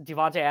 sure.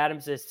 Devontae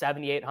Adams is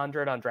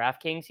 7,800 on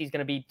DraftKings. He's going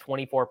to be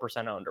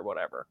 24% owned or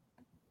whatever.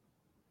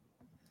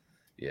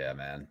 Yeah,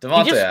 man.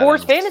 Devontae he just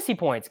scores fantasy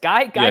points.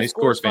 Guy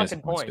scores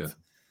fucking points.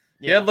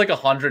 He had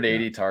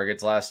 180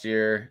 targets last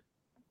year.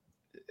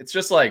 It's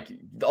just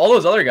all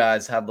those other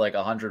guys had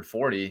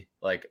 140,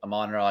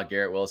 Amon-Ra,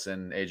 Garrett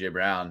Wilson, AJ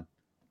Brown.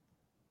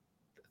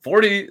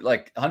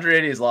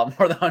 180 is a lot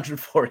more than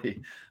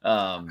 140.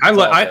 I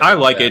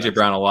like AJ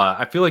Brown a lot.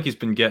 I feel like he's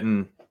been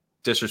getting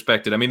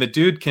disrespected. I mean, the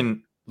dude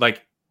can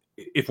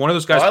if one of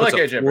those guys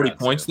puts up 40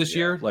 points this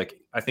year,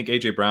 I think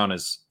AJ Brown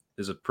is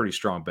is a pretty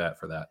strong bet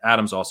for that.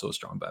 Adams also a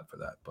strong bet for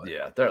that. But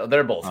yeah,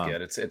 they're both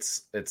good.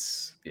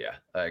 It's yeah,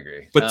 I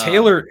agree. But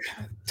Taylor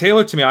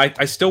to me,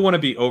 I still want to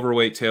be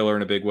overweight Taylor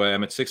in a big way.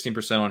 I'm at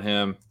 16% on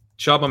him.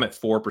 Chubb, I'm at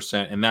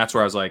 4%, and that's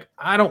where I was like,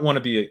 I don't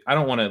want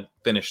to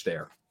finish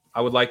there. I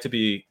would like to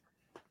be.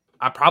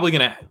 I'm probably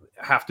going to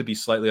have to be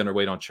slightly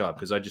underweight on Chubb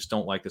because I just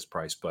don't like this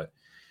price. But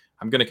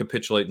I'm going to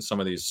capitulate in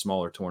some of these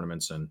smaller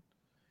tournaments and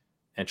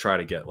try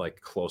to get like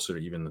closer to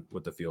even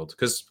with the field.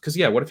 Because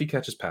yeah, what if he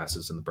catches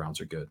passes and the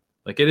Browns are good?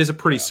 Like it is a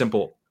pretty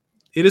simple,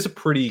 it is a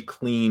pretty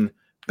clean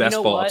best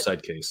ball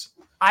upside case.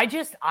 I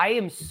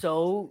am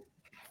so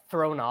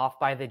thrown off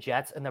by the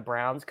Jets and the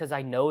Browns because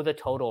I know the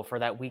total for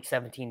that Week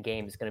 17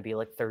 game is going to be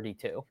like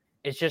 32.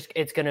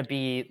 It's going to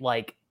be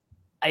like,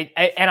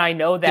 I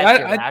know that's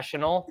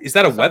irrational. Is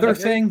that a weather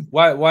thing?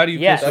 Why do you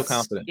feel so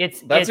confident?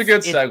 That's a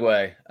good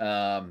segue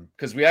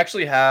because we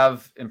actually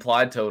have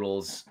implied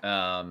totals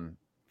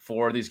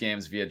for these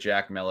games via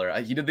Jack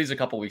Miller. He did these a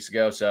couple weeks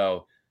ago,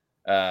 so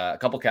a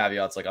couple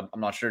caveats. Like I'm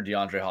not sure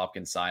DeAndre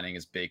Hopkins signing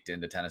is baked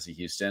into Tennessee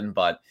Houston,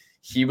 but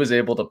he was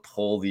able to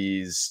pull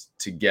these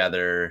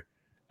together.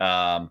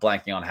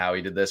 Blanking on how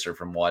he did this or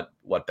from what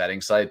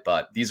betting site,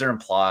 but these are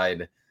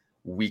implied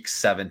Week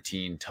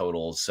 17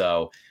 totals.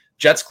 So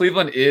Jets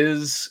Cleveland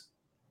is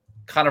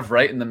kind of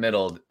right in the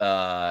middle.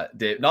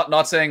 Dave,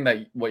 not saying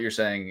that what you're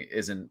saying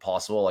isn't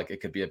possible. Like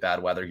it could be a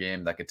bad weather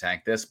game that could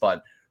tank this,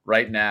 but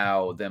right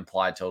now the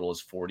implied total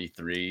is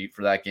 43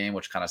 for that game,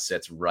 which kind of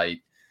sits right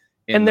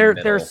in the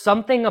middle. There's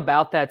something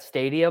about that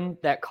stadium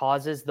that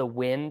causes the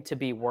wind to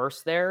be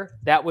worse there.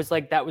 That was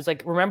like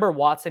remember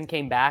Watson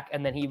came back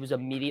and then he was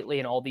immediately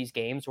in all these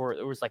games where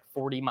it was like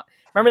 40 miles.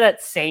 Remember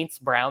that Saints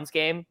Browns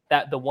game,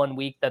 that the 1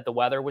 week that the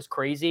weather was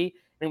crazy?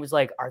 And it was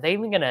like, are they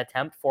even going to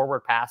attempt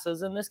forward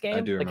passes in this game?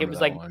 I do like it was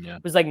like one, yeah.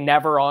 It was like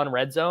never on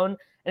red zone.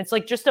 And it's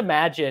like, just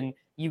imagine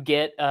you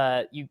get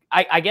I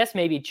guess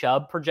maybe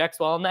Chubb projects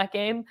well in that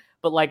game,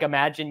 but like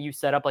imagine you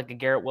set up like a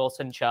Garrett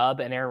Wilson Chubb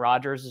and Aaron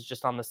Rodgers is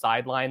just on the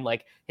sideline,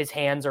 like his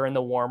hands are in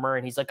the warmer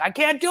and he's like, I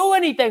can't do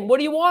anything. What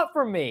do you want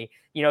from me?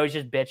 You know, he's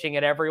just bitching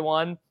at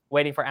everyone,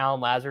 waiting for Alan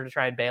Lazard to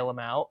try and bail him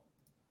out.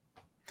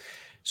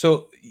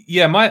 So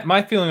yeah,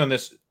 my feeling on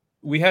this,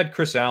 we had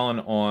Chris Allen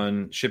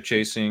on Ship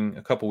Chasing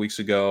a couple weeks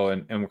ago,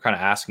 and we're kind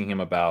of asking him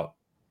about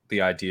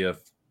the idea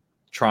of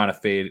trying to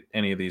fade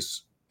any of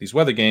these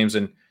weather games,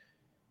 and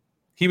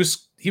he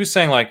was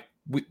saying like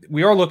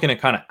we are looking at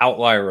kind of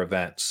outlier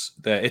events.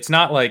 That it's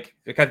not like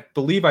I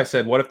believe I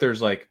said, what if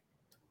there's like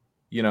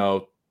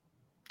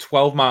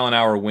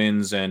 12-mile-an-hour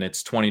winds and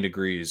it's 20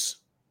 degrees?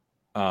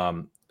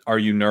 Are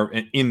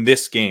you in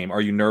this game?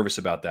 Are you nervous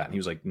about that? And he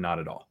was like, not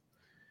at all.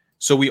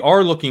 So we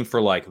are looking for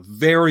like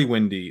very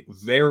windy,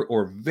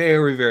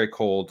 very, very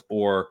cold,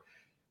 or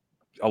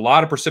a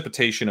lot of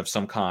precipitation of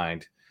some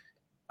kind.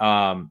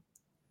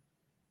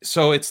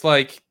 So it's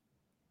like,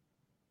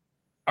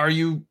 what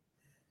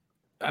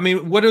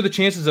are the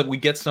chances that we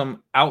get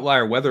some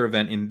outlier weather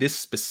event in this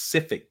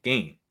specific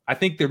game? I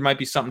think there might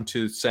be something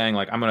to saying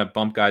like, I'm going to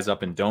bump guys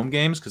up in dome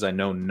games because I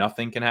know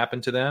nothing can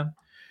happen to them.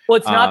 Well,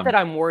 it's not that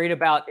I'm worried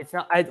about. It's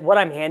not what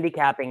I'm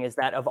handicapping is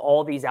that of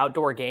all these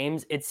outdoor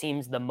games, it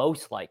seems the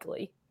most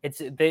likely. It's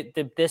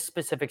this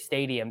specific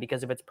stadium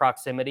because of its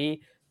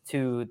proximity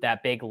to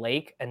that big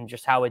lake and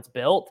just how it's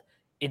built.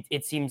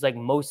 It seems like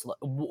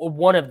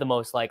one of the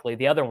most likely.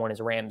 The other one is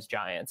Rams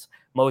Giants,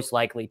 most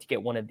likely to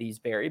get one of these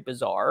very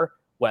bizarre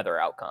weather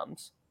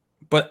outcomes.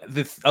 But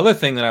the other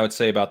thing that I would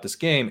say about this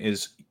game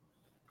is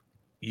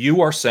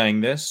you are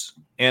saying this,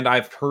 and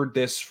I've heard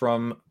this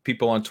from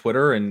people on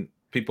Twitter and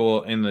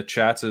people in the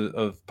chats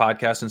of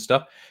podcasts and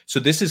stuff. So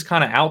this is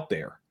kind of out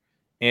there.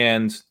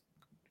 And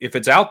if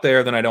it's out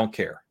there, then I don't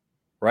care.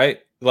 Right?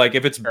 Like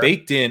if it's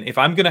baked in, if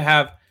I'm going to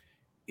have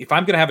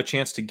a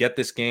chance to get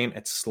this game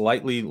at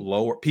slightly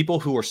lower,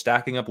 people who are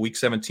stacking up Week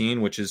 17,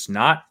 which is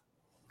not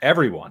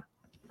everyone,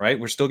 right?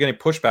 We're still getting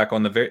pushback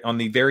on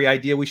the very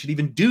idea we should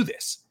even do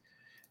this.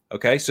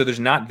 Okay. So there's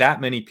not that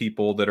many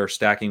people that are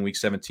stacking Week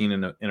 17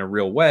 in a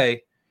real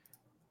way.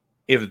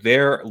 If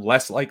they're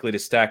less likely to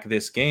stack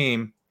this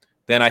game,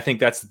 then I think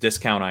that's the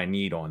discount I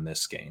need on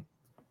this game.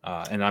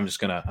 And I'm just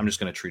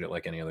gonna treat it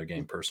like any other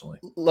game personally.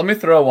 Let me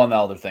throw one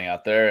other thing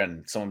out there,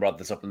 and someone brought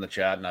this up in the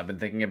chat, and I've been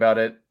thinking about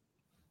it.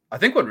 I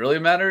think what really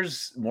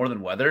matters more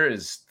than weather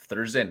is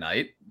Thursday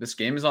night. This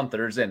game is on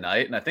Thursday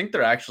night, and I think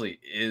there actually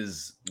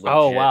is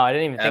I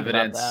didn't even think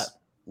about that.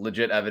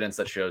 Legit evidence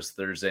that shows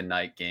Thursday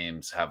night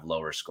games have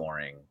lower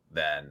scoring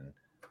than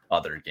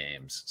other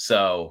games.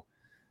 So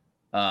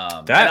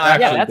does concern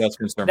me a little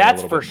bit.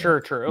 That's for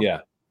sure true.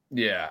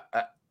 Yeah.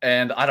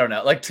 And I don't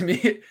know, like to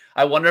me,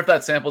 I wonder if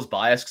that sample's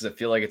biased because I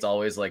feel like it's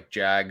always like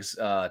Jags,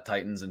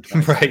 Titans, and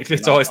right.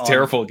 It's always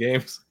terrible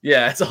games.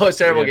 Yeah, it's always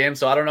terrible games.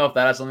 So I don't know if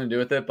that has something to do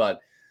with it, but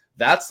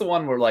that's the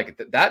one where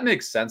like that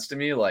makes sense to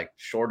me. Like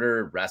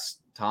shorter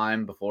rest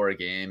time before a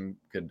game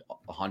could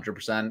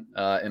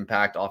 100%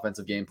 impact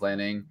offensive game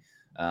planning,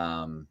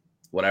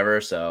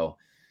 whatever. So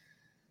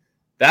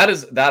that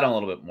I'm a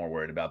little bit more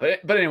worried about.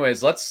 But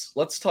anyways,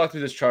 let's talk through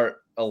this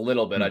chart a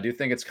little bit. I do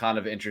think it's kind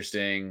of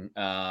interesting.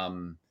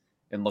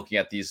 in looking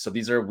at these. So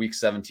these are week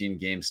 17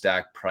 game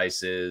stack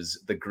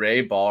prices. The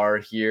gray bar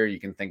here, you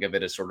can think of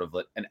it as sort of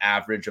an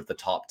average of the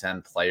top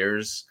 10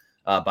 players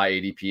by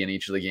ADP in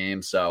each of the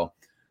games. So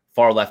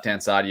far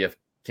left-hand side, you have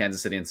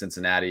Kansas City and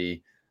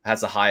Cincinnati.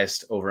 Has the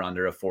highest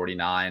over-under of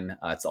 49.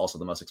 It's also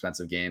the most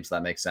expensive game, so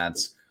that makes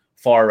sense.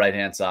 Far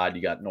right-hand side,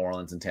 you got New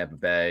Orleans and Tampa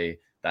Bay.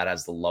 That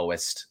has the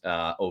lowest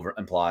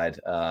implied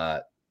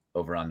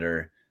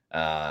over-under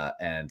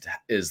and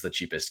is the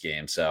cheapest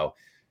game. So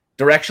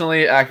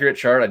directionally accurate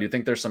chart. I do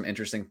think there's some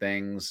interesting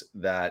things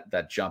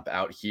that jump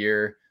out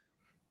here.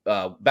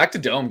 Back to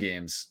dome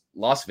games.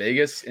 Las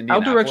Vegas,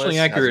 Indianapolis. How directionally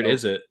accurate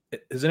is it?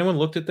 Has anyone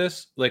looked at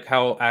this? Like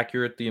how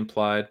accurate the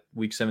implied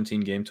week 17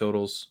 game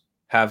totals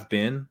have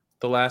been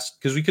the last?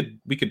 Because we could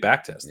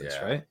backtest this,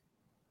 right?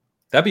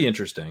 That'd be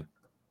interesting.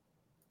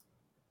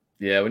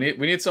 Yeah, we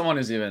need someone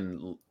who's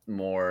even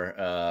more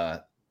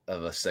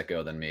of a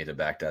sicko than me to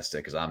backtest it,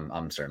 because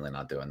I'm certainly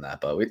not doing that.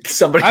 But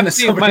somebody in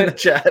the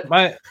chat.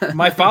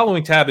 My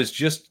following tab is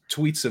just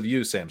tweets of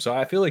you, Sam. So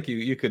I feel like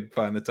you could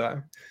find the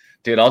time.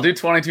 Dude, I'll do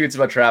 20 tweets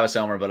about Travis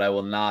Homer, but I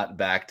will not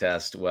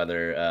backtest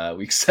whether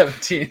week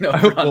 17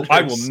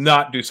 I will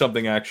not do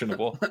something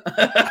actionable.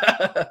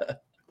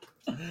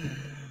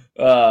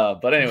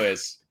 But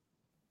anyways,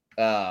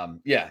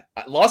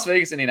 Las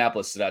Vegas,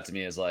 Indianapolis stood out to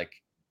me as like,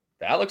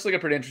 that looks like a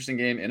pretty interesting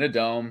game in a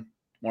dome.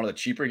 One of the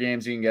cheaper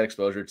games you can get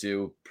exposure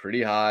to.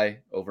 Pretty high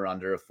over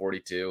under of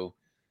 42.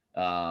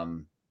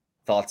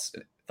 Thoughts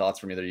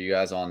from either of you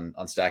guys on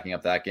stacking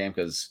up that game?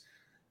 Because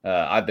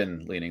I've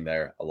been leaning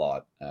there a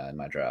lot in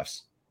my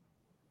drafts.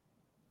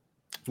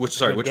 Which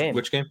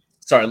game?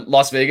 Sorry,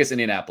 Las Vegas,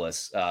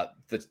 Indianapolis.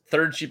 The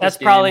third cheapest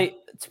game.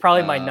 It's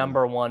probably my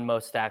number one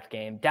most stacked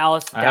game.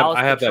 Dallas.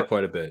 I have that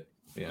quite a bit.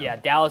 Yeah,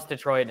 Dallas,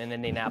 Detroit, and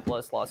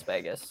Indianapolis, Las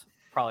Vegas.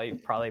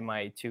 Probably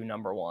my two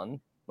number one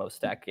most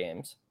stacked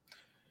games.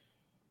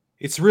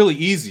 It's really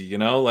easy,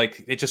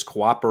 like it just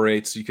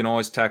cooperates. You can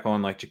always tack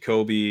on like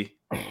Jacoby,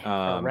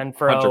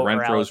 Renfro, Hunter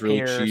Renfro's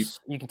really cheap.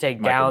 You can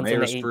take Downs in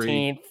the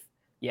 18th.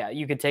 Yeah,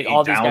 you could take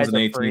all these guys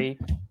for free.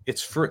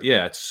 It's free.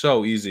 Yeah, it's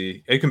so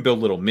easy. You can build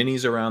little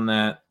minis around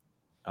that.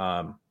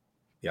 I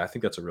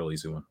think that's a real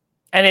easy one.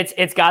 And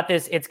it's got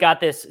this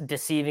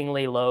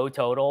deceivingly low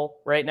total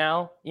right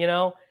now,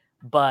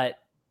 but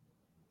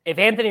if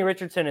Anthony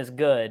Richardson is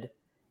good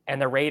and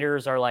the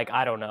Raiders are like,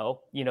 I don't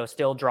know,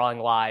 still drawing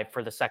live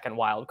for the second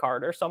wild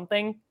card or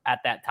something at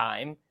that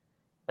time,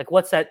 like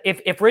what's that?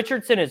 If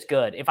Richardson is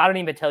good, if I don't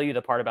even tell you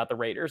the part about the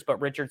Raiders, but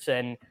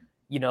Richardson,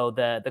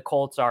 the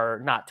Colts are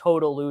not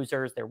total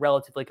losers. They're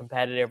relatively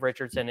competitive.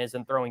 Richardson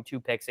isn't throwing 2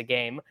 picks a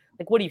game.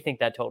 Like, what do you think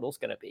that total is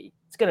going to be?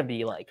 It's going to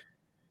be like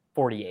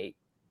 48.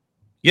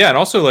 Yeah. And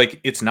also like,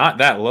 it's not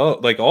that low.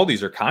 Like all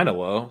these are kind of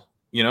low,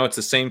 it's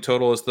the same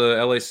total as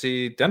the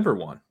LAC Denver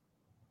one.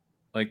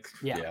 Like,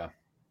 yeah.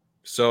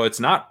 So it's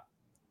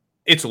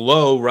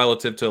low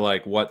relative to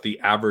like what the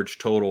average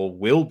total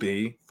will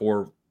be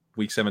for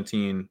week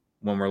 17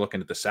 when we're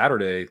looking at the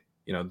Saturday,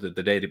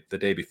 the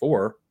day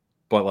before,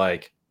 but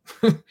like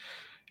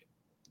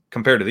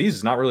compared to these,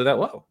 it's not really that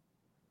low.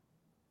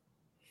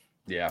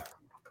 Yeah.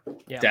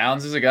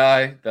 Downs is a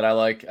guy that I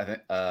like. I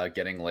think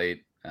getting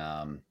late.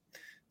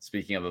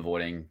 Speaking of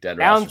avoiding dead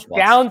roster spots.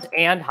 Downs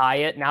and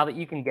Hyatt, now that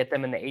you can get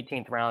them in the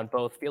 18th round,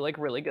 both feel like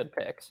really good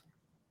picks.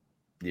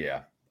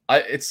 Yeah.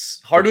 It's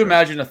hard to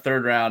imagine a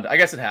third round. I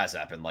guess it has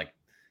happened. Like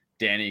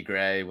Danny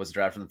Gray was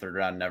drafted in the third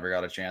round, never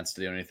got a chance to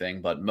do anything.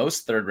 But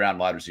most third round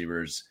wide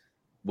receivers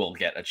will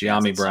get a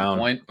chance at some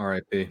point.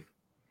 RIP.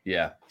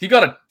 Yeah, he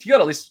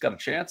at least got a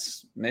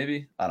chance.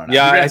 Maybe, I don't know.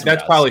 Yeah,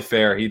 that's probably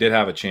fair. He did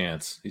have a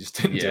chance. He just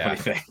didn't do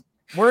anything.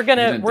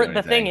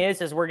 The thing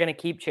is we're gonna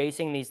keep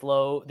chasing these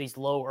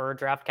lower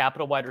draft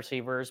capital wide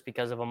receivers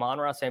because of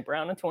Amon-Ra St.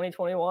 Brown in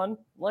 2021.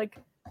 Like,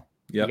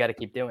 you got to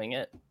keep doing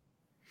it.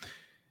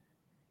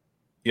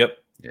 Yep.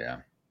 Yeah.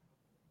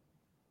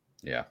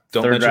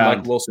 Don't mention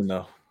Mike Wilson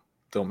though.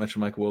 Don't mention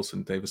Mike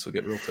Wilson. Davis will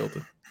get real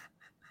tilted.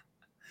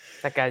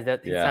 That guy's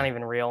it's not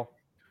even real.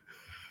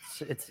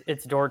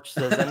 It's Dortch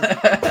season.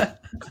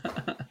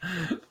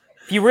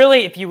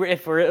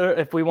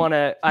 If we want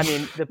to, I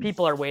mean, the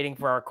people are waiting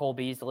for our Cole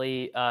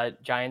Beasley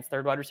Giants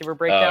third wide receiver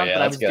breakdown.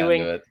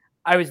 But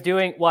I was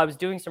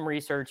doing some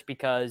research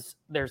because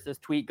there's this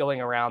tweet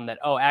going around that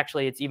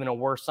actually it's even a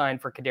worse sign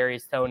for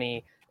Kadarius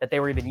Toney that they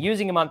were even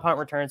using him on punt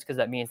returns because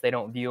that means they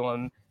don't view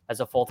him as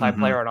a full-time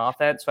player on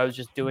offense. So I was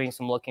just doing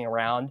some looking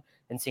around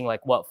and seeing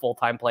like what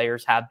full-time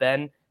players have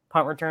been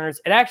punt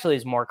returners. It actually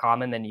is more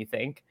common than you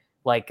think.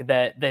 Like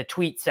the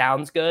tweet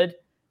sounds good,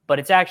 but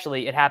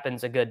it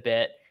happens a good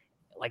bit.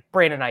 Like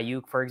Brandon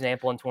Ayuk, for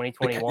example, in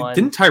 2021.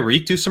 Didn't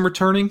Tyreek do some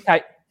returning?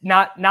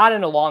 Not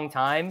in a long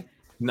time.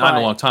 Not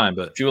in a long time,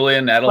 but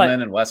Julian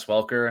Edelman and Wes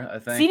Welker, I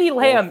think.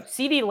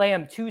 CeeDee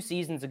Lamb 2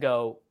 seasons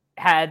ago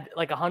had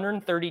like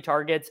 130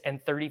 targets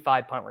and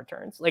 35 punt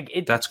returns. Like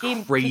that's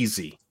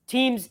crazy.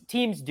 Teams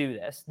do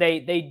this.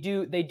 They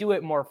do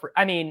it more for.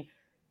 I mean,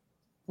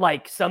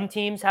 like some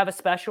teams have a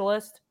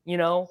specialist,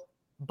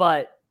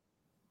 but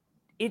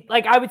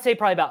I would say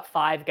probably about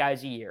 5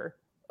 guys a year,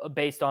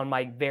 based on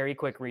my very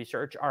quick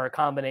research, are a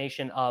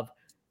combination of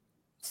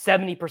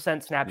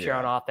 70% snap share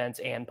on offense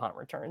and punt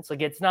returns.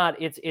 Like it's not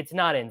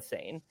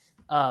insane.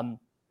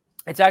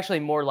 It's actually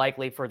more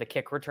likely for the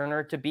kick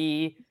returner to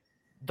be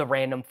the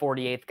random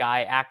 48th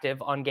guy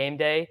active on game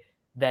day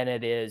than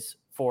it is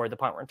for the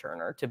punt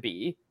returner to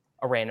be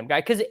a random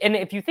guy. And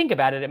if you think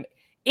about it,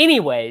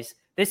 anyways,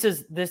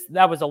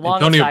 that was a long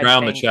Antonio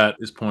Brown, the chat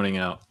is pointing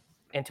out.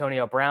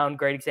 Antonio Brown,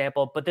 great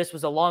example. But this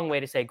was a long way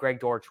to say Greg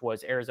Dortch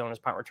was Arizona's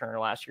punt returner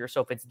last year.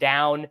 So if it's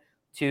down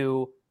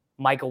to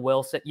Michael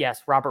Wilson,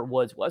 yes, Robert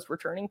Woods was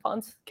returning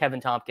punts.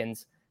 Kevin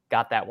Tompkins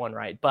got that one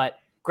right. But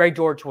Greg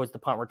Dortch was the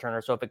punt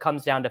returner. So if it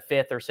comes down to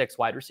 5th or 6th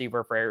wide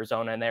receiver for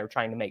Arizona and they're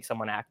trying to make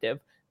someone active,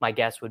 my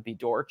guess would be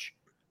Dortch.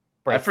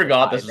 I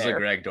forgot this was a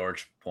Greg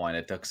Dortch point.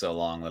 It took so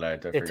long that I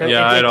took it.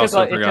 I'd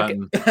also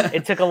forgotten.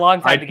 It took a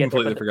long time to get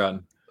completely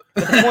forgotten.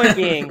 But the point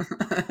being,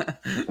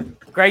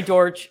 Greg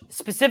Dortch,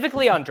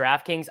 specifically on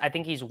DraftKings, I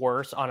think he's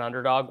worse on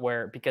Underdog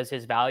because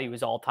his value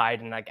is all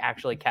tied in like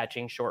actually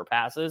catching short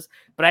passes.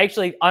 But I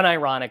actually,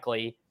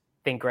 unironically,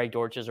 think Greg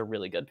Dortch is a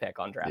really good pick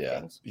on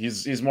DraftKings. Yeah,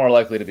 he's more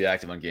likely to be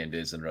active on game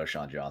days than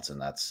Roschon Johnson.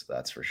 That's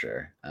for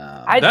sure.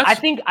 Are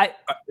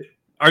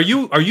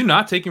you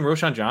not taking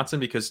Roschon Johnson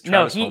because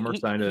Travis Homer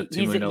signed a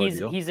 $2 million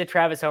deal? He's a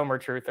Travis Homer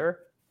truther.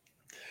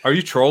 Are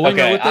you trolling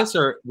with this,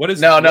 or what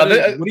is? What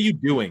are you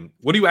doing?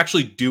 What are you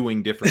actually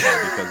doing differently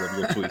because of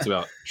your tweets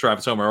about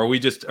Travis Homer? Or are we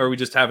just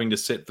having to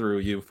sit through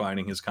you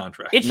finding his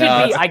contract? It should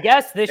be. I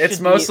guess this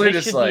should mostly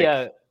be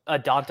a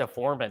Donta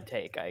Foreman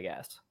take. I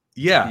guess.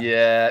 Yeah.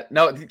 Yeah.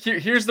 No.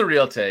 Here's the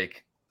real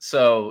take.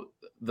 So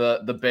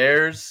the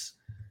Bears,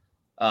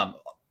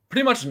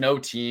 pretty much no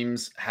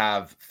teams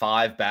have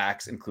 5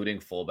 backs, including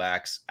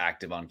fullbacks,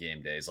 active on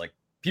game days. Like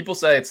people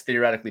say, it's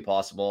theoretically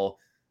possible.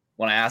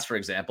 When I ask for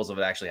examples of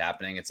it actually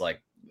happening, it's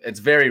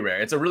very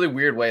rare. It's a really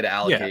weird way to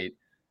allocate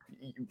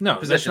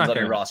positions on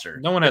your roster.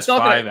 No one has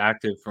 5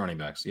 active running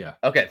backs. Yeah.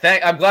 Okay.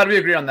 I'm glad we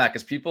agree on that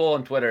because people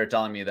on Twitter are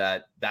telling me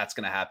that that's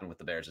going to happen with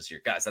the Bears this year.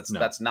 Guys,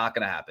 that's not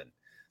going to happen.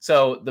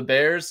 So the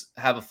Bears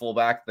have a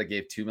fullback that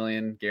gave $2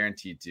 million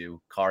guaranteed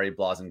to Kari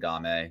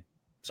Blazingame.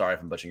 Sorry if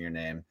I'm butchering your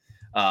name.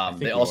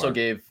 They also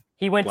gave.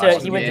 He went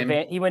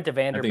to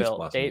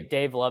Vanderbilt.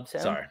 Dave loves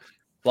him. Sorry.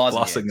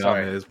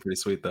 Blazingame is pretty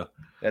sweet though.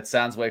 That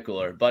sounds way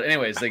cooler. But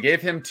anyways, they gave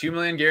him $2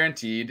 million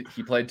guaranteed.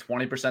 He played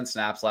 20%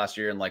 snaps last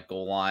year in like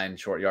goal line,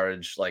 short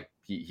yardage. Like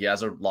he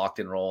has a locked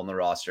in role in the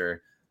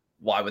roster.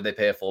 Why would they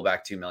pay a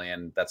fullback $2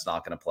 million? That's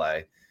not going to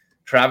play.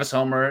 Travis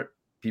Homer,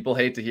 people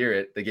hate to hear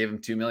it. They gave him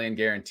 $2 million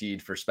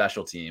guaranteed for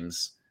special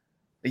teams.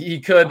 He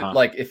could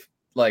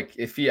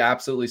if he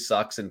absolutely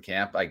sucks in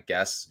camp, I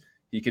guess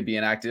he could be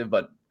inactive,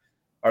 but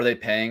are they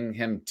paying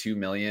him $2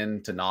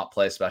 million to not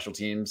play special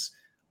teams?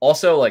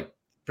 Also, like,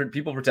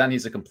 people pretend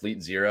he's a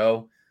complete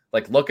zero.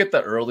 Like, look at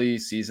the early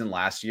season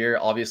last year.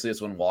 Obviously,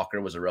 it's when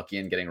Walker was a rookie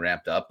and getting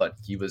ramped up, but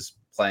he was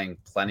playing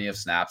plenty of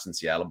snaps in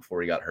Seattle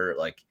before he got hurt.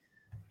 Like,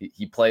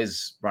 he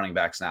plays running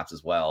back snaps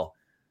as well.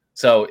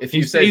 So if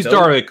you say he's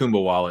Dario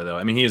Akumbawale, though,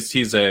 I mean, he's a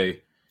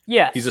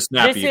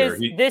snap eater.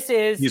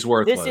 He's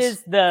worthless. This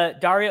is the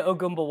Dario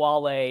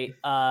Ogunbowale.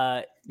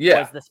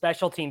 Was the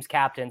special teams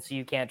captain, so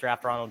you can't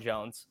draft Ronald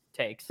Jones.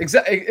 Takes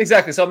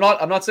exactly. So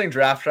I'm not saying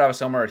draft Travis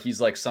Homer.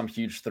 He's like some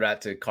huge threat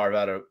to carve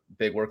out a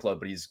big workload,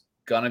 but he's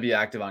gonna be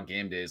active on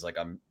game days. Like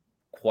I'm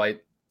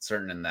quite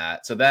certain in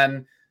that. So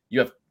then you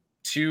have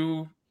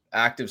 2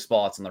 active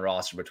spots on the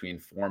roster between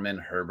Foreman,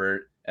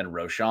 Herbert, and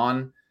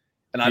Roschon.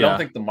 And I don't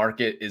think the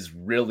market is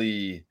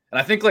really. And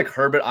I think like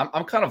Herbert,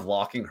 I'm kind of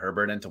locking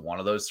Herbert into one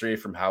of those 3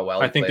 from how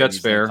well I think that's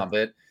fair.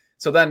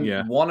 So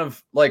then one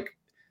of like.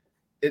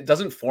 It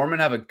doesn't Foreman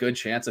have a good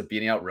chance of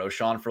beating out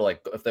Roschon for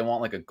like if they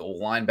want like a goal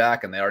line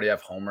back and they already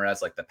have Homer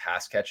as like the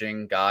pass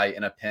catching guy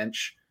in a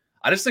pinch.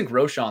 I just think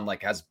Roschon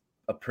like has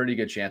a pretty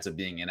good chance of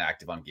being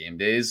inactive on game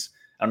days.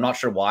 I'm not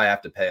sure why I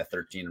have to pay a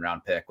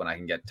 13-round pick when I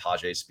can get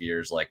Tajay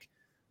Spears like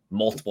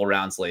multiple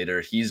rounds later.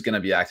 He's going to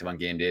be active on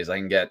game days. I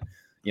can get,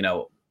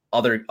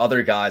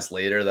 other guys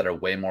later that are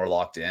way more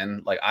locked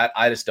in. Like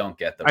I just don't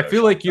get the. I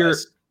feel like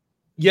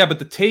Yeah, but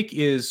the take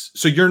is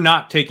so you're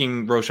not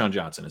taking Roschon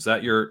Johnson. Is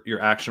that your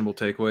actionable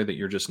takeaway that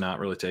you're just not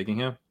really taking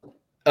him?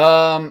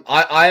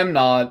 I am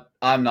not.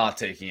 I'm not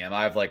taking him.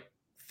 I have like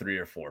 3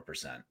 or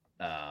 4%.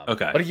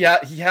 Okay, but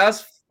he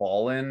has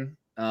fallen.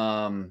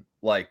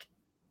 Like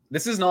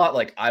this is not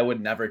like I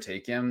would never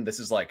take him. This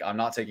is like I'm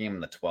not taking him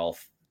in the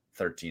 12th,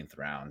 13th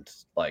round.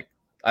 Like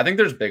I think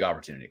there's big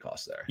opportunity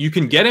cost there. You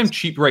can get him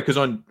cheap, right? Because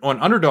on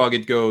Underdog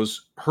it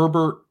goes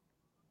Herbert,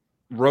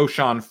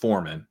 Roschon,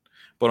 Foreman.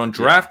 But on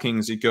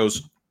DraftKings, it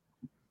goes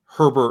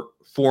Herbert,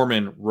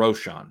 Foreman,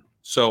 Roschon.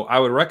 So I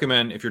would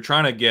recommend if you're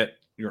trying to get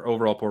your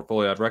overall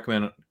portfolio, I'd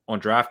recommend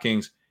on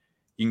DraftKings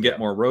you can get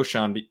more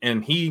Roschon,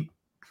 and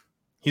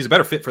he's a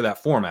better fit for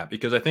that format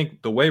because I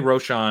think the way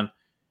Roschon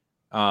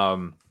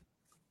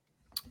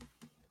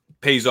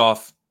pays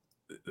off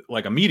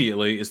like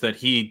immediately is that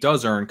he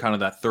does earn kind of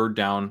that third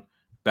down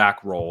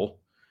back role.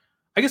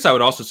 I guess I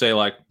would also say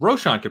like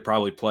Roschon could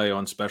probably play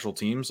on special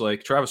teams.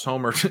 Like Travis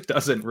Homer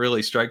doesn't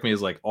really strike me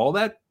as like all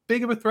that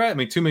big of a threat. I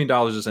mean, $2 million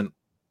isn't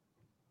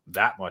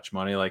that much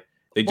money. Like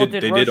they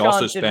did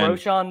also spend.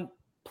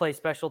 play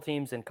special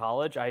teams in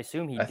college? I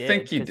assume he did.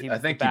 I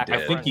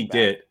think he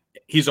did.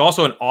 He's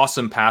also an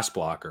awesome pass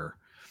blocker.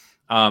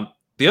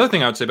 The other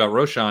thing I would say about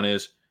Roschon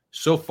is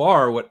so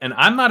far and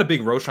I'm not a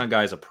big Roschon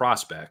guy as a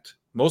prospect.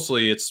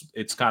 Mostly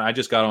it's kind of, I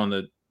just got on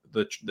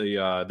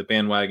the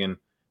bandwagon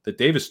that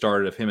Davis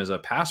started of him as a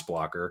pass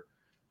blocker.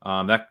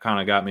 That kind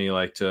of got me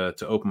like to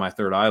open my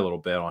third eye a little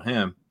bit on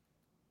him.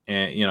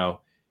 And,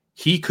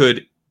 he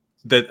could,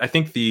 I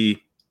think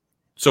the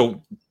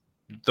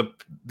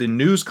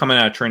news coming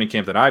out of training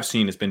camp that I've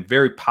seen has been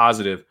very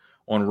positive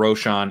on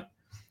Roschon.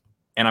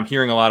 And I'm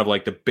hearing a lot of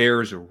like the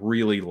Bears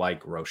really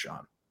like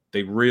Roschon.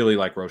 They really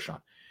like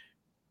Roschon.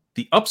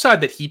 The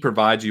upside that he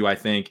provides you, I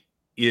think,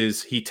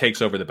 is he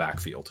takes over the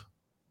backfield.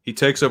 He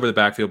takes over the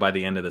backfield by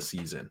the end of the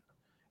season.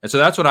 And so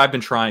that's what I've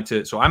been trying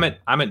to. So I'm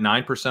at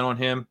 9% on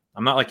him.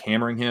 I'm not like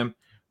hammering him,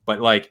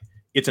 but like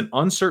it's an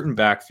uncertain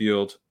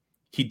backfield.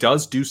 He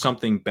does do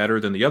something better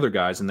than the other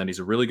guys, and then he's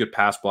a really good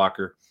pass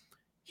blocker.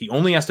 He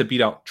only has to beat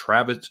out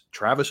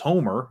Travis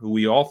Homer, who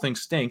we all think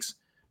stinks,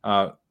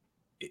 to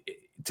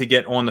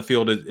get on the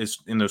field is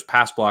in those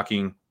pass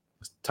blocking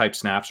type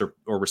snaps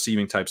or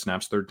receiving type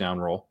snaps, third down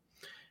role.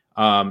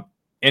 And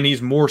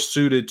he's more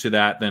suited to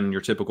that than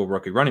your typical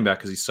rookie running back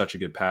because he's such a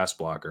good pass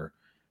blocker.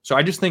 So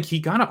I just think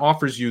he kind of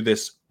offers you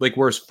this, like,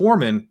 whereas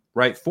Foreman,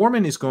 right?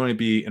 Foreman is going to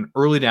be an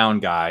early down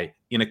guy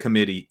in a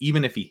committee,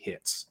 even if he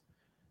hits.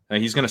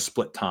 He's going to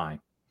split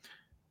time.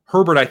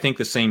 Herbert, I think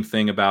the same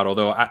thing about,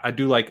 although I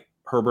do like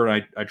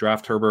Herbert. I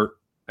draft Herbert.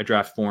 I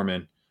draft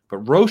Foreman.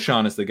 But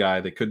Roschon is the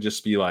guy that could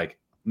just be like,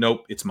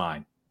 nope, it's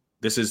mine.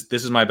 This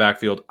is my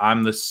backfield.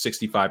 I'm the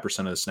 65%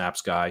 of the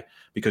snaps guy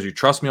because you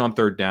trust me on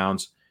third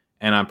downs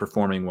and I'm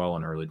performing well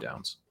on early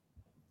downs.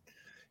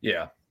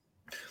 Yeah.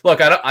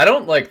 Look, I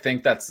don't like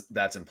think that's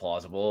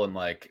implausible, and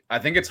like I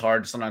think it's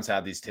hard to sometimes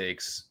have these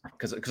takes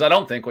because I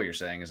don't think what you're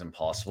saying is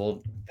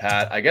impossible,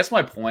 Pat. I guess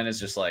my point is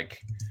just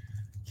like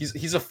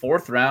he's a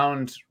 4th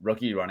round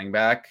rookie running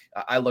back.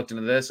 I looked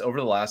into this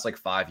over the last like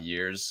 5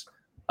 years.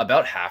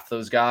 About half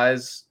those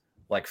guys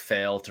like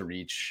fail to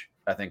reach.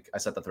 I think I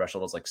set the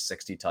threshold as like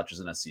 60 touches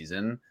in a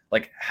season.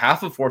 Like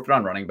half of 4th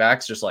round running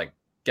backs just like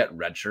get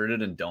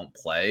redshirted and don't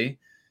play.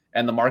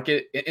 And the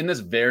market in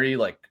this very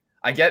like.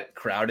 I get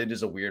crowded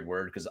is a weird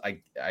word because I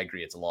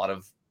agree. It's a lot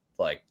of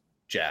like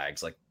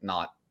Jags, like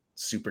not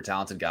super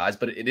talented guys,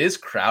 but it is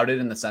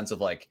crowded in the sense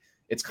of like,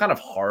 it's kind of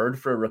hard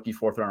for a rookie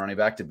 4th round running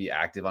back to be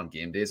active on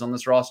game days on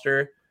this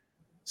roster.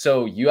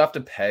 So you have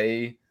to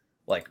pay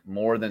like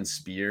more than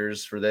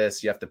Spears for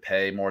this. You have to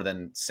pay more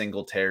than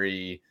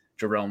Singletary,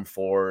 Jerome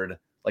Ford,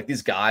 like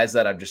these guys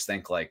that I just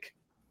think like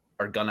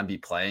are going to be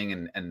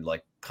playing and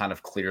like kind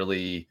of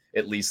clearly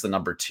at least the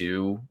number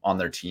 2 on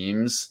their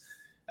teams.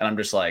 And I'm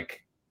just like,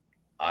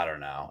 I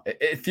don't know.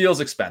 It feels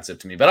expensive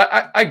to me,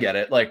 but I get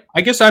it. Like, I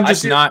guess I'm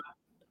just not.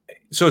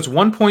 So it's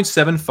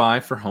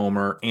 1.75 for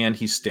Homer, and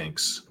he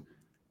stinks.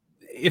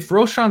 If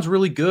Roschon's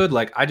really good,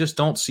 like I just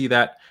don't see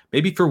that.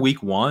 Maybe for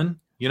week 1,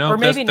 or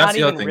maybe that's not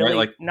the other even thing, really,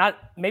 right? Like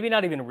maybe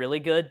not even really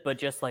good, but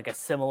just like a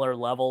similar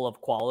level of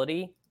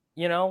quality.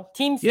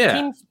 Teams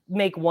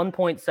make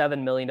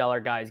 $1.7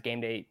 million guys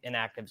game day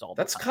inactives all the time.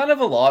 That's kind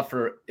of a lot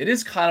for. It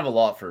is kind of a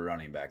lot for a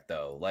running back,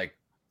 though. Like.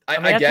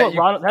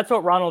 That's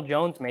what Ronald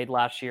Jones made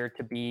last year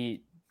to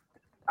be.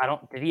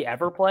 Did he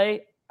ever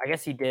play? I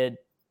guess he did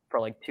for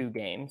like 2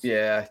 games.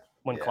 Yeah.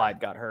 When Clyde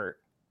got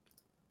hurt.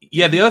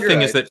 Yeah. The other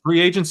thing is that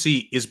free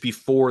agency is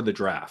before the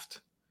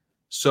draft.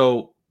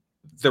 So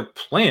their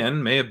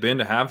plan may have been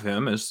to have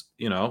him as,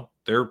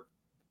 their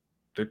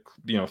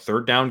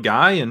third down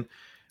guy and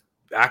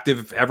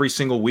active every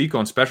single week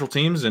on special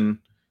teams and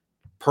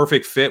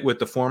perfect fit with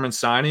the Foreman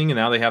signing. And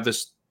now they have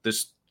this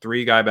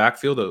 3-guy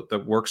backfield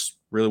that works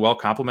really well,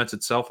 complements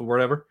itself or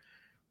whatever.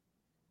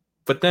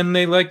 But then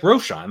they like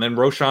Roschon. Then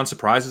Roschon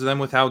surprises them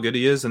with how good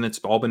he is, and it's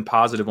all been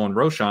positive on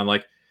Roschon.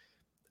 Like,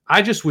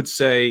 I just would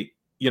say,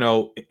 in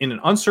an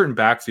uncertain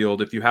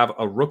backfield, if you have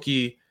a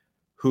rookie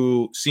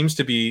who seems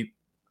to be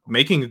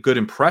making a good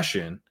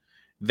impression,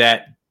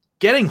 that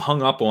getting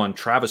hung up on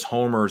Travis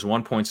Homer's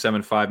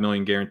 $1.75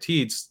 million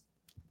guaranteed,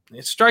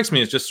 it strikes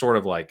me as just sort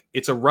of like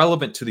it's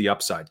irrelevant to the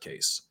upside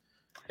case.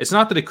 It's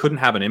not that it couldn't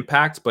have an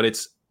impact, but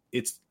it's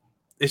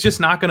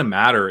just not going to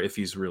matter if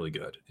he's really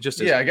good. It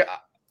just isn't.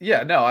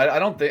 I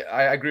don't think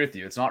I agree with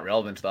you. It's not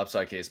relevant to the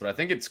upside case, but I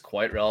think it's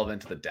quite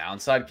relevant to the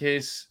downside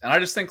case. And I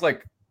just think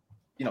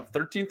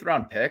 13th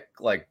round pick,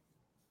 like,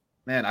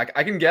 man, I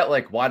can get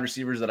like wide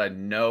receivers that I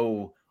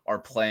know are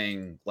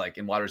playing like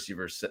in wide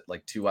receivers,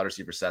 like 2 wide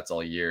receiver sets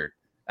all year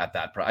at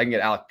that price. I can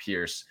get Alec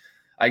Pierce.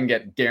 I can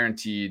get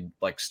guaranteed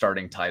like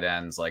starting tight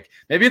ends. Like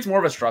maybe it's more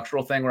of a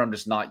structural thing where I'm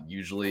just not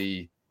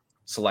usually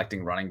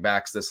selecting running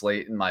backs this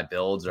late in my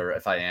builds, or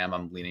if I am,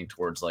 I'm leaning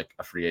towards like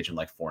a free agent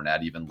like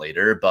Fournette even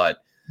later. But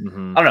I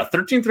don't know,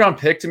 13th round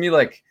pick to me,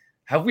 like,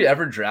 have we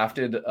ever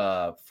drafted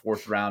a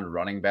 4th round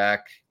running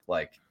back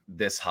like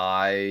this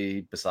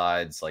high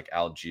besides like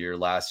Algier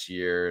last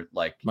year?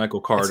 Like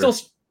Michael Carter.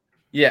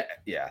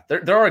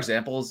 There are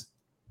examples.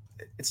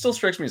 It still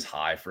strikes me as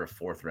high for a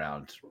 4th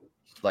round.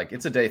 Like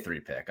it's a day 3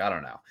 pick. I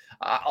don't know.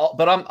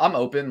 But I'm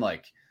open.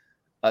 Like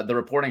The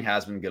reporting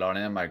has been good on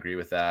him. I agree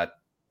with that.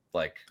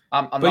 Like,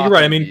 I'm but not you're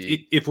right. I gonna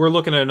mean, if we're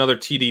looking at another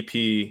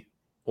TDP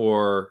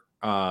or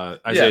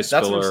Isaiah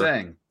Spiller, that's what I'm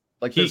saying.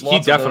 Like, he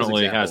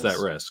definitely has that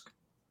risk.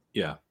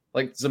 Yeah.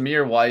 Like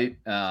Zamir White,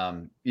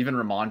 even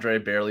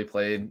Ramondre barely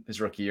played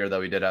his rookie year,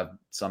 though he did have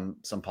some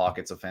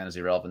pockets of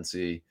fantasy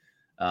relevancy.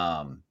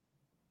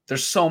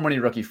 There's so many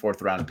rookie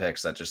 4th round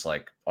picks that just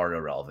like are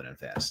irrelevant in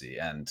fantasy,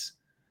 and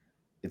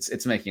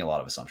it's making a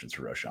lot of assumptions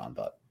for Roschon,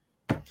 but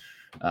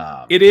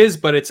it is.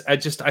 But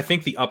I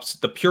think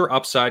the pure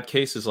upside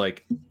case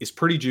is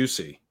pretty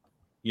juicy,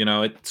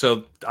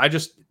 So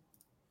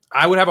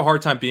I would have a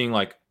hard time being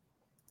like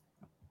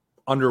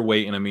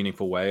underweight in a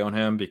meaningful way on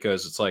him,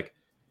 because it's like,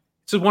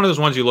 it's just one of those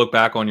ones you look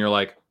back on, you're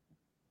like,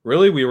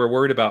 really? We were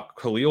worried about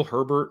Khalil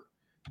Herbert,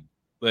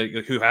 like,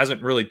 who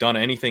hasn't really done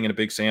anything in a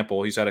big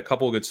sample. He's had a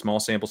couple of good small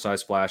sample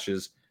size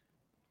flashes,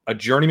 a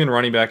journeyman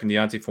running back in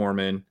Deontay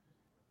Foreman,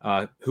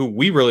 who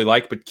we really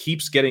like, but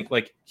keeps getting,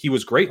 like, he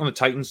was great on the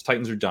Titans.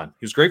 Titans are done.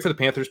 He was great for the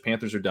Panthers.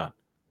 Panthers are done,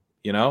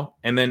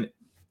 and then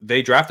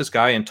they draft this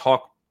guy and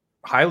talk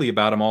highly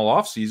about him all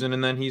offseason,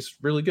 and then he's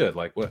really good.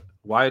 Like, what?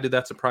 Why did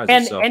that surprise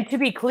us? And to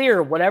be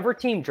clear, whatever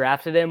team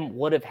drafted him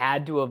would have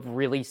had to have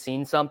really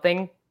seen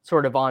something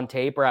sort of on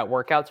tape or at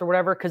workouts or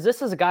whatever, because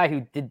this is a guy who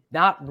did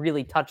not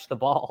really touch the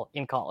ball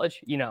in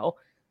college.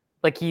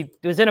 Like, he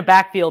was in a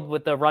backfield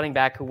with the running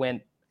back who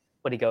went,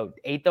 what did he go,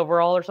 8th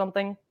overall or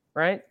something,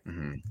 right?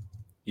 Mm-hmm.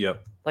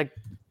 Yep. Like,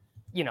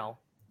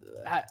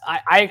 I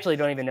actually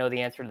don't even know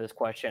the answer to this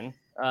question.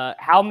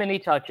 How many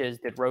touches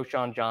did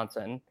Roschon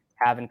Johnson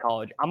have in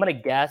college? I'm going to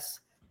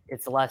guess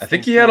it's less. I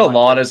think he had a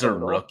lot as a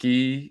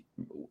rookie.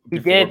 He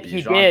did.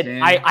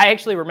 I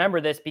actually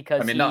remember this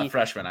because not a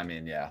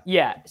freshman. Yeah.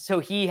 Yeah. So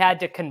he had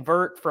to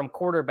convert from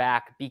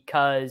quarterback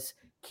because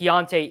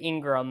Keontae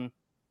Ingram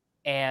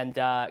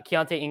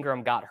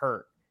got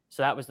hurt.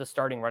 So that was the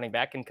starting running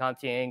back, and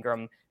Keontae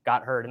Ingram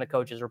got hurt, and the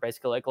coaches were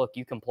basically like, look,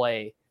 you can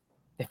play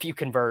if you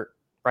convert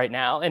right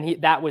now.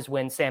 And that was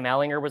when Sam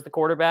Ehlinger was the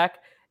quarterback,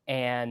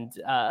 and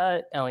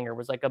Ehlinger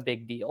was like a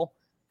big deal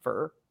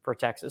for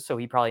Texas. So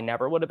he probably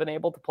never would have been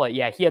able to play.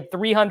 Yeah, he had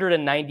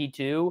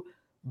 392,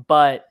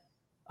 but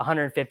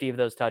 150 of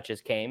those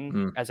touches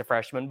came as a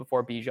freshman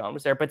before Bijan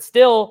was there. But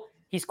still,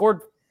 he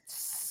scored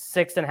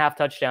 6.5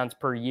 touchdowns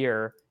per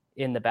year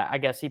in the back. I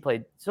guess he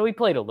played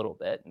a little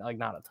bit, like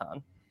not a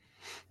ton.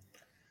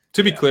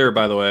 To be clear,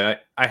 by the way,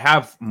 I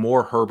have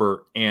more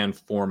Herbert and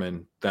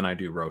Foreman than I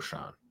do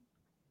Roschon.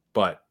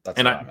 But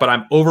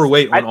I'm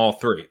overweight on all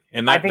three.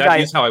 And that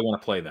is how I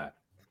want to play that.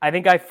 I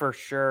think I for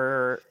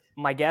sure,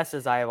 my guess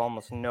is I have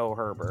almost no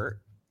Herbert.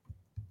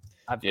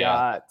 I've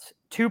got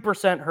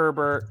 2%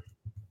 Herbert.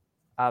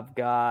 I've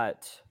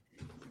got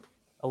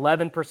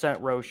 11%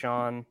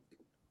 Roschon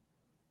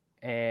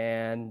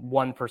and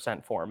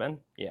 1% Foreman.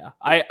 Yeah.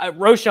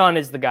 Roschon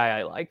is the guy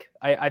I like.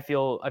 I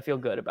feel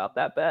good about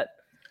that bet.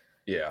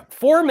 Yeah.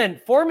 Foreman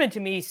to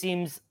me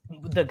seems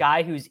the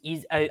guy who's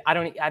easy.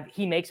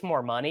 He makes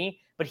more money,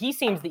 but he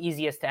seems the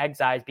easiest to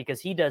exercise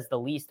because he does the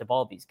least of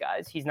all these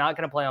guys. He's not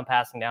going to play on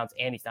passing downs,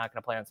 and he's not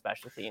going to play on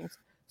special teams.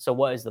 So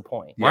what is the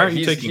point? Why aren't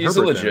you taking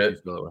Herbert legit?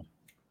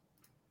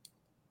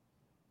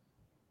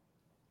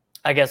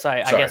 I guess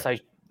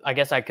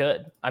I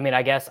could. I mean,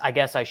 I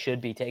guess I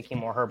should be taking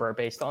more Herbert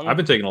based on. I've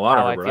been taking a lot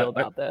of Herbert. How I feel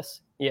about this.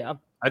 Yeah.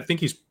 I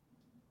think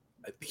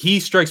he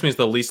strikes me as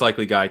the least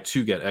likely guy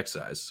to get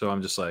excised. So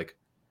I'm just like,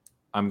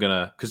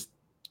 because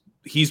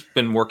he's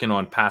been working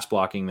on pass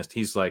blocking.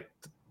 He's like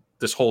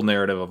this whole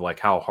narrative of like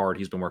how hard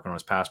he's been working on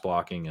his pass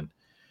blocking. And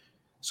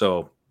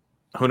so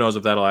who knows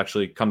if that'll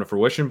actually come to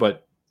fruition,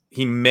 but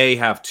he may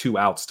have 2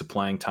 outs to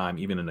playing time,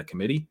 even in a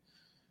committee.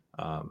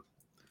 But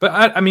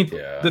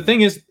the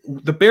thing is,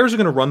 the Bears are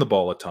going to run the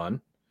ball a ton.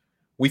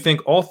 We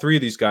think all 3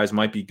 of these guys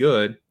might be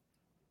good,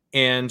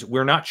 and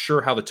we're not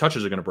sure how the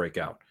touches are going to break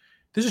out.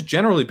 This has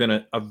generally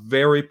been a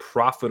very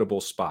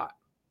profitable spot,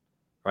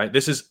 right?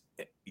 This is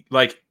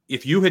like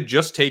if you had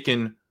just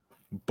taken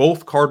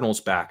both Cardinals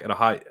back at a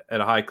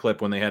high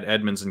clip when they had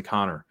Edmonds and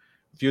Connor.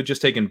 If you had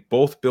just taken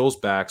both Bills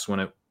backs when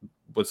it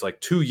was like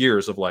 2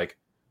 years of like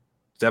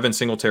Devin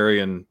Singletary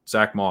and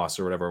Zach Moss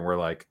or whatever, and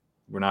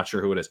we're not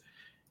sure who it is.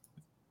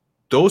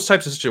 Those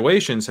types of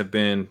situations have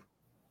been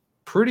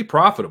pretty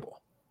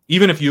profitable,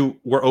 even if you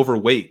were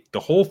overweight the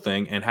whole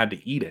thing and had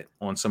to eat it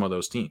on some of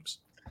those teams.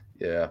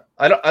 Yeah,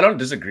 I don't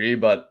disagree,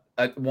 but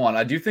I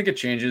do think it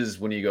changes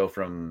when you go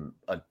from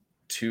a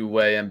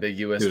 2-way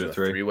ambiguous to a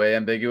 3-way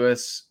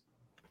ambiguous.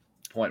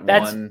 Point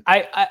 1.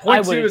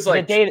 Point 2 is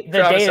like the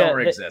data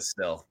exists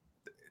still.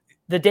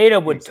 The data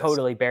would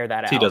totally bear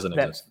that out. He doesn't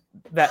exist.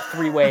 That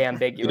 3-way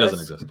ambiguous. He doesn't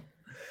exist.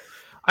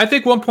 I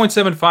think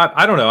 1.75.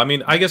 I don't know. I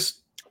mean, I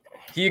guess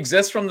he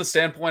exists from the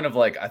standpoint of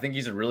like, I think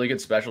he's a really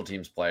good special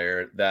teams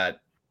player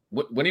that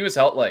when he was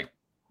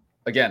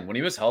when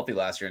he was healthy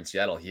last year in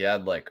Seattle, he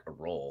had like a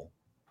role.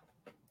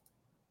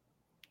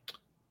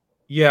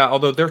 Yeah,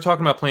 although they're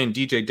talking about playing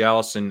DJ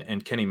Dallas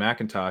and Kenny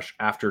McIntosh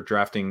after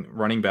drafting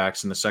running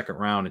backs in the 2nd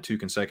round in 2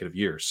 consecutive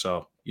years.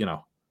 So,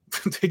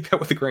 take that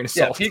with a grain of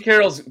salt. Yeah,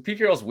 Pete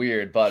Carroll's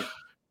weird, but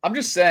I'm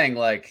just saying,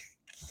 like,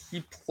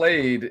 he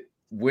played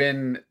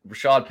when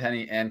Rashad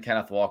Penny and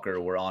Kenneth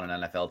Walker were on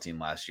an NFL team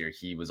last year.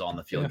 He was on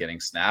the field getting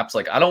snaps.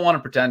 Like, I don't want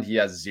to pretend he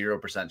has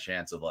 0%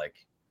 chance of like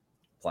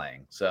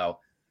playing. So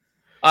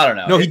I don't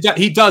know. No,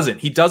 he doesn't.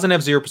 He doesn't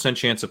have 0%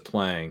 chance of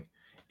playing.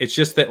 It's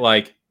just that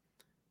like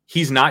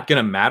he's not going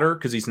to matter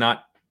because he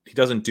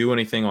doesn't do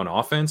anything on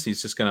offense.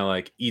 He's just going to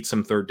like eat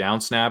some third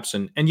down snaps.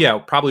 And yeah,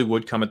 it probably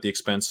would come at the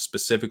expense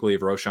specifically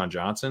of Roschon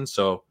Johnson.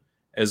 So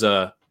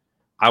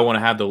I want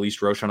to have the least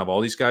Roschon of all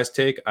these guys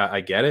take.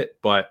 I get it,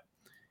 but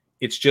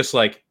it's just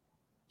like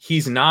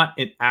he's not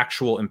an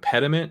actual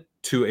impediment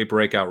to a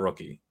breakout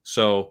rookie.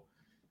 So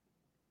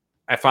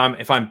if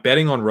I'm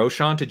betting on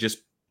Roschon to just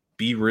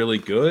be really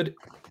good,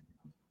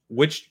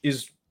 which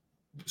is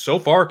so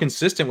far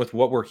consistent with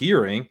what we're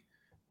hearing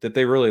that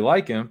they really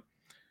like him,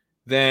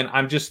 then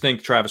I just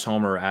think Travis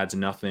Homer adds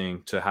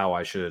nothing to how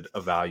I should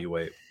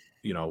evaluate,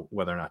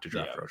 whether or not to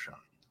draft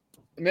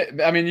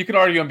Roschon. I mean, you can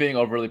argue I'm being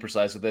overly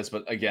precise with this,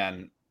 but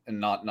again, and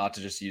not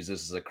to just use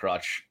this as a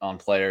crutch on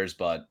players,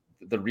 but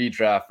the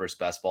redraft versus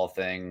best ball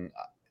thing,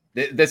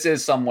 this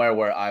is somewhere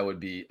where I would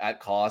be at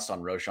cost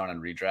on Roschon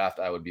and redraft.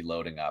 I would be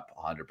loading up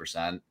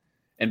 100%.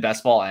 In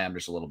best ball, I am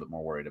just a little bit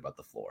more worried about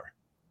the floor.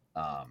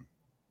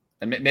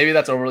 And maybe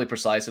that's overly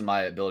precise in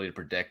my ability to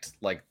predict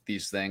like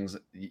these things.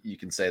 You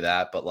can say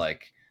that, but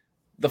like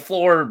the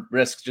floor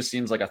risk just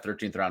seems like a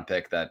 13th round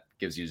pick that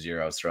gives you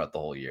zeros throughout the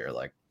whole year.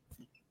 Like,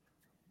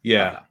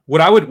 yeah,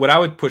 what I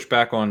would push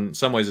back on in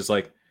some ways is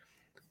like,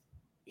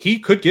 he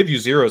could give you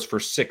zeros for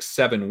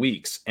 6-7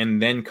 weeks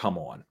and then come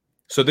on.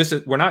 So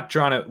we're not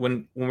trying to,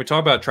 when we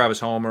talk about Travis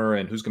Homer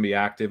and who's going to be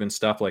active and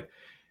stuff, like,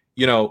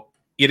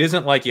 it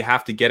isn't like you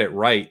have to get it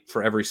right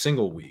for every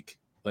single week.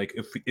 Like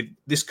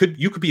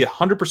you could be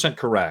 100%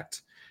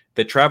 correct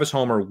that Travis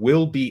Homer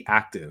will be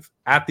active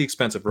at the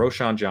expense of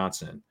Roschon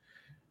Johnson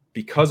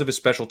because of his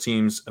special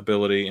teams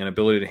ability and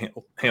ability to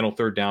handle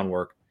third down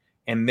work.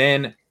 And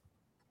then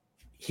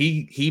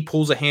he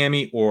pulls a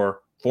hammy, or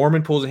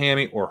Foreman pulls a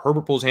hammy, or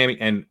Herbert pulls a hammy,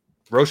 and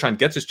Roschon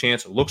gets his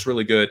chance, looks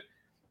really good,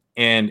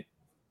 and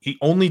he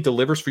only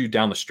delivers for you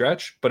down the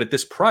stretch. But at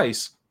this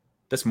price,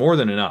 that's more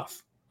than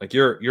enough. Like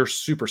you're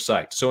super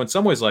psyched. So in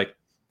some ways, like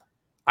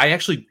I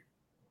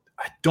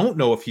don't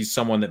know if he's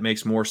someone that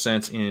makes more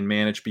sense in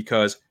managed,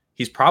 because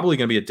he's probably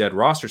going to be a dead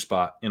roster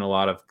spot in a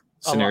lot of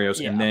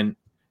scenarios. Yeah. And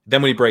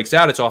then when he breaks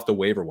out, it's off the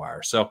waiver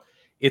wire. So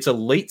it's a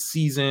late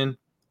season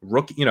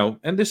rookie,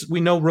 and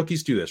we know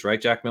rookies do this, right?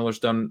 Jack Miller's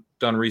done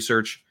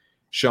research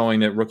showing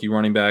that rookie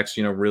running backs,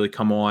 really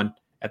come on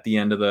at the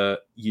end of the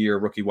year,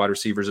 rookie wide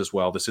receivers as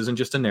well. This isn't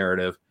just a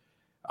narrative.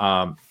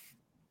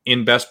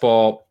 In best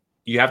ball,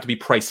 you have to be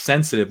price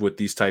sensitive with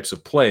these types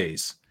of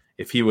plays.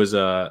 If he was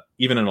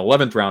even an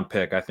 11th round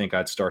pick, I think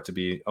I'd start to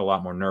be a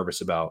lot more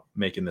nervous about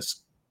making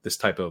this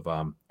type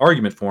of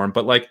argument for him.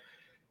 But like,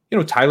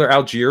 Tyler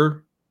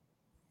Algier,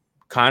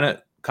 kind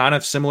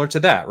of similar to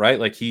that, right?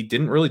 Like he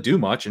didn't really do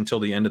much until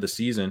the end of the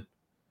season.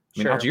 I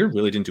mean, Algier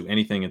really didn't do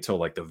anything until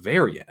like the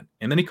very end.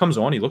 And then he comes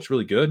on, he looks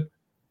really good,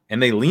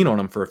 and they lean on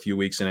him for a few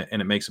weeks, and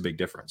it makes a big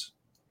difference.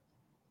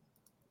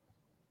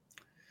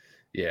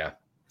 Yeah.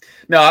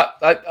 No,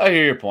 I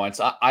hear your points.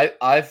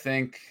 I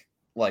think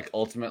like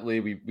ultimately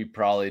we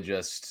probably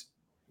just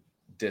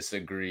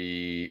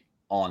disagree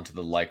on to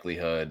the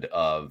likelihood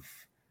of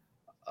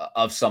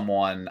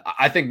someone.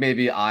 I think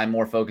maybe I'm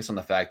more focused on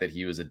the fact that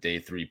he was a day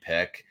 3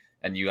 pick,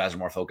 and you guys are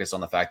more focused on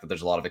the fact that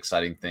there's a lot of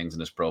exciting things in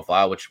his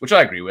profile, which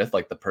I agree with.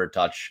 Like the per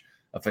touch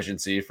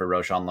efficiency for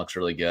Roschon looks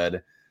really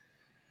good.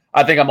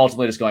 I think I'm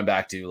ultimately just going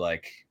back to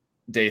like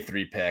day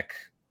 3 pick.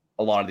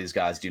 A lot of these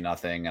guys do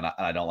nothing, and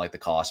I don't like the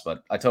cost,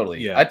 but I totally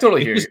hear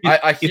you.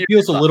 It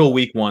feels a little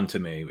week one to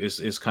me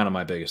is kind of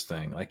my biggest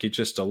thing. Like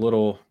it's a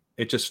little,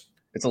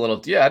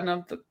 yeah,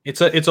 no,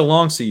 it's a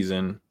long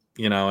season,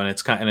 and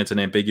it's an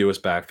ambiguous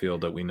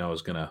backfield that we know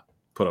is going to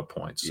put up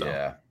points. So.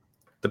 Yeah.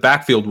 The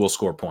backfield will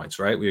score points,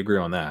 right? We agree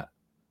on that.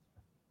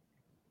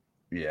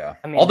 Yeah.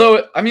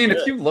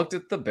 If you looked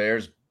at the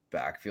Bears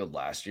backfield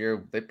last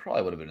year, they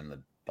probably would have been in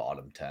the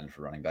bottom 10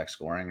 for running back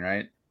scoring,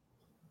 right?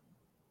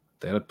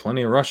 They had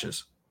plenty of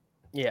rushes.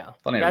 Yeah.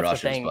 Plenty of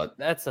rushes, but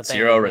that's the thing.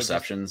 0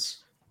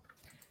 receptions.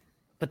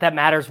 But that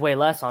matters way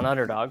less on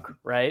Underdog,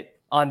 right?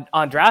 On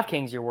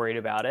DraftKings, you're worried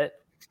about it.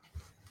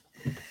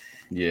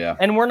 Yeah.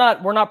 And we're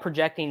not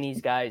projecting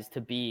these guys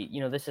to be,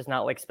 this is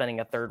not like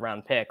spending a 3rd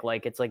round pick.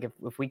 Like it's like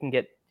if we can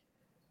get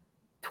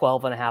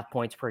 12.5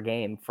 points per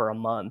game for a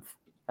month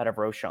out of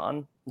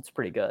Roschon, it's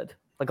pretty good.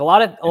 Like a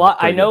lot.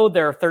 I know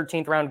there are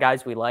 13th round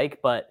guys we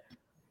like, but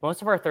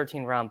most of our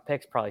 13th round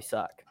picks probably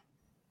suck.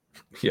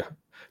 Yeah.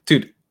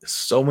 Dude,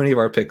 so many of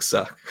our picks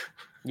suck.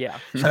 Yeah.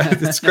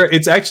 It's great.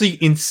 It's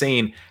actually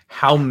insane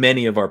how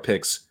many of our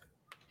picks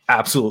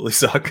absolutely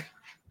suck.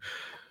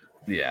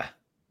 Yeah.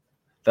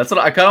 That's what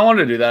I kind of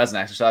wanted to do that as an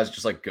exercise,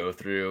 just like go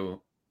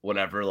through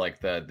whatever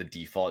like the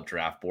default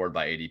draft board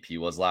by ADP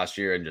was last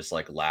year and just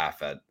like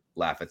laugh at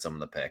some of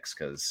the picks,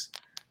 because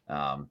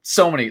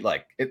so many,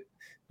 like it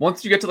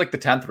once you get to like the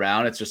 10th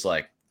round, it's just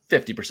like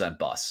 50%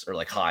 bust or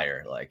like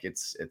higher. Like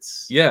it's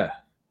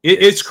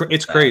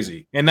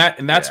crazy. And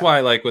that's why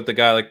like with the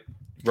guy like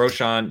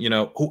Roshan,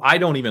 who I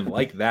don't even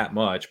like that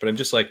much, but I'm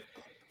just like,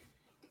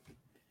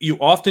 you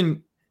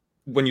often,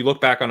 when you look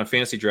back on a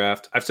fantasy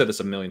draft, I've said this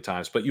a million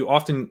times, but you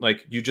often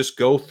you just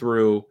go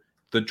through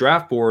the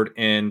draft board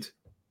and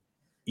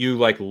you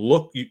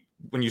look,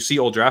 when you see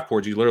old draft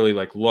boards, you literally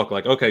look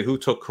okay, who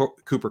took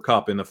Cooper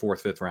Kupp in the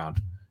 4th, 5th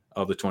round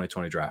of the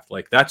 2020 draft?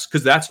 That's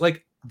because that's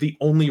the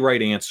only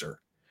right answer.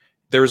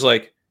 There's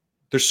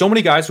so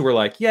many guys who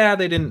were yeah,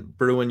 they didn't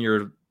ruin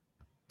your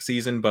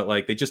season, but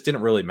they just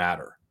didn't really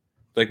matter.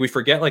 We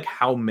forget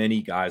how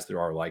many guys there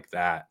are like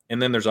that.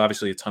 And then there's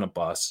obviously a ton of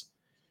busts.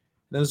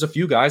 And then there's a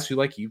few guys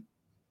who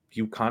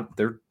you can't,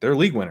 they're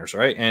league winners,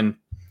 right? And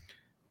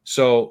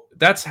so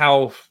that's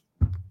how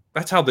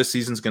this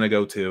season's going to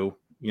go too,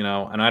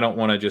 and I don't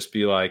want to just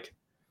be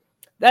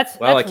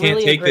that's I can't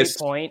really take a great this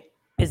point.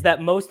 Is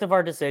that most of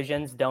our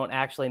decisions don't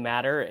actually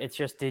matter. It's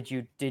just, did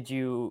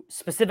you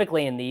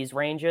specifically in these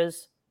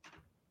ranges,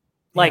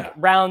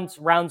 rounds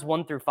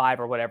 1 through 5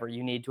 or whatever,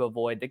 you need to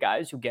avoid the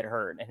guys who get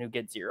hurt and who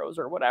get zeros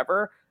or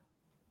whatever,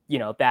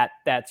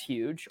 that's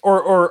huge,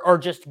 or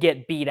just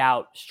get beat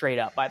out straight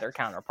up by their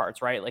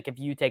counterparts, right? If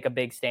you take a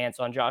big stance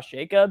on Josh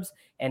Jacobs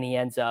and he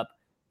ends up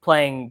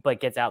playing,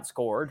 but gets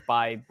outscored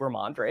by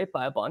Ramondre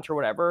by a bunch or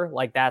whatever,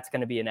 that's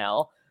going to be an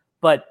L.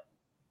 But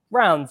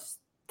rounds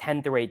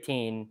 10 through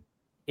 18,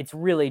 it's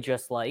really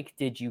just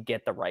did you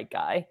get the right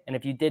guy? And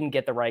if you didn't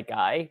get the right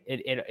guy,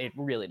 it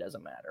really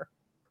doesn't matter.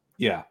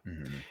 Yeah.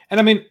 Mm-hmm. And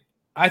I mean,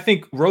 I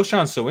think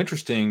Roshan's so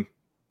interesting,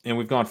 and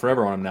we've gone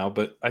forever on him now,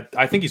 but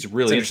I think he's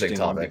really interesting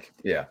topic.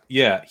 Yeah.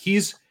 Yeah.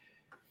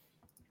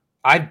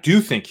 I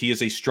do think he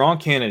is a strong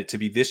candidate to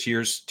be this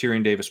year's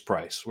Tyrion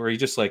Davis-Price, where he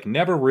just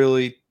never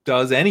really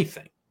does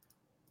anything.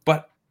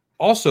 But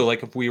also,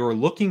 if we were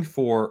looking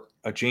for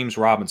a James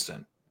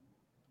Robinson,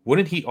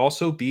 wouldn't he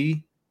also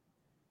be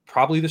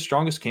probably the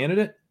strongest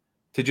candidate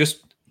to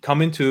just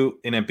come into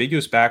an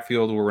ambiguous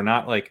backfield where we're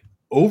not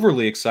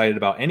overly excited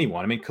about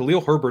anyone? I mean,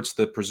 Khalil Herbert's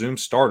the presumed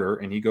starter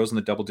and he goes in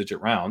the double-digit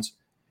rounds,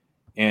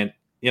 and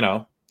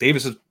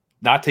Davis has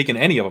not taken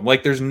any of them.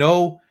 There's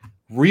no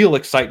real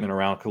excitement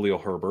around Khalil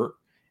Herbert.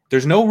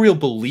 There's no real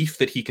belief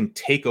that he can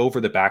take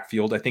over the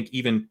backfield. I think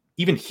even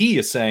he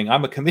is saying,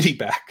 I'm a committee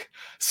back.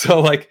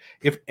 So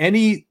if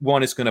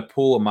anyone is going to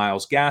pull a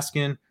Myles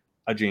Gaskin,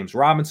 a James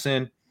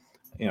Robinson,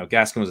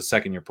 Gaskin was a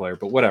second-year player,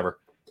 but whatever,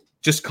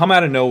 just come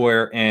out of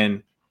nowhere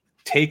and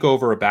take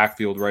over a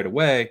backfield right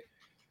away.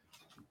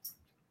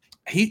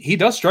 He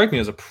does strike me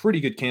as a pretty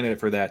good candidate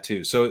for that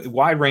too. So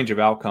wide range of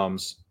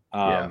outcomes.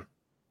 And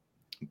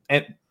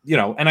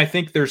I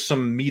think there's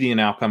some median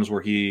outcomes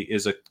where he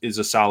is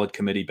a solid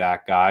committee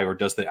back guy, or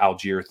does the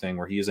Algier thing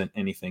where he isn't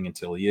anything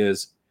until he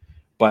is.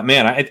 But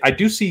man, I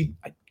do see,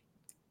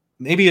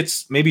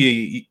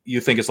 maybe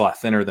you think it's a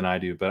lot thinner than I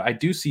do, but I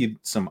do see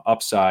some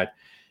upside,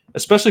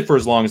 especially for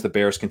as long as the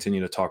Bears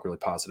continue to talk really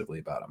positively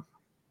about him.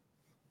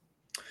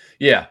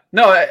 Yeah,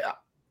 no,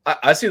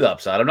 I see the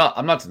upside.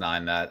 I'm not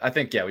denying that. I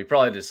think, we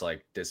probably just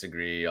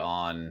disagree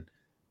on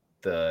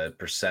the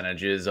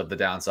percentages of the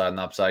downside and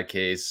the upside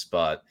case,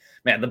 but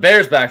man, the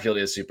Bears backfield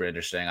is super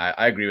interesting.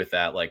 I agree with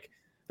that.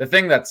 The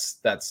thing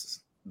that's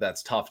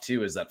tough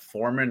too is that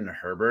Foreman and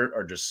Herbert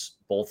are just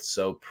both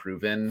so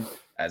proven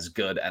as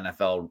good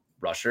NFL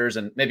rushers,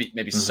 and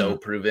maybe so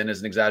proven is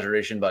an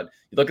exaggeration, but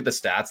you look at the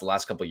stats the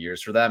last couple of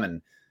years for them,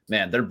 and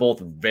man, they're both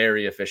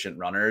very efficient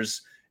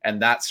runners,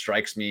 and that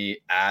strikes me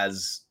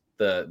as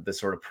the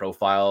sort of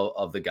profile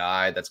of the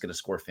guy that's going to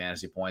score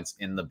fantasy points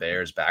in the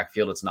Bears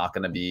backfield. It's not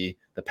going to be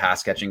the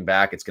pass catching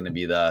back. It's going to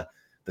be the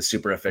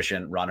super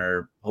efficient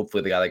runner.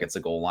 Hopefully the guy that gets the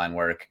goal line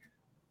work.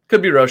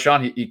 Could be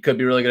Roshan. He could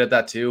be really good at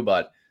that too,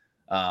 but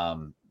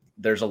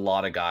there's a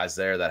lot of guys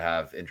there that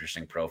have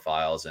interesting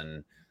profiles.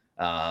 And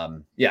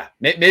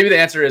maybe the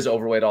answer is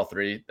overweight all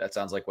three. That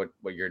sounds like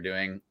what you're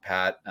doing,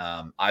 Pat.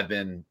 I've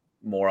been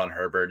more on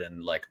Herbert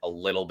and a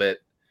little bit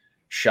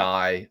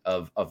shy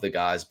of the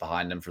guys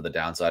behind him for the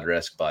downside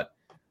risk, but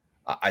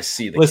I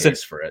see the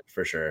case for it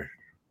for sure.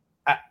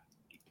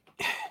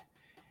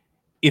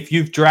 If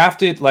you've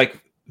drafted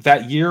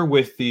that year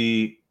with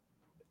the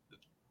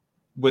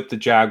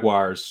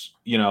Jaguars,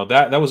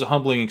 that was a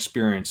humbling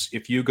experience.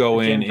 If you go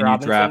in and you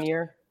draft,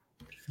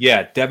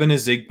 Devin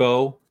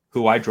Ezigbo,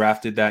 who I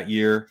drafted that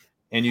year,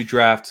 and you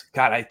draft,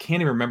 God, I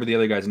can't even remember the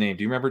other guy's name.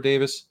 Do you remember,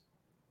 Davis?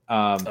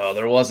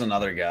 There was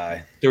another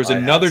guy. There was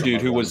another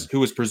dude who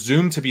was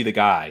presumed to be the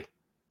guy.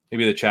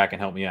 Maybe the chat can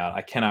help me out.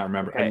 I cannot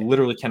remember. Okay. I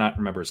literally cannot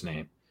remember his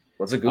name.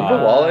 Was it Google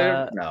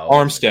Waller? No.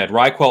 Armstead.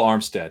 Raquel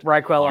Armstead.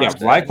 Raquel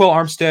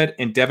Armstead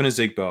and Devin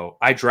Ezigbo.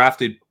 I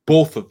drafted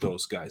both of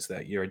those guys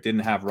that year. I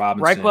didn't have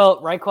Robinson.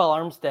 Raquel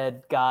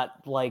Armstead got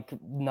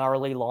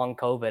gnarly long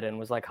COVID and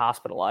was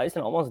hospitalized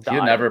and almost died.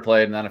 He never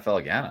played in the NFL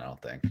again, I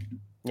don't think.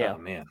 Yeah. Oh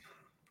man.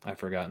 I've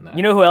forgotten that.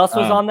 You know who else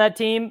was on that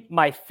team?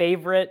 My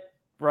favorite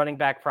running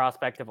back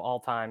prospect of all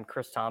time,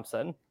 Chris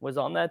Thompson, was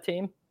on that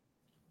team.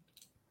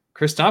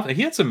 Chris Thompson,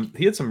 he had some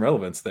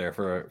relevance there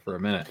for a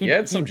minute. He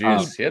had some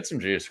juice. Chris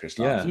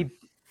Thompson. Yeah. He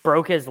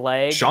broke his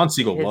leg. Sean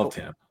Siegel loved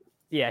him.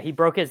 Yeah, he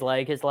broke his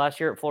leg his last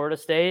year at Florida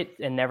State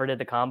and never did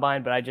the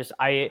combine. But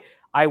I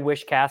I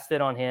wish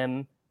casted on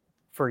him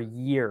for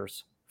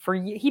years.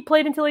 He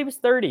played until he was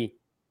 30.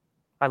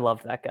 I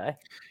loved that guy.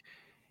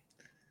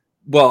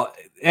 Well,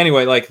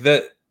 anyway, like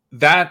that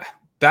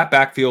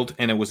backfield,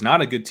 and it was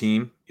not a good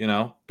team,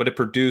 but it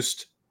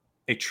produced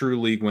a true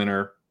league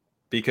winner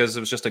because it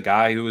was just a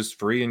guy who was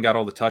free and got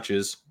all the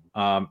touches.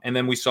 And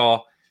then we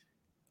saw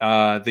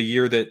the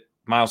year that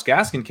Myles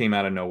Gaskin came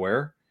out of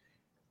nowhere.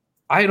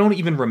 I don't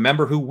even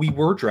remember who we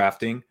were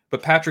drafting,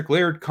 but Patrick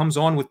Laird comes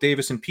on with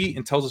Davis and Pete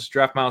and tells us to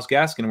draft Myles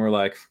Gaskin. And we're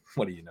like,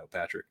 what do you know,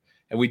 Patrick?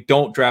 And we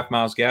don't draft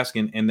Myles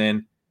Gaskin. And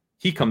then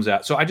he comes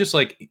out. So I just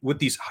like with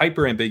these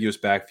hyper ambiguous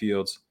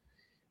backfields,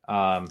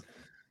 I'm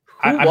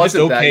just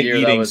okay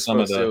eating some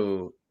of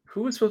the.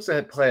 Who was supposed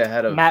to play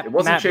ahead of? It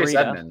wasn't Matt Chase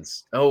Breida.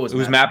 Edmonds. Oh, it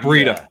was Matt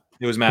Breida.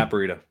 It was Matt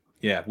Breida.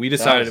 Yeah, we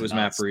decided it was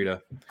nuts. Matt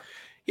Breida.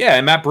 Yeah,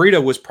 and Matt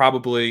Breida was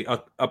probably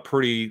a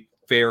pretty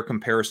fair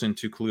comparison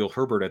to Khalil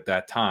Herbert at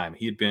that time.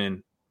 He had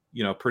been,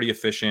 pretty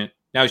efficient.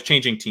 Now he's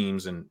changing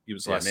teams, and he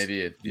was less.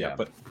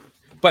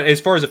 But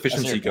as far as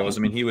efficiency goes,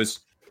 I mean, he was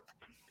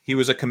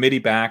a committee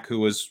back who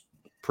was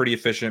pretty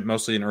efficient,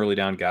 mostly an early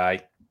down guy,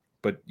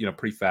 but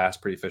pretty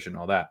fast, pretty efficient,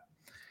 and all that.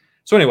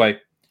 So anyway.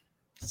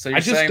 So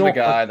you're saying the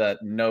guy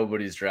that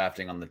nobody's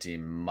drafting on the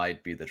team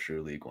might be the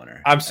true league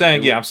winner. I'm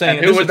saying.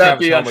 Who would that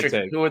be?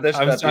 Who would this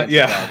be?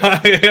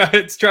 Yeah,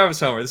 it's Travis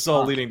Homer. This is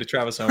all leading to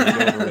Travis Homer.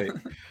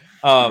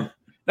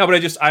 No, but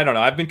I don't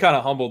know. I've been kind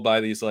of humbled by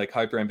these like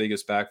hyper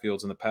ambiguous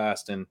backfields in the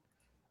past, and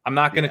I'm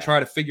not going to try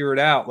to figure it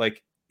out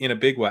like in a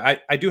big way.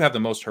 I do have the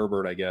most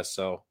Herbert, I guess,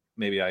 so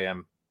maybe I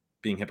am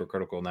being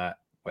hypocritical in that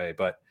way.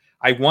 But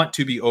I want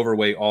to be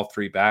overweight all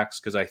three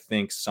backs because I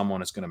think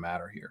someone is going to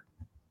matter here.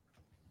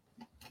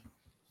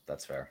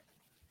 That's fair.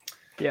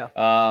 Yeah.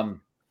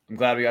 I'm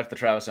glad we got the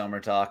Travis Homer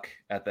talk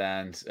at the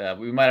end.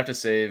 We might have to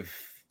save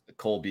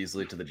Cole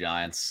Beasley to the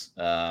Giants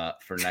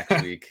for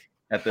next week.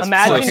 At this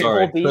Imagine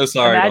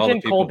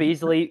Cole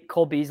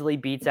Beasley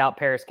beats out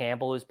Paris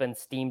Campbell, who's been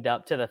steamed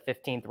up to the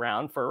 15th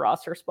round for a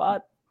roster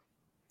spot.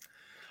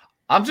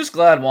 I'm just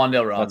glad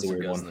Wan'Dale Robinson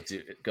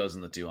goes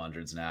in the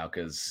 200s now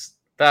because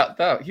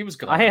that he was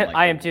going.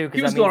 I am too.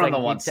 He was going in the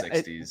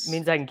 160s. It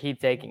means I can keep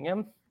taking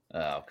him.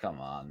 Oh, come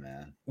on,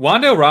 man.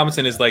 Wan'Dale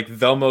Robinson is like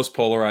the most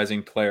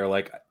polarizing player.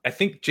 Like, I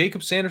think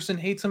Jacob Sanderson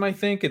hates him, I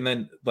think. And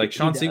then like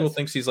Sean Siegel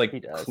thinks he's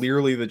like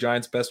clearly the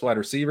Giants' best wide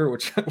receiver,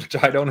 which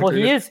I don't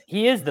agree with.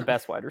 He is the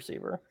best wide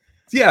receiver.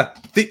 Yeah.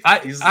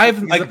 He's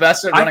the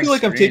best at running I feel like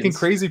screens. I'm taking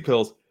crazy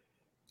pills.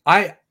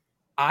 I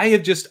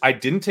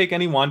didn't take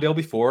any Wan'Dale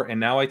before, and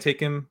now I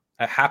take him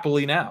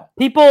happily now.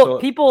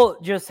 People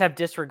just have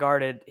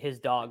disregarded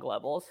his dog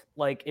levels.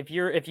 Like if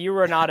you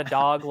were not a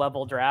dog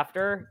level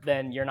drafter,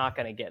 then you're not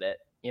going to get it.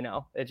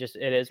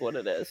 It is what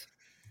it is.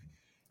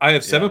 I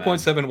have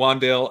 7.7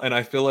 Wan'Dale, and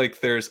I feel like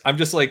I'm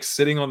just like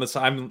sitting on this.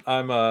 I'm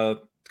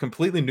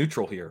completely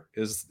neutral here.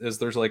 Is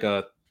there's like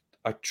a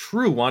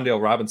true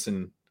Wan'Dale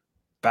Robinson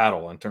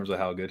battle in terms of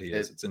how good he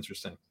is. It's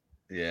interesting.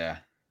 Yeah,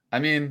 I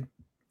mean.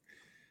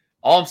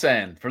 All I'm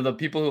saying for the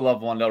people who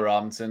love Wan'Dale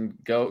Robinson,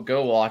 go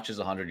watch his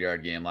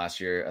 100-yard game last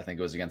year. I think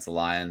it was against the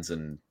Lions,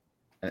 and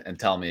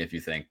tell me if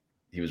you think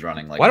he was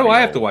running like. Why do I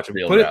have to watch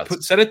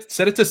it?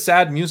 Set it to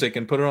sad music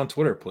and put it on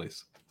Twitter,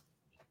 please.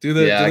 Do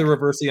the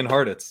reverse Ian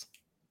Harditz.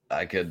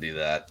 I could do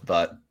that,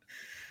 but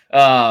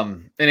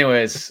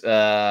anyways,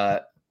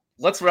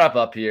 let's wrap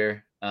up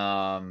here.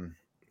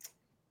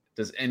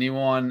 Does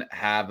anyone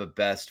have a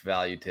best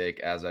value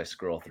take as I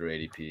scroll through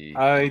ADP?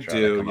 I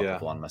do. Up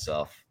with one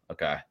myself.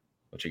 Okay.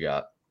 What you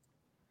got?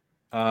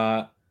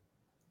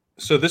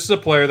 So this is a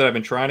player that I've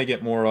been trying to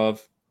get more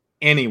of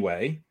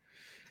anyway,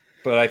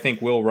 but I think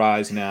will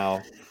rise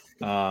now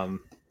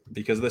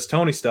because of this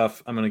Tony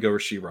stuff. I'm going to go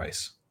Rashee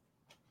Rice.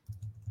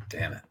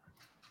 Damn it!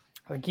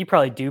 I think you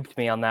probably duped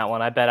me on that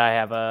one. I bet I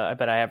have a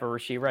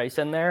Rashee Rice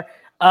in there.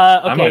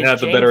 Okay, I might have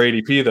the better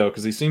ADP though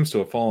because he seems to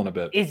have fallen a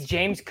bit. Is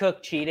James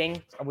Cook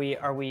cheating?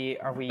 Are we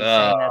saying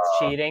that's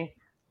cheating?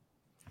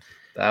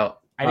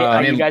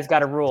 You guys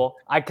got a rule.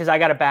 Because I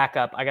got a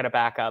backup.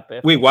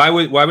 Wait, why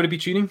would it be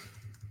cheating?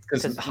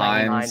 Because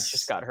Hines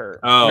just got hurt.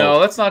 Oh no,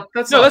 that's not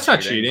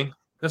cheating.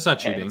 That's not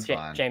cheating.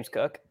 James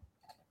Cook.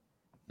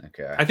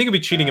 Okay. I think it'd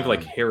be cheating if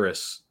like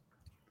Harris.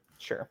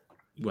 Sure.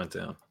 Went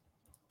down.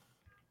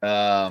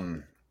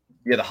 The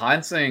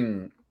Hines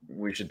thing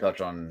we should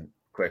touch on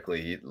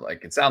quickly.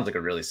 It sounds like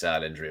a really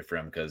sad injury for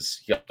him because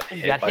he got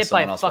hit by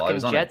someone else while he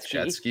was on a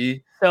jet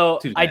ski.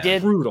 So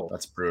brutal.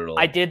 That's brutal.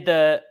 I did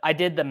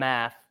the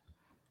math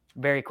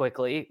very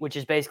quickly, which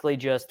is basically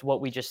just what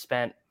we just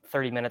spent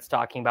 30 minutes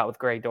talking about with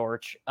Greg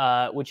Dortch,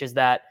 which is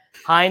that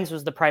Hines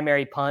was the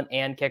primary punt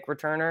and kick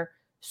returner.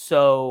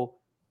 So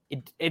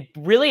it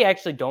really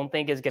actually don't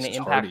think is going to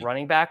impact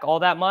running back all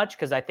that much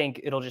because I think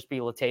it'll just be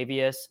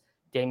Latavius,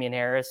 Damian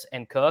Harris,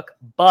 and Cook.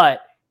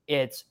 But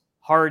it's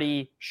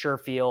Hardy,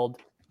 Sherfield.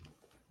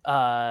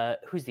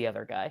 Who's the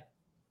other guy?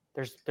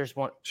 There's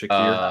one.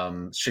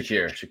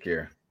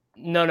 Shakir.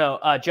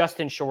 No.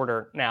 Justin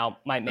Shorter now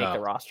might make the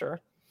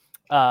roster.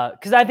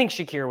 Because I think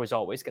Shakir was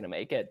always going to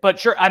make it. But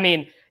sure, I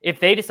mean, if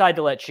they decide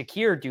to let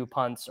Shakir do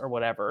punts or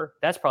whatever,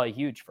 that's probably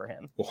huge for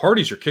him. Well,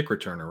 Hardy's your kick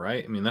returner,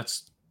 right? I mean,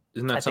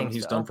 isn't that I something think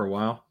he's so. done for a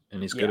while,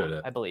 and he's good at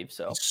it. I believe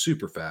so. He's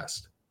super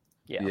fast.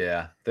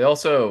 Yeah. They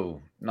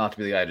also, not to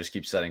be the guy who just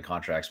keeps setting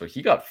contracts, but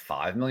he got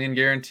 $5 million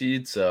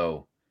guaranteed.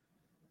 So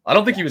I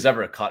don't think he was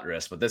ever a cut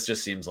risk, but this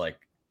just seems like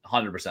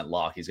 100%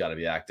 lock. He's got to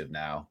be active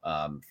now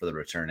for the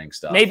returning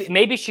stuff.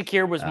 Maybe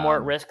Shakir was more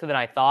at risk than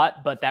I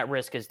thought, but that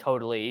risk is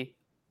totally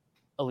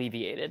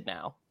alleviated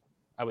now,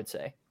 I would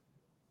say.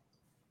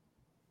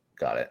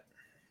 Got it.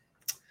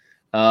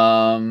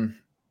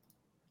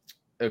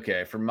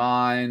 Okay, for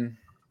mine,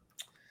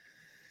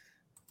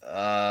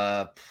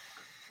 I'll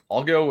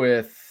go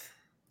with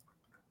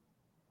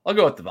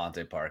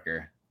Devontae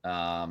Parker.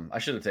 I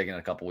should have taken it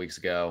a couple weeks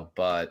ago,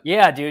 but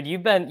yeah, dude,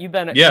 you've been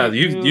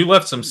you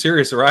left some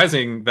serious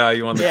rising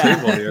value on the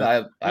table here.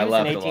 I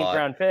left an 18th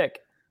round pick.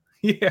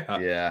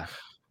 Yeah.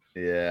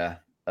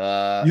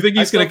 You think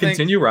he's going to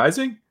continue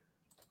rising?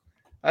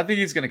 I think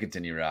he's going to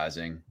continue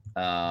rising.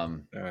 All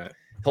right.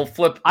 He'll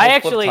flip. I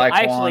actually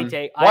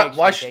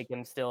take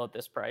him still at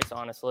this price.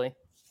 Honestly,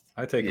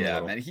 I take him.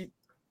 Yeah, man.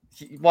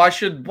 Why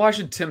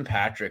should Tim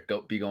Patrick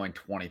be going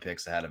 20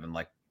 picks ahead of him?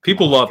 Like,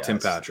 people love Tim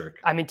Patrick.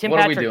 I mean, Tim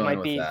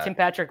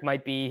Patrick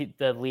might be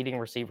the leading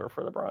receiver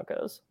for the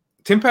Broncos.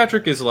 Tim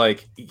Patrick is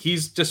like,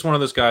 he's just one of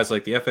those guys.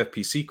 Like the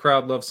FFPC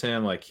crowd loves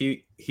him. Like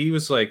he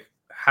was like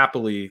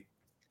happily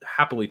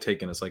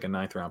taken as like a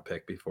 9th round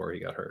pick before he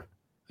got hurt.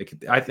 Like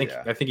I think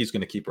he's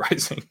going to keep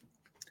rising.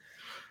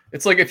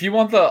 It's like if you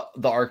want the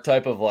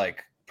archetype of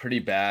like pretty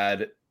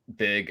bad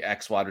big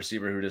X wide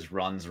receiver who just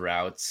runs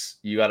routes,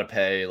 you got to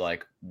pay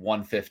like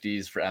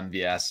 150s for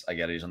MVS. I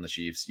get it, he's on the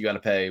Chiefs. You got to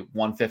pay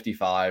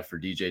 155 for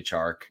DJ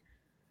Chark.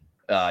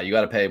 You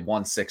got to pay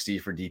 160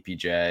 for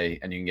DPJ,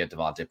 and you can get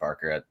Devontae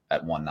Parker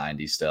at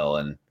 190 still.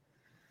 And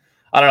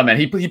I don't know, man.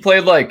 He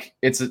played like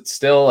it's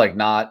still like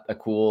not a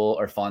cool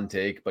or fun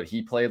take, but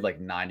he played like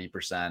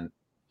 90%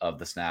 of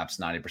the snaps,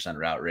 90%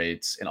 route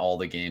rates in all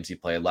the games he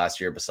played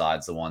last year,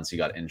 besides the ones he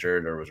got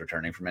injured or was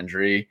returning from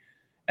injury.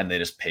 And they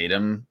just paid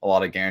him a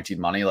lot of guaranteed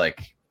money.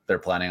 Like they're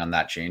planning on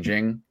that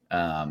changing.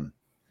 I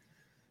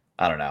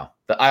don't know.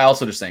 I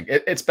also just think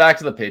it's back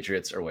to the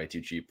Patriots are way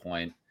too cheap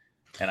point.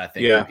 And I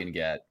think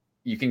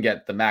you can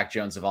get the Mac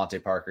Jones,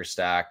 Devontae Parker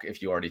stack. If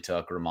you already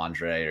took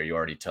Ramondre or you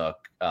already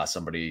took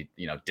somebody,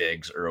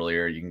 Diggs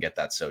earlier, you can get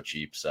that so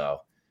cheap. So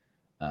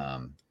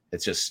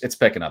it's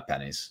picking up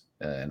pennies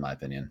in my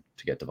opinion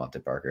to get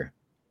Devontae Parker.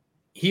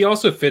 He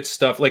also fits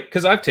stuff like,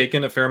 cause I've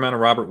taken a fair amount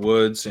of Robert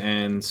Woods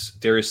and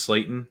Darius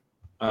Slayton.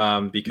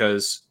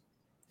 Because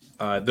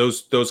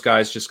those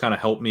guys just kind of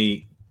help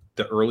me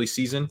the early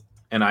season,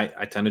 and I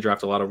tend to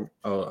draft a lot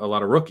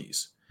of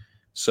rookies.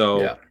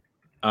 So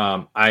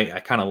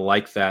I kind of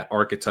like that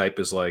archetype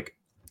is like,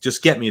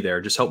 just get me there,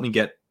 just help me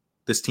get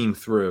this team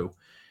through.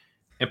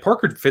 And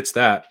Parker fits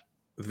that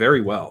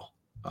very well.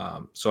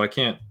 So I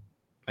can't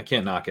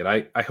knock it.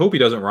 I hope he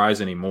doesn't rise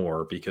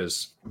anymore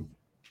because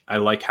I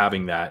like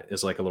having that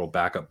as like a little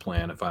backup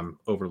plan if I'm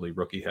overly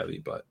rookie heavy.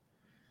 But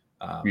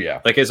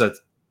like as a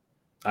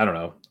I don't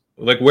know.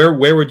 Like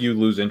where would you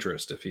lose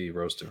interest if he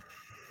rose to?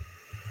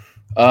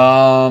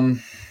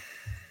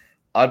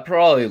 I'd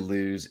probably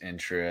lose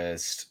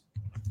interest.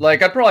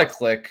 Like I'd probably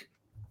click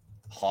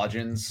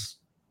Hodgins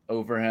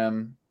over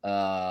him. Me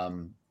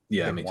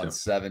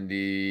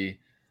 170.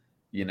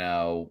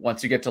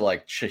 Once you get to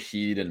like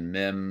Shaheed and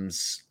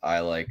Mims,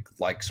 I like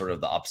sort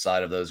of the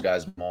upside of those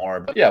guys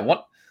more. But yeah,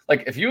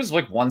 if he was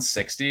like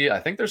 160, I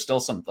think there's still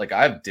some like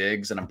I have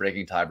Diggs and I'm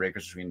breaking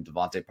tiebreakers between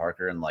Devontae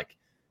Parker and like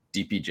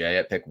DPJ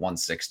at pick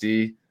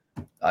 160.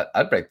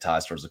 I'd break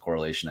ties towards the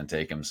correlation and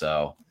take him.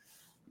 So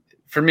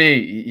for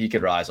me, he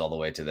could rise all the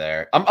way to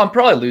there. I'm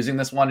probably losing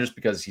this one just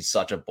because he's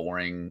such a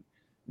boring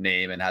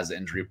name and has the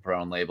injury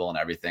prone label and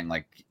everything.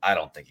 Like I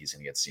don't think he's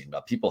going to get seen,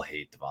 but people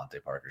hate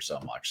Devontae Parker so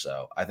much.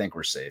 So I think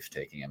we're safe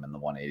taking him in the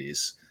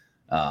 180s.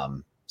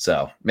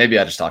 So maybe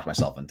I just talked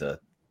myself into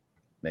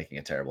making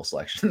a terrible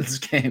selection in this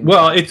game.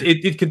 Well,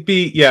 it could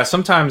be,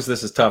 sometimes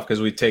this is tough because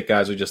we take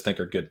guys we just think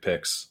are good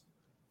picks.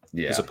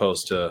 As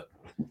opposed to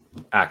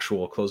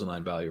actual closing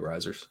line value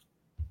risers.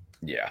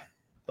 Yeah.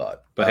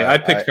 But hey, I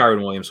picked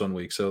Kyron Williams 1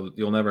 week, so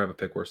you'll never have a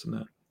pick worse than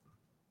that.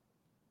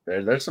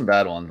 There's some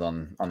bad ones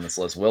on this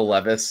list. Will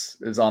Levis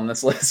is on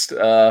this list.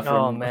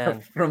 Man.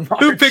 From March.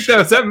 Who picked that?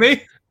 Was that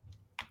me?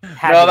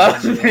 No, that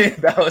was me.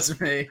 That was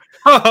me.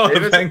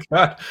 Oh, thank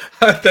God.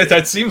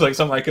 that seems like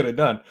something I could have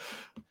done.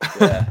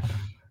 Yeah.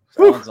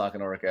 That one's not going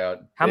to work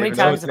out. How many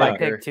times have I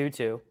picked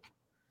Tutu?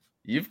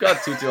 You've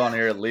got Tutu on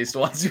here at least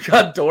once. You've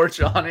got Dortch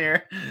on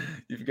here.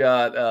 You've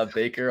got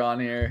Baker on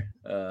here.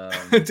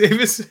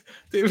 Davis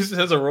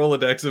has a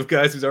Rolodex of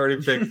guys who's already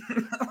picked.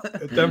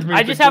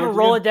 I just have a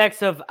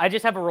Rolodex of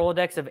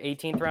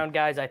 18th round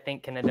guys I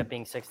think can end up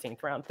being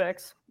 16th round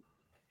picks.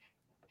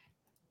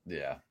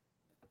 Yeah.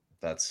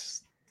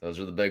 Those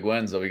are the big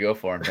wins that we go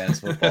for in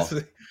fantasy football.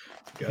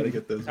 Gotta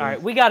get those. All right,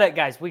 we got it,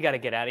 guys. We got to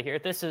get out of here.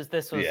 This was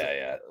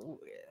yeah.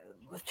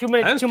 Too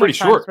much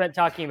time spent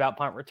talking about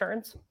punt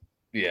returns.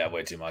 Yeah,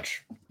 way too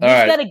much. You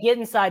just got to get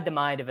inside the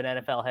mind of an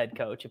NFL head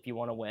coach if you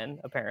want to win,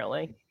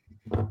 apparently.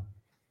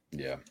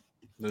 Yeah.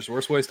 There's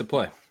worse ways to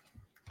play.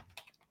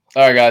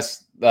 All right,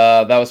 guys.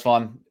 That was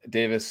fun.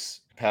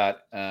 Davis,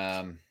 Pat,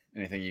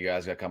 anything you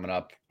guys got coming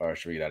up, or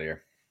should we get out of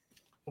here?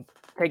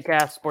 Take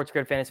Cast, Sports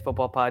Grid Fantasy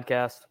Football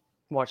Podcast.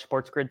 Watch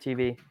Sports Grid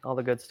TV, all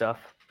the good stuff.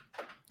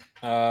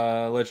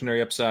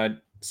 Legendary Upside.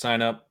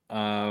 Sign up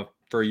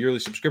for a yearly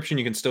subscription.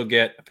 You can still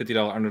get a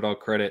 $50 underdog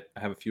credit.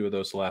 I have a few of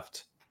those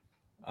left.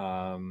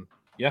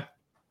 Yeah.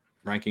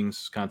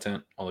 Rankings,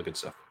 content, all the good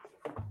stuff.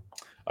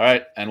 All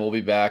right. And we'll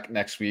be back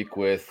next week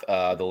with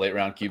the late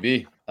round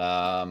QB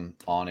on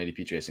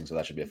ADP chasing. So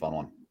that should be a fun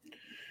one.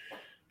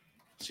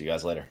 See you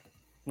guys later.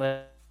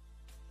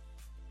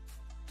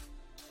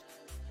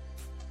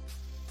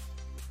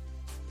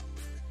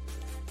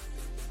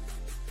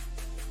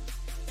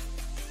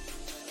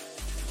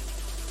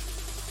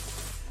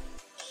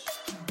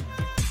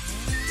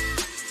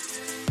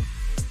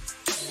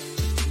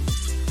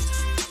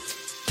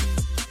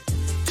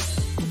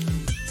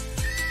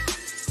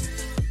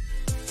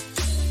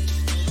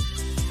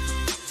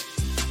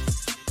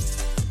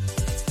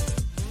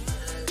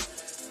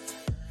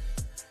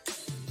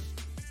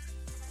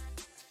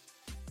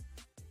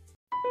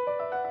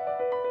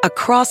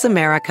 Across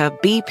America,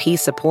 BP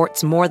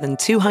supports more than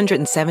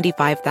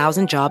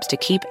 275,000 jobs to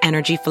keep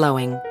energy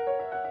flowing.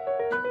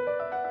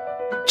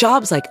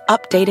 Jobs like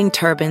updating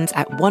turbines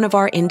at one of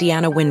our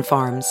Indiana wind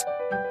farms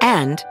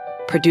and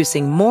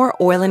producing more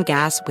oil and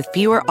gas with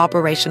fewer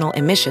operational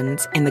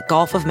emissions in the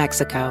Gulf of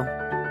Mexico.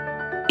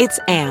 It's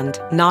and,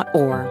 not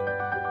or.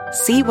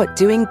 See what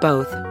doing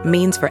both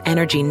means for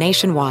energy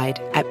nationwide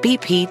at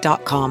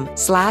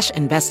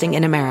bp.com/investing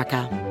in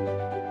America.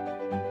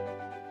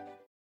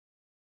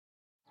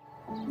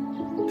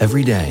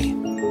 Every day,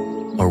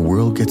 our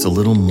world gets a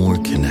little more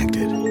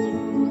connected,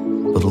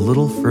 but a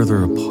little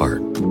further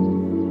apart.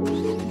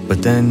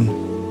 But then,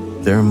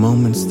 there are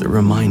moments that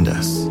remind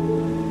us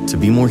to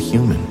be more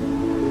human.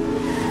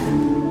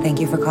 Thank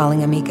you for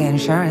calling Amica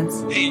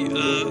Insurance. Hey,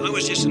 I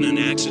was just in an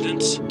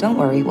accident. Don't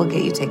worry, we'll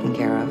get you taken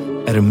care of.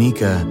 At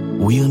Amica,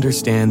 we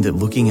understand that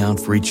looking out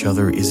for each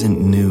other isn't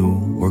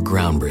new or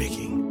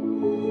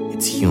groundbreaking.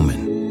 It's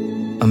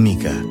human.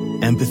 Amica,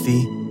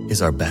 empathy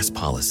is our best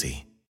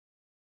policy.